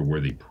funding for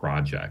worthy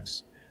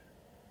projects.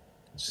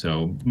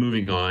 So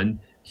moving on,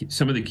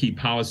 some of the key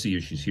policy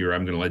issues here,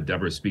 I'm going to let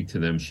Deborah speak to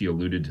them. She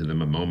alluded to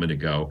them a moment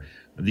ago.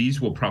 These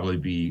will probably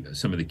be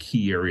some of the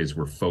key areas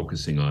we're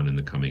focusing on in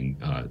the coming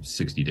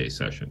 60-day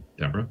session.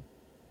 Deborah?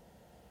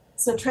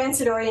 So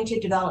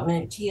transit-oriented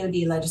development,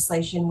 TOD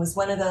legislation, was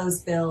one of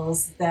those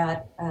bills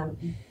that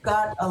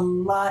got a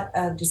lot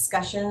of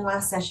discussion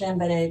last session,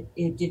 but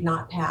it did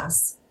not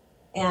pass.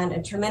 And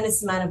a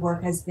tremendous amount of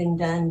work has been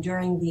done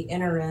during the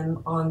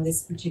interim on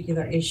this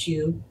particular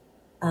issue.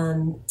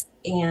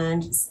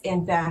 And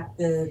in fact,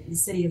 the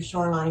city of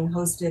Shoreline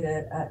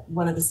hosted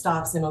one of the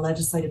stops in a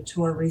legislative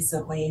tour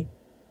recently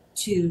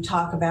to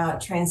talk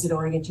about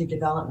transit-oriented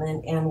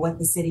development and what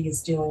the city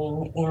is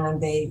doing.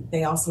 And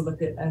they also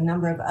looked at a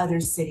number of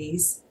other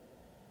cities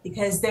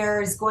because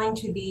there is going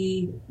to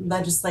be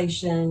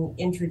legislation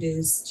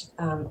introduced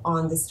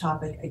on this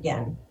topic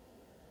again.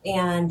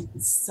 And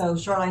so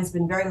Shoreline's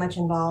been very much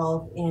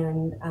involved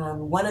in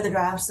one of the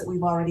drafts that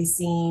we've already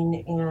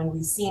seen, and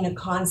we've seen a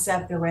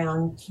concept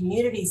around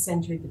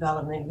community-centered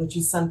development, which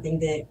is something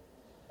that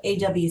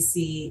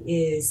AWC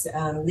is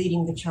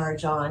leading the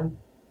charge on,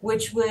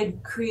 which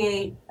would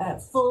create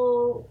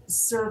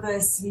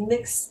full-service,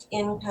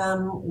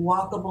 mixed-income,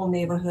 walkable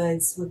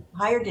neighborhoods with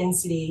higher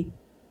density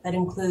that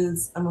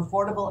includes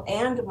affordable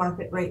and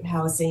market-rate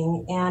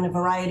housing and a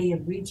variety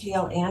of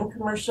retail and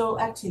commercial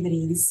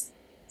activities.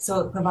 So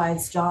it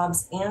provides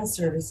jobs and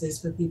services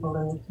for people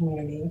in the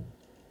community.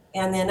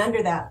 And then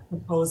under that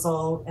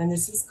proposal, and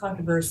this is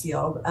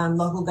controversial,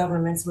 local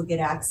governments will get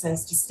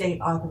access to state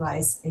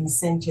authorized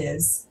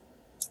incentives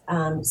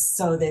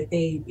so that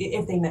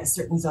if they met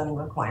certain zoning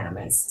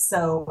requirements.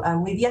 So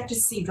we've yet to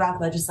see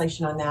draft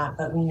legislation on that,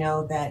 but we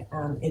know that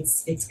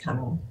it's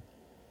coming.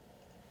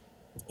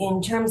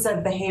 In terms of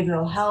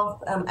behavioral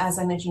health, as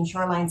I mentioned,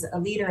 Shoreline's a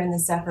leader in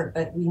this effort,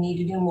 but we need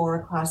to do more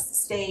across the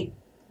state.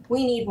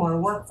 We need more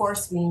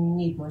workforce, we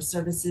need more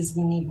services,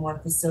 we need more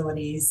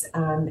facilities,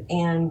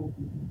 and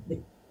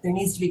there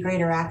needs to be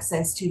greater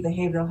access to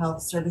behavioral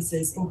health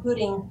services,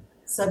 including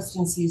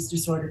substance use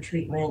disorder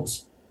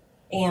treatment.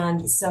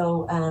 And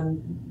so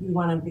we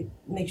want to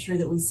make sure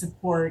that we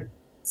support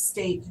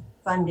state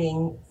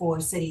funding for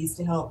cities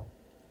to help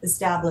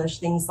establish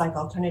things like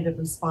alternative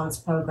response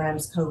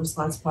programs,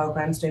 co-response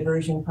programs,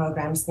 diversion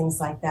programs, things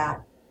like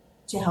that,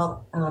 to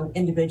help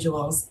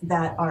individuals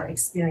that are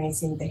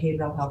experiencing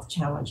behavioral health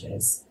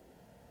challenges.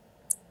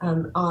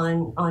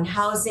 On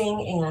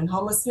housing and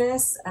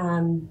homelessness,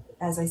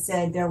 as I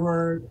said, there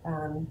were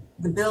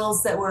the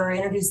bills that were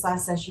introduced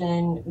last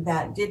session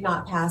that did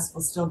not pass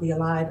will still be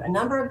alive. A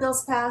number of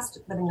bills passed,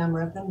 but a number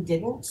of them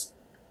didn't.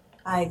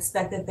 I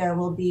expect that there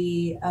will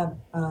be a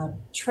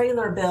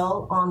trailer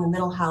bill on the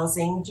middle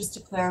housing, just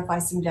to clarify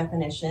some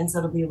definitions.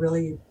 It'll be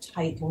really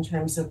tight in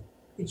terms of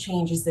the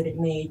changes that it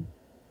made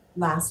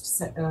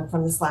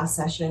from this last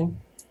session.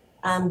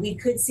 We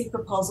could see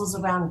proposals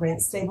around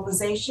rent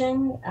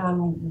stabilization.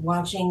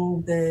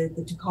 Watching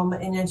the Tacoma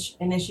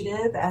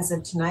initiative, as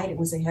of tonight, it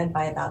was ahead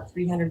by about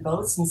 300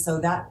 votes. And so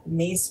that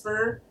may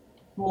spur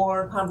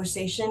more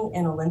conversation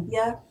in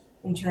Olympia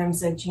in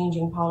terms of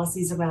changing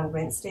policies around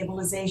rent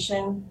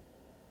stabilization.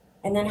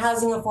 And then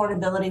housing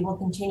affordability will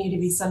continue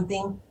to be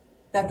something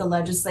that the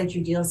legislature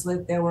deals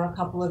with. There were a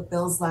couple of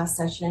bills last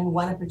session.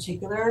 One in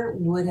particular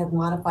would have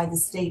modified the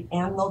state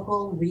and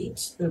local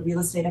REIT, the real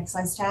estate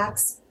excise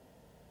tax,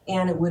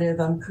 and it would have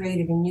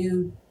created a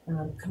new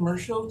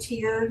commercial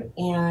tier,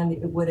 and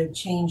it would have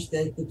changed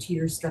the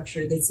tier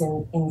structure that's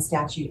in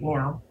statute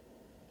now.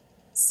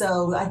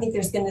 So I think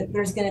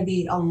there's gonna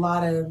be a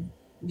lot of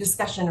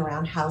discussion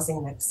around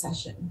housing next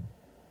session.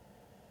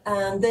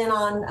 Then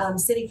on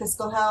city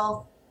fiscal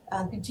health,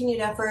 continued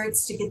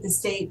efforts to get the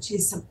state to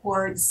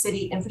support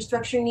city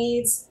infrastructure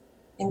needs,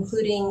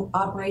 including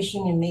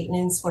operation and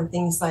maintenance for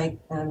things like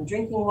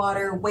drinking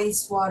water,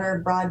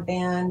 wastewater,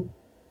 broadband,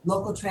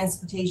 local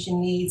transportation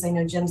needs. I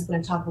know Jim's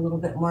going to talk a little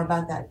bit more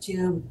about that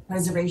too.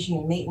 Preservation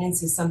and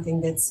maintenance is something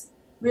that's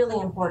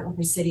really important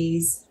for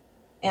cities.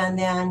 And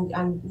then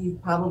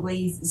you've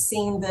probably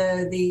seen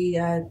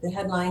the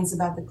headlines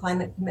about the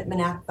Climate Commitment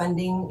Act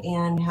funding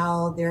and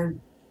how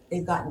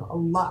they've gotten a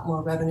lot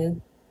more revenue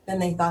than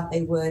they thought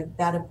they would.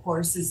 That, of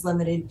course, is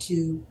limited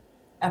to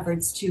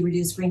efforts to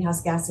reduce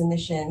greenhouse gas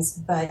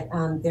emissions, but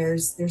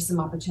there's some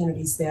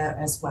opportunities there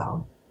as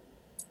well.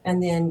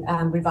 And then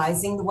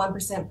revising the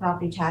 1%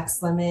 property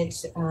tax limit.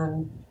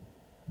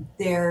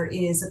 There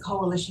is a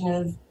coalition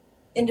of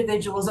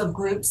individuals, of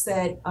groups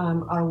that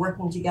are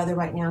working together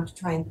right now to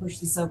try and push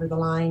this over the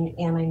line.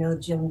 And I know,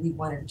 Jim, you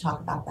wanted to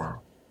talk about that.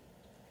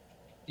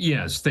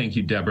 Yes, thank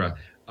you, Deborah.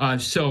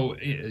 So,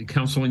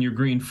 Council, in your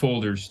green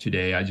folders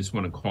today, I just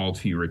want to call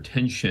to your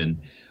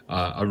attention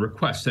a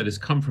request that has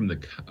come from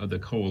the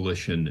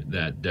coalition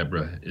that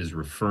Deborah is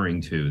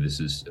referring to.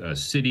 This is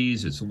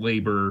cities, it's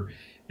labor,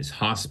 it's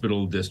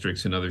hospital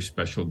districts and other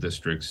special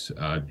districts.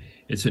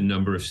 It's a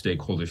number of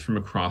stakeholders from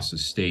across the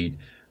state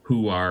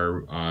who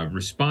are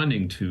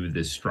responding to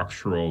this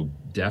structural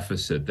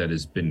deficit that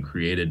has been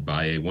created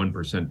by a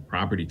 1%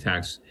 property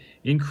tax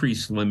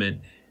increase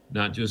limit,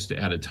 not just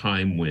at a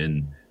time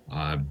when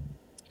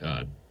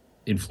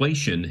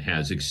inflation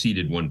has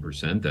exceeded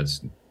 1%.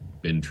 That's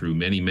been true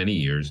many, many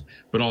years,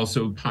 but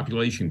also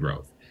population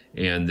growth.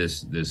 And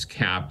this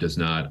cap does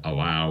not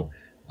allow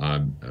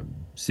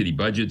city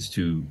budgets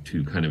to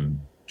kind of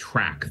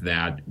track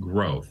that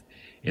growth.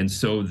 And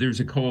so there's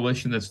a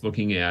coalition that's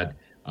looking at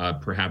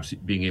perhaps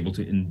being able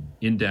to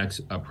index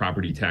a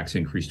property tax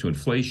increase to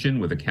inflation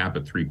with a cap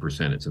at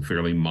 3%. It's a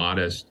fairly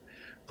modest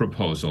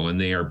proposal,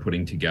 and they are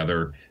putting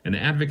together an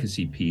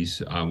advocacy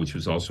piece, which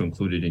was also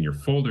included in your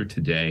folder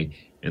today,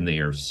 and they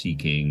are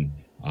seeking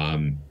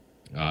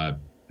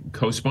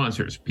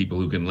co-sponsors, people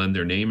who can lend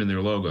their name and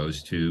their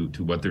logos to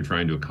what they're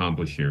trying to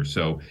accomplish here.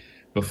 So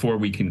before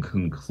we can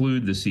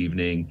conclude this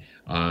evening,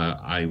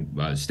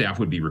 staff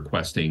would be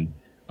requesting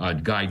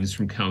guidance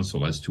from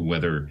council as to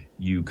whether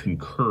you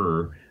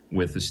concur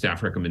with the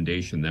staff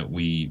recommendation that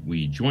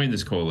we join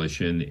this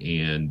coalition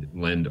and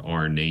lend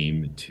our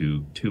name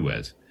to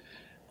it.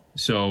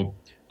 So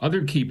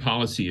other key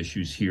policy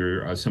issues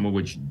here, some of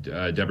which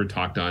Deborah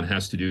talked on,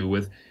 has to do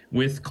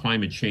with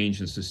climate change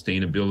and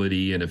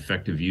sustainability and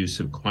effective use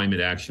of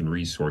climate action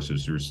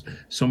resources. There's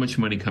so much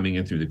money coming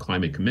in through the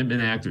Climate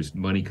Commitment Act. There's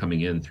money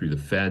coming in through the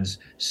feds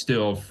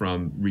still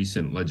from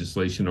recent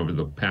legislation over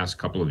the past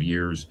couple of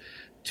years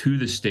to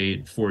the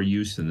state for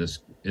use in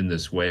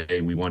this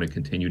way. We want to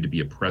continue to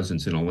be a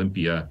presence in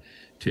Olympia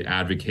to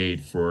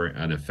advocate for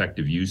an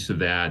effective use of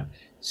that,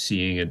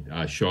 seeing it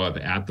show up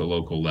at the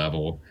local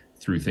level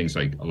through things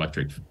like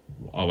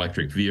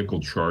electric vehicle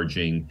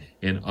charging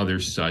and other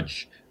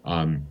such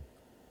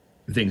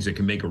things that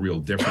can make a real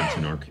difference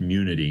in our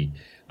community.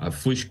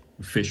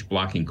 Fish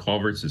blocking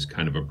culverts is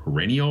kind of a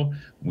perennial.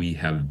 We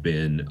have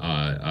been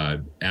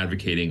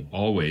advocating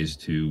always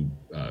to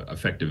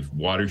effective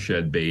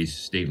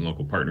watershed-based state and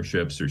local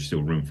partnerships. There's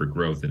still room for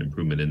growth and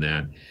improvement in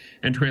that.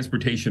 And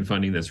transportation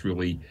funding, that's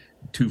really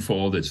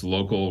twofold. It's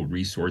local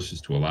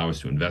resources to allow us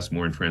to invest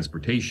more in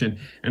transportation.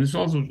 And it's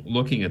also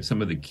looking at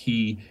some of the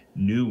key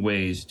new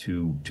ways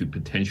to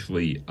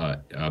potentially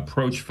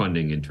approach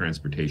funding in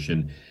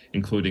transportation,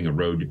 including a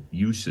road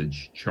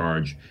usage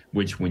charge,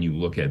 which when you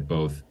look at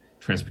both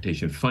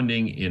transportation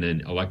funding in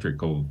an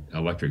electric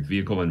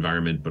vehicle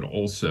environment, but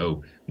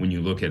also when you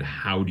look at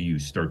how do you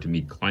start to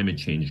meet climate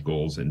change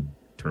goals in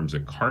terms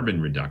of carbon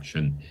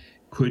reduction,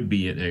 could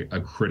be a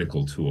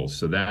critical tool.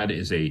 So that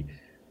is a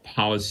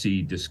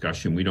policy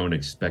discussion we don't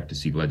expect to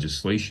see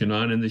legislation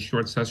on in this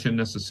short session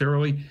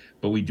necessarily,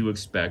 but we do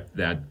expect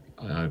that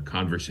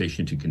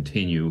conversation to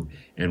continue,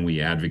 and we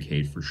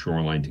advocate for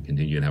Shoreline to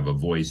continue to have a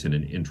voice and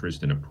an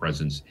interest and a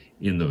presence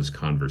in those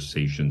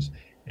conversations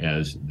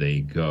as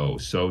they go.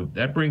 So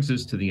that brings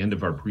us to the end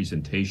of our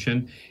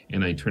presentation,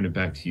 and I turn it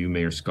back to you,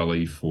 Mayor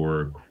Scully,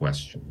 for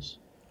questions.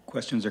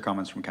 Questions or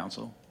comments from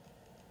council?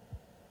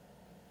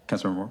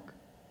 Councilmember Rourke?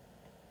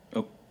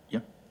 Oh, yeah.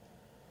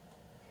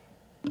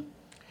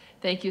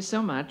 Thank you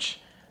so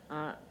much.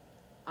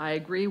 I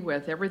agree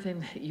with everything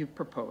that you've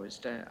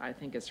proposed. I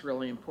think it's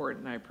really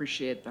important. I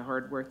appreciate the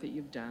hard work that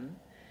you've done.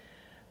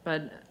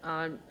 But,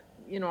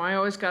 you know, I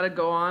always got to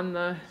go on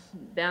the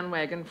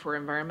bandwagon for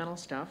environmental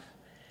stuff.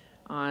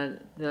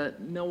 The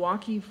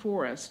Miyawaki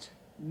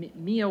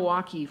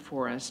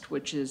Forest,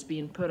 which is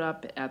being put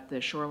up at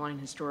the Shoreline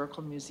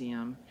Historical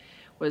Museum,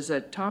 was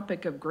a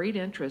topic of great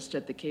interest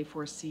at the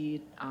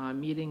K4C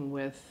meeting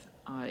with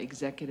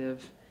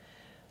Executive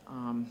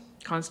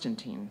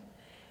Constantine.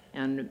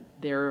 And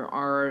there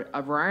are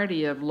a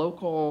variety of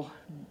local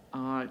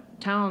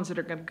towns that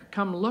are going to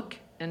come look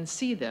and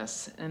see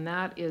this, and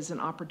that is an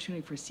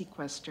opportunity for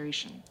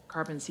sequestration,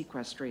 carbon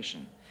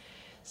sequestration.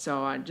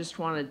 So I just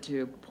wanted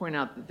to point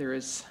out that there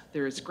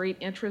is great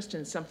interest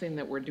in something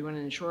that we're doing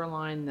in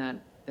Shoreline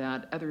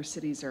that other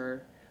cities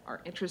are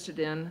interested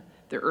in.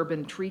 The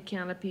urban tree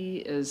canopy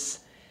is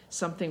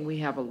something we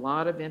have a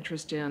lot of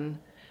interest in.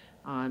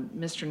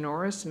 Mr.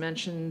 Norris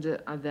mentioned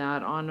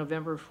that on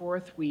November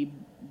 4th,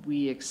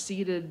 we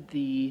exceeded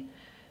the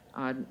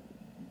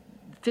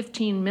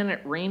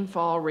 15-minute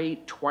rainfall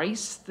rate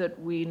twice that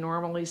we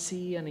normally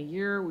see in a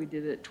year. We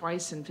did it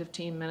twice in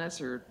 15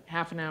 minutes or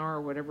half an hour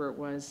or whatever it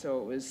was. So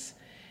it was,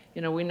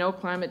 you know, we know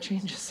climate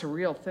change is a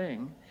real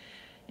thing.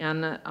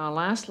 And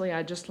lastly,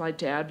 I'd just like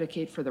to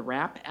advocate for the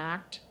RAP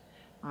Act.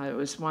 It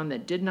was one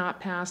that did not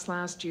pass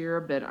last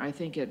year, but I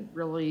think it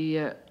really,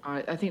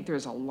 I think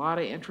there's a lot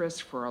of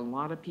interest for a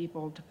lot of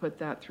people to put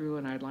that through,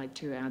 and I'd like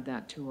to add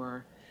that to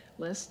our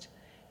list.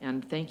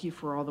 And thank you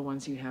for all the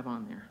ones you have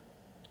on there.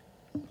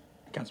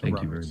 Councilor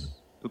Thank you Roberts. very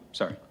much. Oops,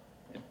 sorry.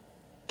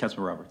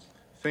 Councilor Roberts.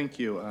 Thank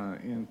you,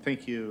 and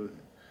thank you,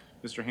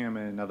 Mr.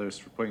 Hammond and others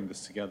for putting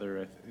this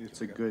together.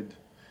 It's a good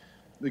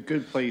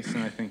place,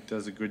 and I think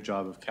does a good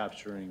job of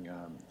capturing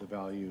the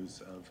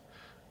values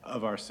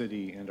of our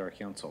city and our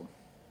council.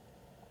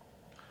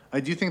 I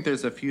do think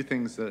there's a few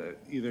things that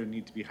either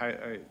need to be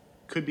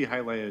could be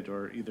highlighted,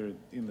 or either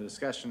in the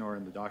discussion or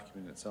in the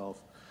document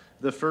itself.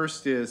 The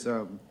first is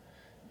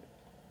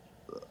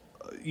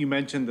you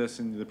mentioned this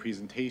in the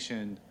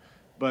presentation,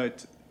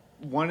 but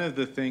one of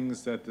the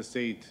things that the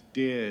state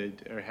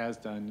did or has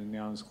done and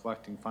now is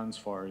collecting funds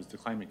for is the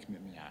Climate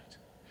Commitment Act.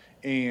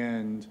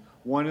 And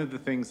one of the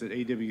things that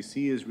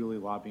AWC is really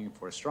lobbying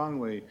for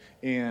strongly,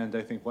 and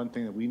I think one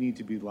thing that we need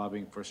to be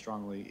lobbying for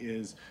strongly,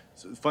 is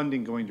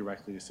funding going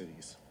directly to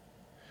cities.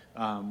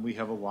 We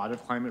have a lot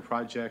of climate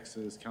projects,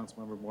 as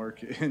Councilmember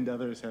Mork and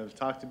others have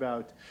talked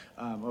about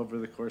over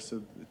the course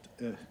of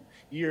the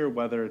year,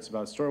 whether it's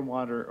about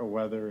stormwater or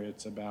whether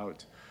it's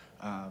about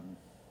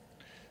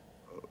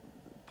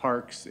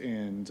parks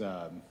and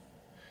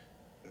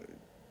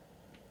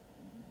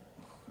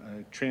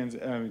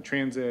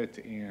transit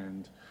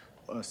and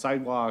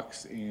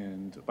sidewalks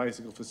and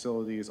bicycle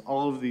facilities.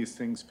 All of these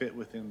things fit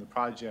within the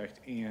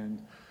project,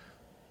 and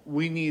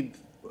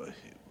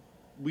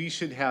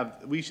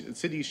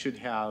cities should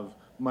have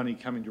money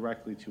coming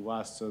directly to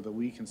us so that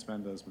we can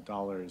spend those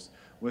dollars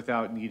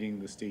without needing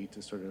the state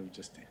to sort of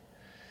just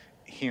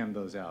hand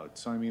those out.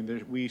 So I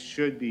mean, we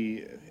should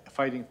be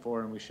fighting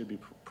for, and we should be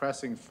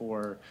pressing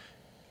for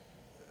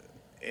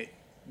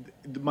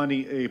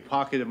a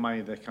pocket of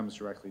money that comes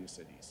directly to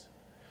cities.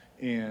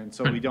 And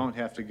so we don't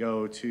have to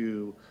go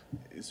to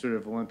sort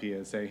of Olympia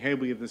and say, hey,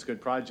 we have this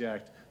good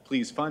project,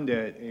 please fund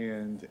it,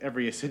 and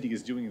every city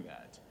is doing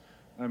that.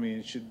 I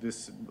mean,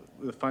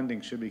 the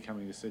funding should be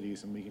coming to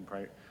cities, and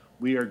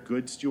we are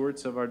good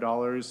stewards of our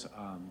dollars.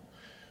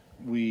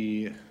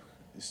 We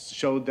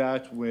showed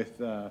that with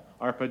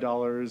ARPA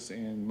dollars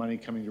and money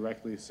coming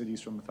directly to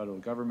cities from the federal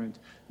government.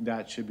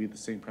 That should be the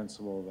same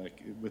principle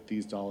like with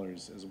these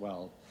dollars as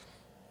well.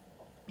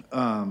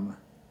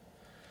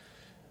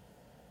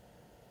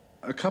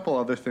 A couple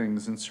other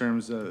things in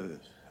terms of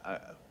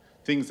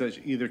things that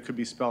either could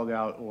be spelled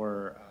out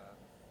or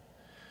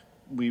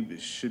we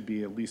should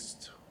be at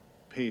least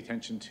pay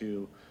attention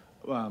to.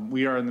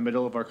 We are in the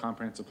middle of our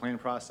comprehensive plan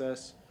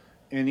process.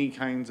 Any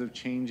kinds of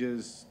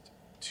changes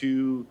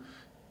to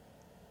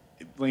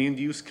land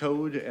use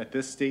code at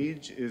this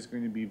stage is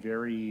going to be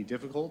very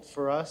difficult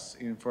for us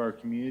and for our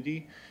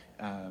community.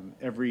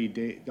 Every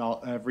day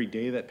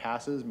that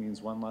passes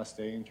means one less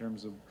day in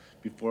terms of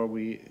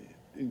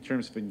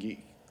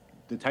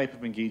the type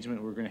of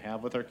engagement we're going to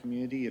have with our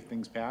community if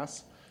things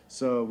pass.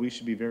 So we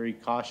should be very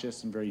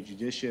cautious and very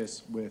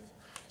judicious with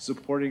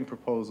supporting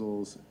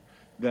proposals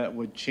that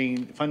would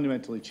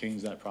fundamentally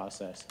change that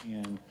process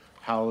and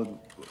how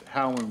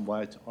and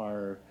what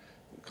our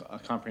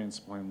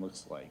comprehensive plan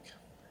looks like.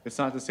 It's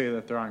not to say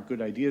that there aren't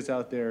good ideas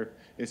out there.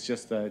 It's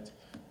just that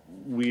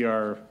we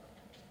are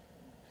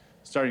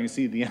starting to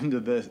see the end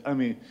of this. I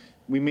mean,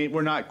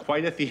 we're not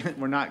quite at the end.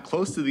 We're not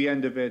close to the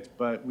end of it,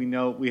 but we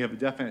know we have a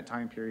definite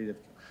time period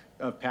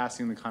of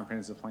passing the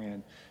comprehensive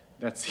plan.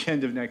 That's the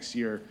end of next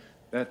year.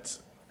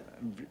 That's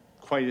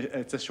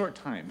it's a short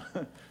time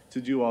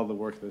to do all the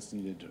work that's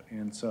needed.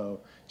 And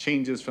so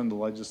changes from the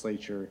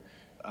legislature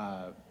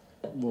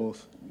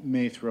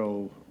may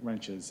throw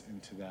wrenches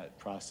into that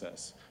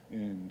process.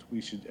 And we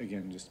should,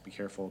 again, just be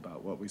careful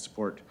about what we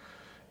support.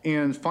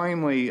 And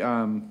finally,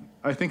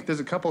 I think there's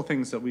a couple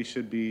things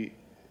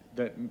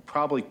that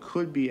probably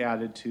could be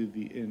added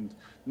to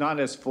not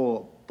as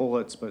full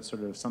bullets, but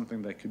sort of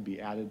something that could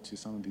be added to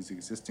some of these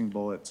existing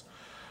bullets.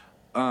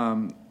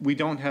 We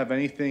don't have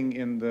anything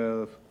in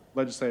the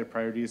legislative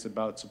priorities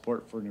about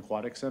support for an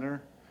aquatic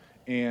center.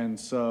 And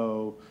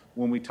so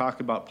when we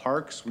talk about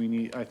parks,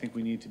 I think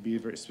we need to be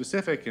very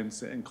specific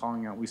in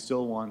calling out, we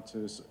still want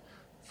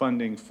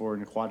funding for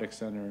an aquatic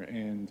center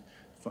and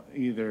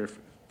either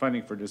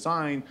funding for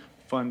design,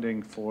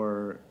 funding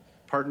for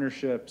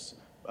partnerships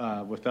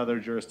with other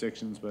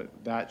jurisdictions, but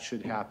that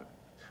should happen.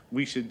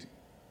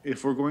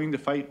 If we're going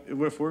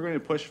to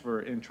push for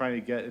and try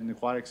to get an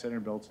aquatic center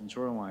built in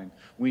Shoreline,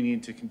 we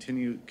need to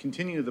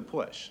continue the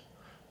push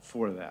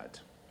for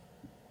that.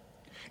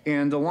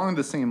 And along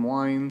the same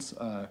lines,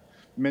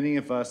 many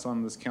of us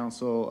on this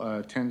council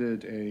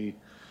attended a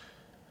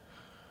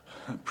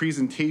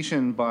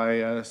presentation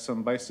by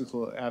some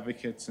bicycle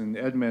advocates in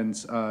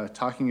Edmonds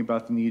talking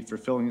about the need for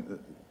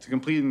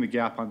completing the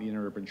gap on the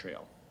interurban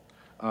trail,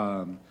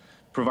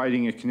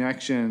 providing a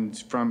connection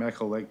from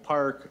Echo Lake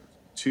Park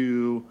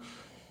to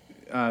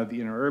the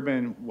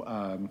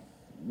interurban,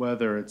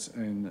 whether it's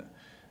in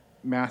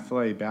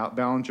Mathley,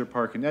 Ballinger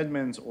Park in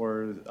Edmonds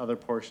or other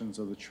portions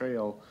of the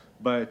trail.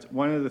 But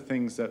one of the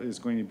things that is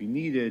going to be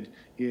needed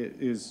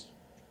is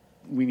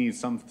we need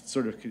some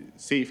sort of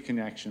safe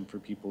connection for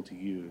people to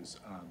use.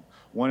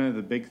 One of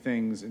the big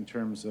things in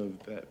terms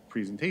of that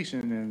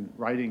presentation and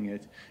writing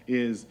it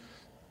is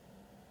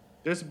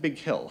there's a big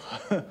hill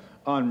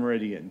on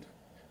Meridian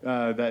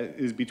that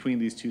is between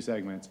these two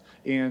segments.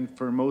 And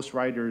for most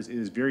riders, it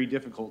is very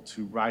difficult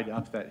to ride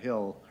up that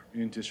hill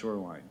into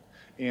Shoreline.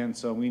 And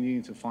so we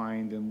need to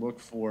find and look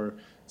for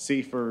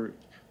safer,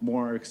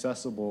 more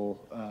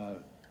accessible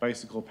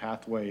bicycle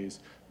pathways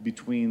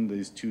between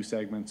these two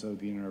segments of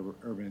the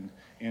interurban.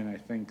 And I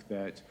think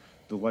that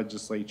the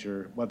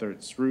legislature, whether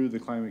it's through the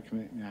Climate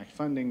Commitment Act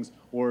fundings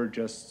or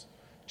just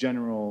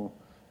general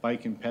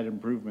bike and ped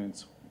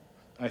improvements,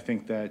 I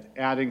think that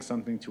adding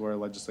something to our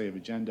legislative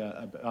agenda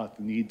about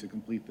the need to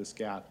complete this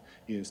gap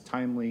is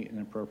timely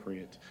and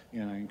appropriate.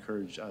 And I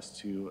encourage us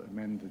to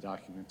amend the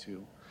document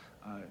to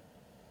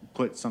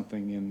put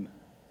something in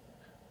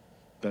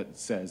that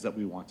says that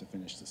we want to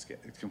finish this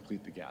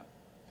complete the gap.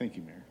 Thank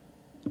you, Mayor.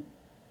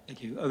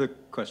 Thank you. Other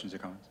questions or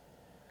comments?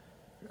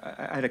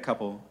 I had a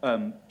couple.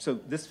 So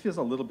this feels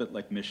a little bit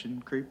like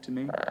mission creep to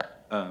me.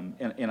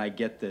 And I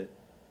get that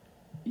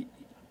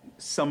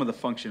some of the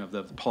function of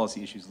the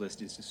policy issues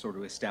list is to sort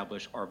of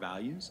establish our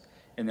values.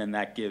 And then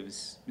that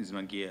gives Ms.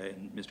 Munguia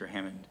and Mr.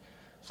 Hammond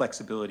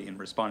flexibility in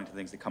responding to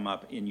things that come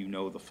up, and you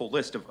know the full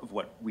list of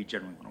what we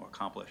generally want to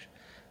accomplish.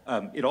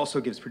 It also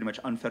gives pretty much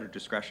unfettered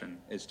discretion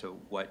as to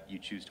what you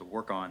choose to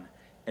work on.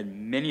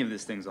 And many of the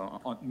things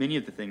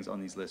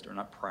on these lists are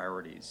not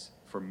priorities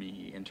for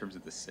me in terms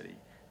of the city.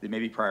 They may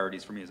be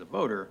priorities for me as a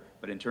voter,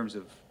 but in terms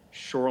of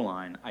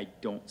Shoreline, I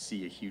don't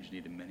see a huge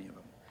need in many of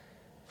them.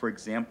 For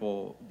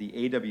example, the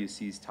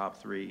AWC's top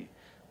three,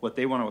 what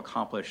they want to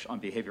accomplish on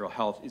behavioral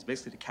health is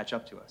basically to catch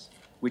up to us,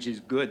 which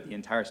is good. The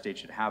entire state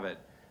should have it.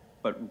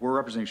 But we're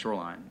representing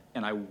Shoreline,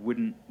 and I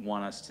wouldn't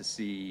want us to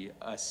see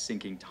us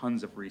sinking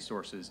tons of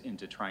resources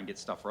into try and get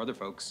stuff for other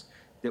folks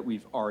that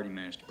we've already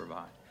managed to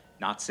provide.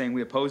 Not saying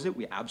we oppose it,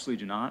 we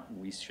absolutely do not.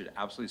 We should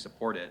absolutely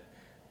support it,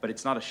 but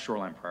it's not a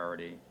Shoreline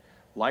priority.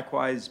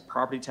 Likewise,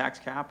 property tax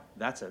cap,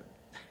 that's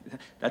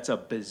a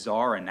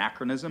bizarre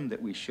anachronism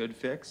that we should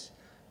fix,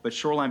 but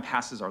Shoreline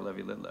passes our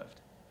levy lid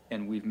lift,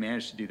 and we've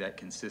managed to do that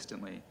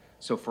consistently.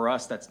 So for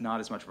us, that's not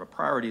as much of a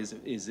priority as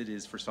it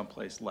is for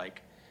someplace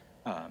like,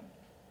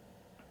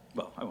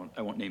 well,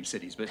 I won't name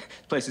cities, but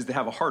places that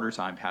have a harder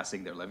time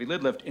passing their levy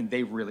lid lift, and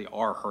they really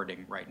are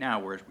hurting right now,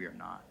 whereas we are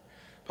not.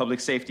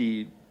 Public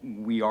safety,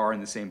 we are in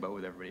the same boat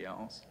with everybody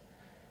else.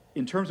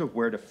 in terms of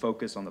where to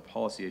focus on the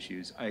policy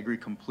issues, I agree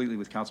completely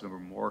with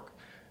Councilmember Mork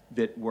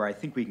that where I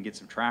think we can get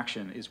some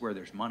traction is where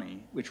there's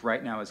money, which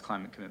right now is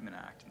Climate Commitment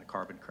Act and the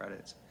carbon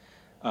credits.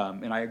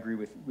 And I agree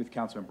with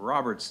Councilmember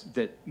Roberts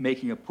that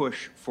making a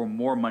push for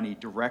more money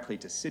directly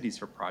to cities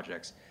for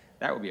projects,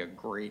 that would be a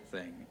great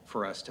thing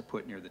for us to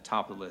put near the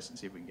top of the list and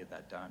see if we can get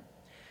that done.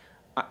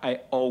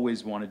 I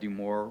always want to do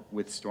more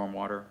with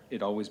stormwater.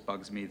 It always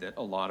bugs me that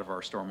a lot of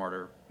our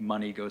stormwater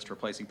money goes to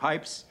replacing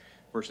pipes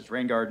versus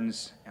rain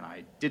gardens. And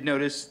I did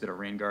notice that a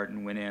rain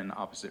garden went in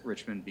opposite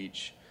Richmond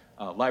Beach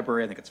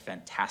Library. I think it's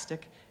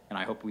fantastic. And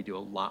I hope we do a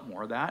lot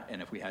more of that.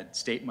 And if we had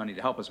state money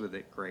to help us with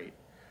it, great.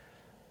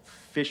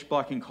 Fish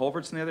blocking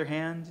culverts, on the other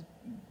hand,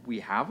 we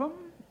have them,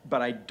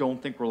 but I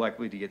don't think we're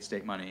likely to get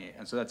state money.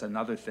 And so that's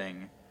another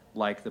thing,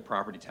 like the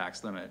property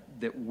tax limit,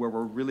 that where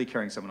we're really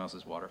carrying someone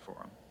else's water for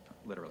them,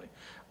 literally.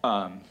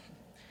 And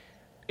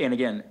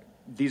again,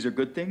 these are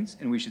good things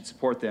and we should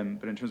support them,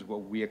 but in terms of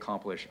what we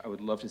accomplish, I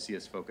would love to see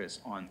us focus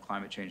on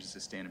climate change and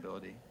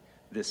sustainability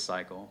this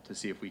cycle to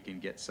see if we can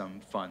get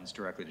some funds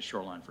directly to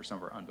Shoreline for some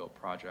of our unbuilt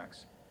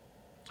projects.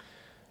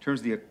 In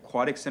terms of the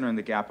aquatic center and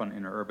the gap on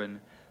interurban,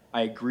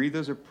 I agree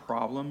those are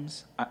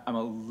problems. I'm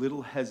a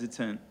little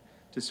hesitant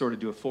to sort of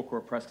do a full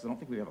court press because I don't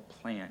think we have a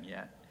plan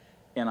yet.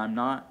 And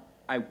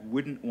I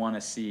wouldn't want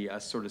to see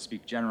us sort of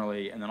speak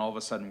generally and then all of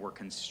a sudden we're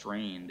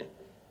constrained.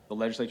 The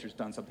legislature's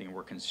done something and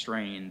we're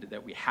constrained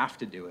that we have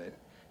to do it,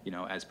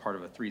 as part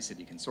of a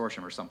 3-city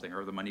consortium or something,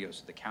 or the money goes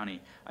to the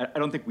county. I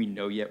don't think we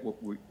know yet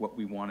what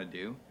we want to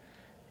do.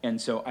 And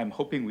so I'm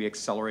hoping we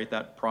accelerate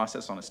that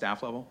process on a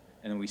staff level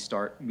and then we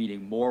start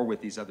meeting more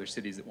with these other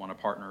cities that want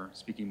to partner,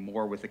 speaking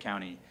more with the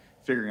county,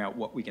 figuring out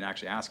what we can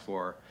actually ask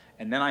for.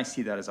 And then I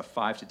see that as a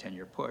 5 to 10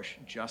 year push,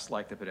 just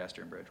like the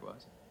pedestrian bridge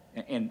was.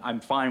 And I'm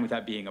fine with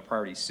that being a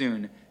priority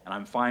soon, and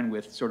I'm fine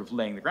with sort of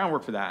laying the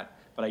groundwork for that,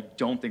 but I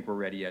don't think we're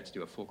ready yet to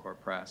do a full court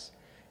press.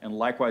 And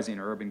likewise, the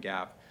interurban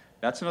gap,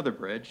 that's another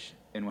bridge.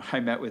 And when I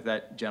met with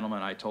that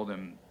gentleman, I told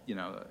him,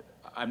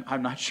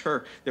 I'm not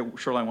sure that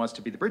Shoreline wants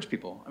to be the bridge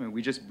people. I mean,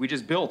 we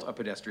just built a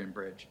pedestrian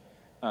bridge.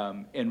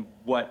 And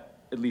what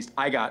at least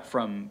I got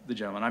from the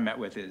gentleman I met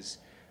with is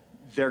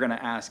they're going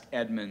to ask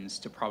Edmonds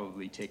to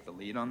probably take the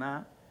lead on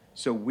that.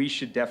 So we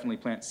should definitely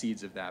plant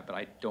seeds of that, but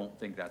I don't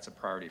think that's a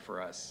priority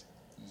for us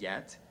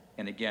yet.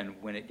 And again,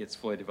 when it gets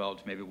fully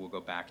developed, maybe we'll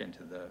go back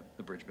into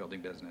the bridge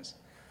building business.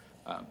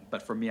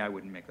 But for me, I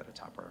wouldn't make that a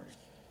top priority.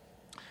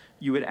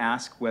 You would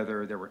ask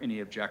whether there were any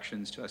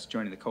objections to us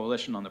joining the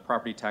coalition on the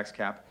property tax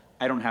cap.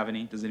 I don't have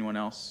any. Does anyone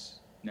else?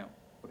 No.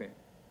 Okay.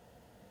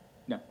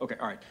 No. Okay.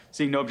 All right.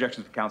 Seeing no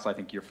objections from council, I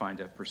think you're fine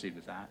to proceed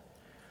with that.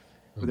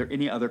 Were there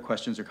any other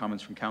questions or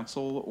comments from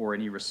council or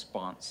any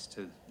response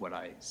to what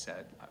I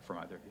said from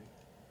either of you?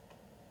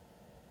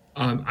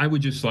 I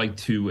would just like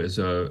to, as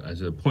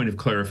a point of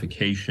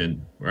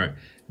clarification, right,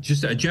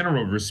 just a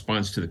general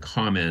response to the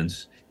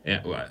comments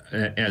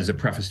as a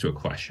preface to a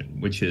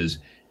question, which is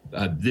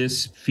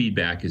this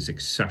feedback is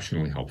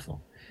exceptionally helpful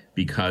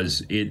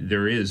because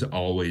there is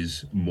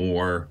always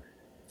more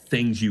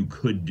things you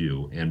could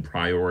do, and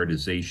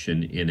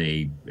prioritization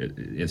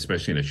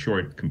especially in a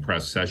short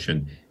compressed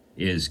session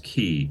is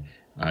key.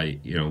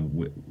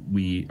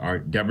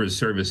 Deborah's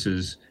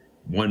services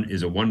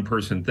is a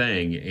one-person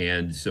thing,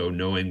 and so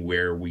knowing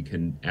where we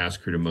can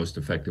ask her to most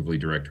effectively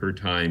direct her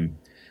time,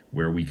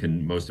 where we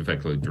can most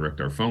effectively direct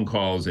our phone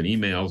calls and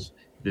emails,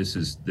 this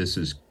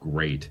is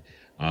great.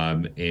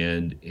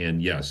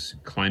 And yes,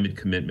 Climate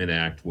Commitment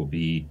Act will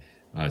be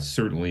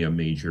certainly a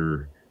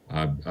major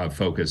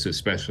focus,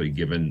 especially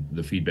given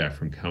the feedback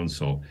from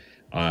council.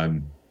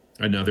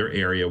 Another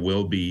area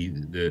will be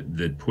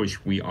the push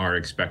we are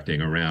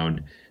expecting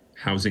around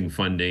housing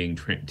funding,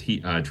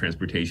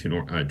 transportation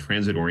or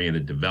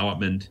transit-oriented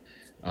development,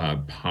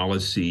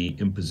 policy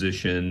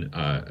imposition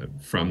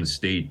from the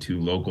state to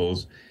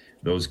locals.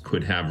 Those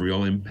could have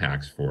real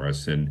impacts for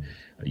us. And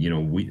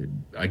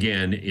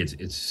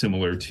it's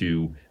similar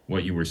to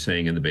what you were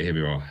saying in the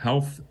behavioral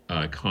health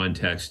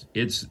context.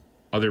 It's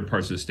other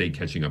parts of the state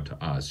catching up to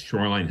us.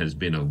 Shoreline has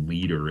been a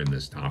leader in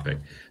this topic.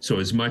 So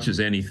as much as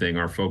anything,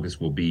 our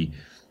focus will be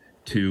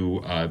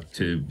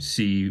to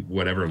see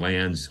whatever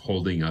lands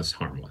holding us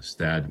harmless,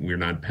 that we're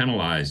not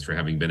penalized for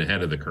having been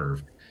ahead of the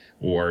curve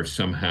or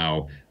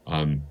somehow,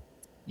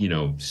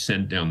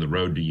 sent down the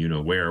road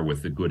to where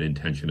with the good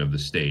intention of the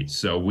state.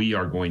 So we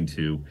are going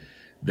to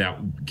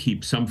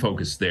keep some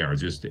focus there,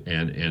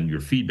 and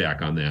your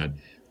feedback on that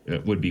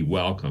would be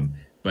welcome.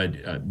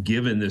 But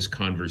given this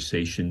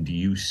conversation, do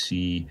you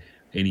see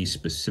any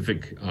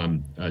specific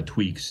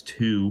tweaks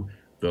to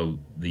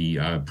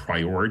the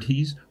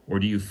priorities, or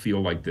do you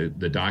feel like the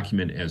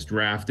document as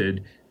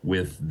drafted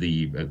with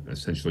the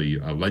essentially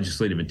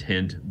legislative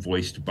intent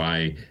voiced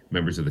by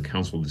members of the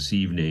council this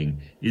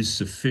evening is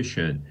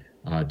sufficient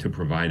to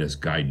provide us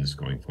guidance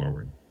going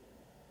forward?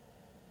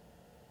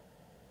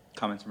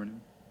 Comments from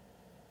anyone?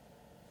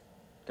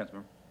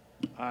 Councilmember?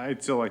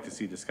 I'd still like to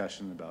see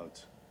discussion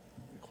about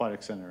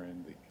aquatic center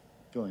and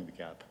filling the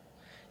gap.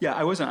 Yeah,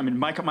 I wasn't. I mean,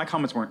 my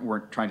comments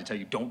weren't trying to tell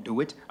you don't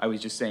do it. I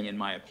was just saying, in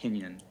my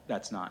opinion,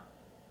 that's not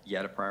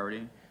yet a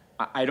priority.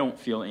 I don't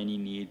feel any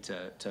need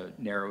to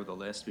narrow the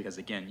list, because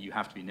again, you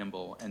have to be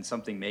nimble, and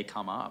something may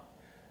come up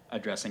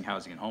addressing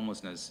housing and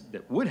homelessness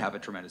that would have a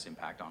tremendous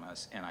impact on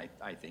us. And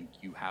I think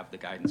you have the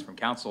guidance from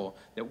council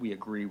that we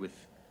agree with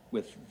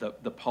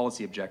the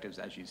policy objectives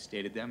as you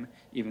stated them,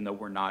 even though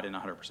we're not in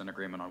 100%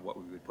 agreement on what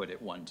we would put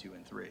at 1, 2,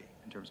 and 3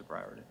 in terms of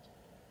priorities.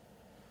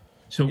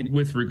 So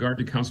with regard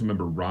to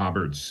Councilmember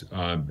Roberts'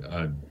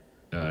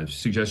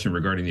 suggestion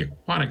regarding the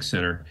Aquatic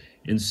Center,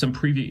 in some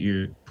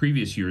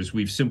previous years,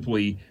 we've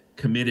simply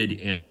committed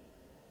and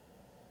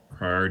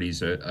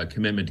priorities, a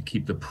commitment to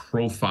keep the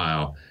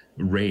profile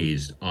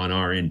raised on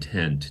our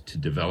intent to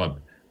develop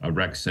a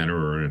rec center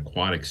or an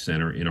aquatic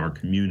center in our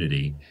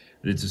community.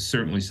 It's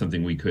certainly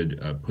something we could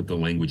put the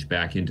language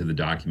back into the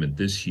document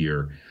this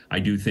year. I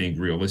do think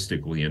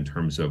realistically, in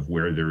terms of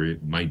where there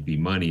might be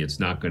money, it's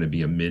not going to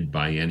be a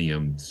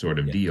mid-biennium sort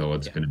of deal.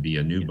 It's going to be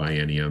a new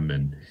biennium,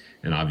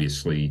 and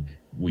obviously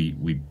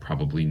we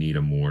probably need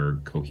a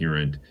more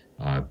coherent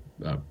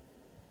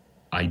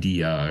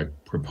idea,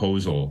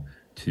 proposal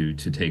to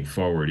take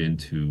forward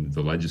into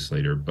the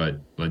legislature.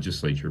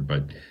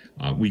 But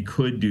we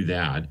could do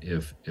that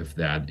if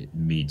that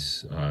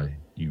meets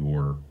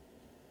your.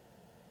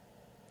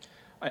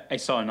 I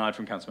saw a nod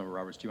from Councilmember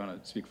Roberts. Do you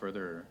want to speak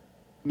further? Or?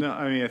 No,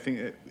 I mean, I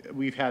think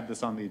we've had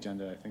this on the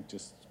agenda. I think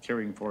just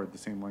carrying forward the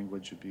same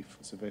language should be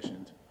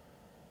sufficient.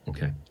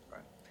 Okay. All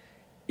right.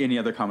 Any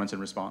other comments in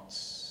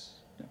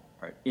response? No.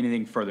 All right.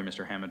 Anything further,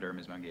 Mr. Hammond or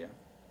Ms. Manguia?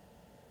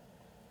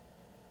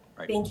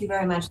 Right. Thank you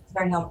very much. It's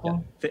very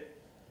helpful. Yeah.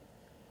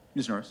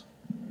 Ms. Norris?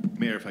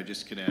 Mayor, if I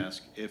just could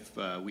ask, if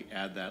we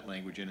add that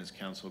language in, is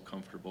council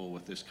comfortable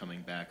with this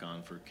coming back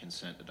on for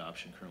consent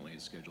adoption? Currently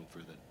it's scheduled for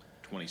the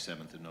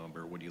 27th of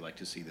November. Would you like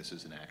to see this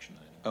as an action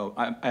item? Oh,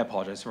 I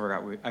apologize.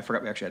 I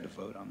forgot we actually had to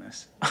vote on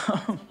this.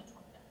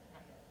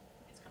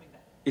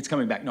 It's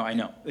coming back. No, I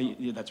know.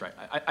 That's right.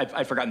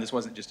 I've forgotten this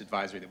wasn't just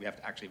advisory, that we have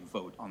to actually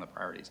vote on the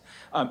priorities.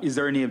 Is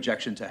there any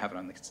objection to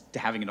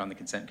having it on the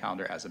consent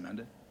calendar as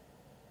amended?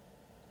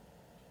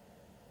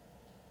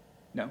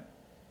 No?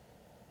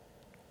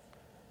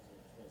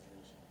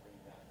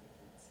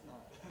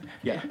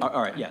 Yeah,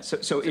 all right, yeah.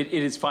 So it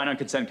is fine on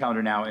consent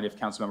calendar now, and if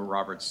Councilmember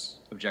Roberts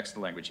objects to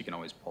the language, he can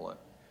always pull it.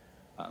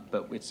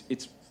 But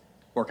it's,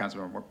 or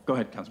Councilmember Moore. Go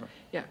ahead, Councilmember.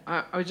 Yeah,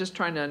 I was just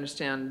trying to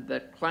understand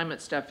that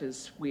climate stuff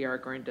is,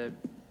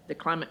 the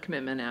Climate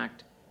Commitment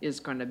Act is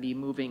going to be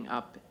moving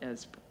up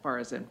as far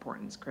as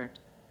importance, correct?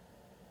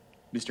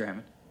 Mr.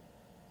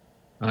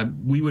 Hammond?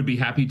 We would be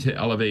happy to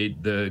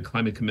elevate the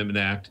Climate Commitment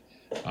Act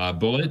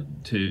bullet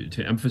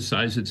to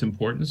emphasize its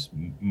importance.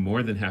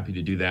 More than happy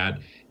to do that.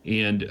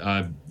 And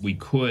we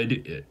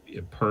could,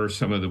 per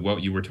some of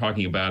what you were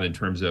talking about in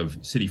terms of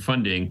city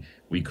funding,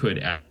 we could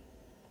add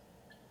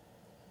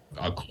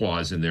a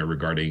clause in there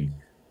regarding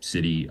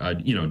city,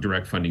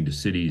 direct funding to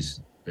cities,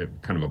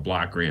 kind of a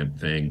block grant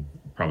thing.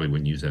 Probably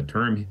wouldn't use that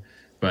term,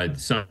 but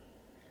some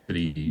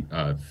city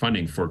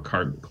funding for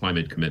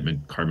climate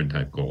commitment, carbon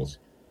type goals.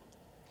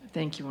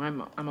 Thank you.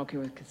 I'm okay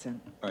with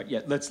consent. All right, yeah,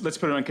 let's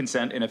put it on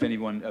consent, and if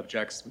anyone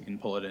objects, we can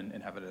pull it in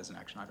and have it as an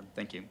action item.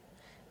 Thank you.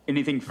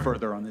 Anything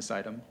further on this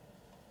item?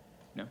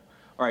 No?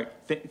 All right,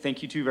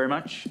 thank you two very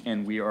much,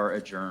 and we are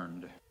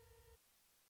adjourned.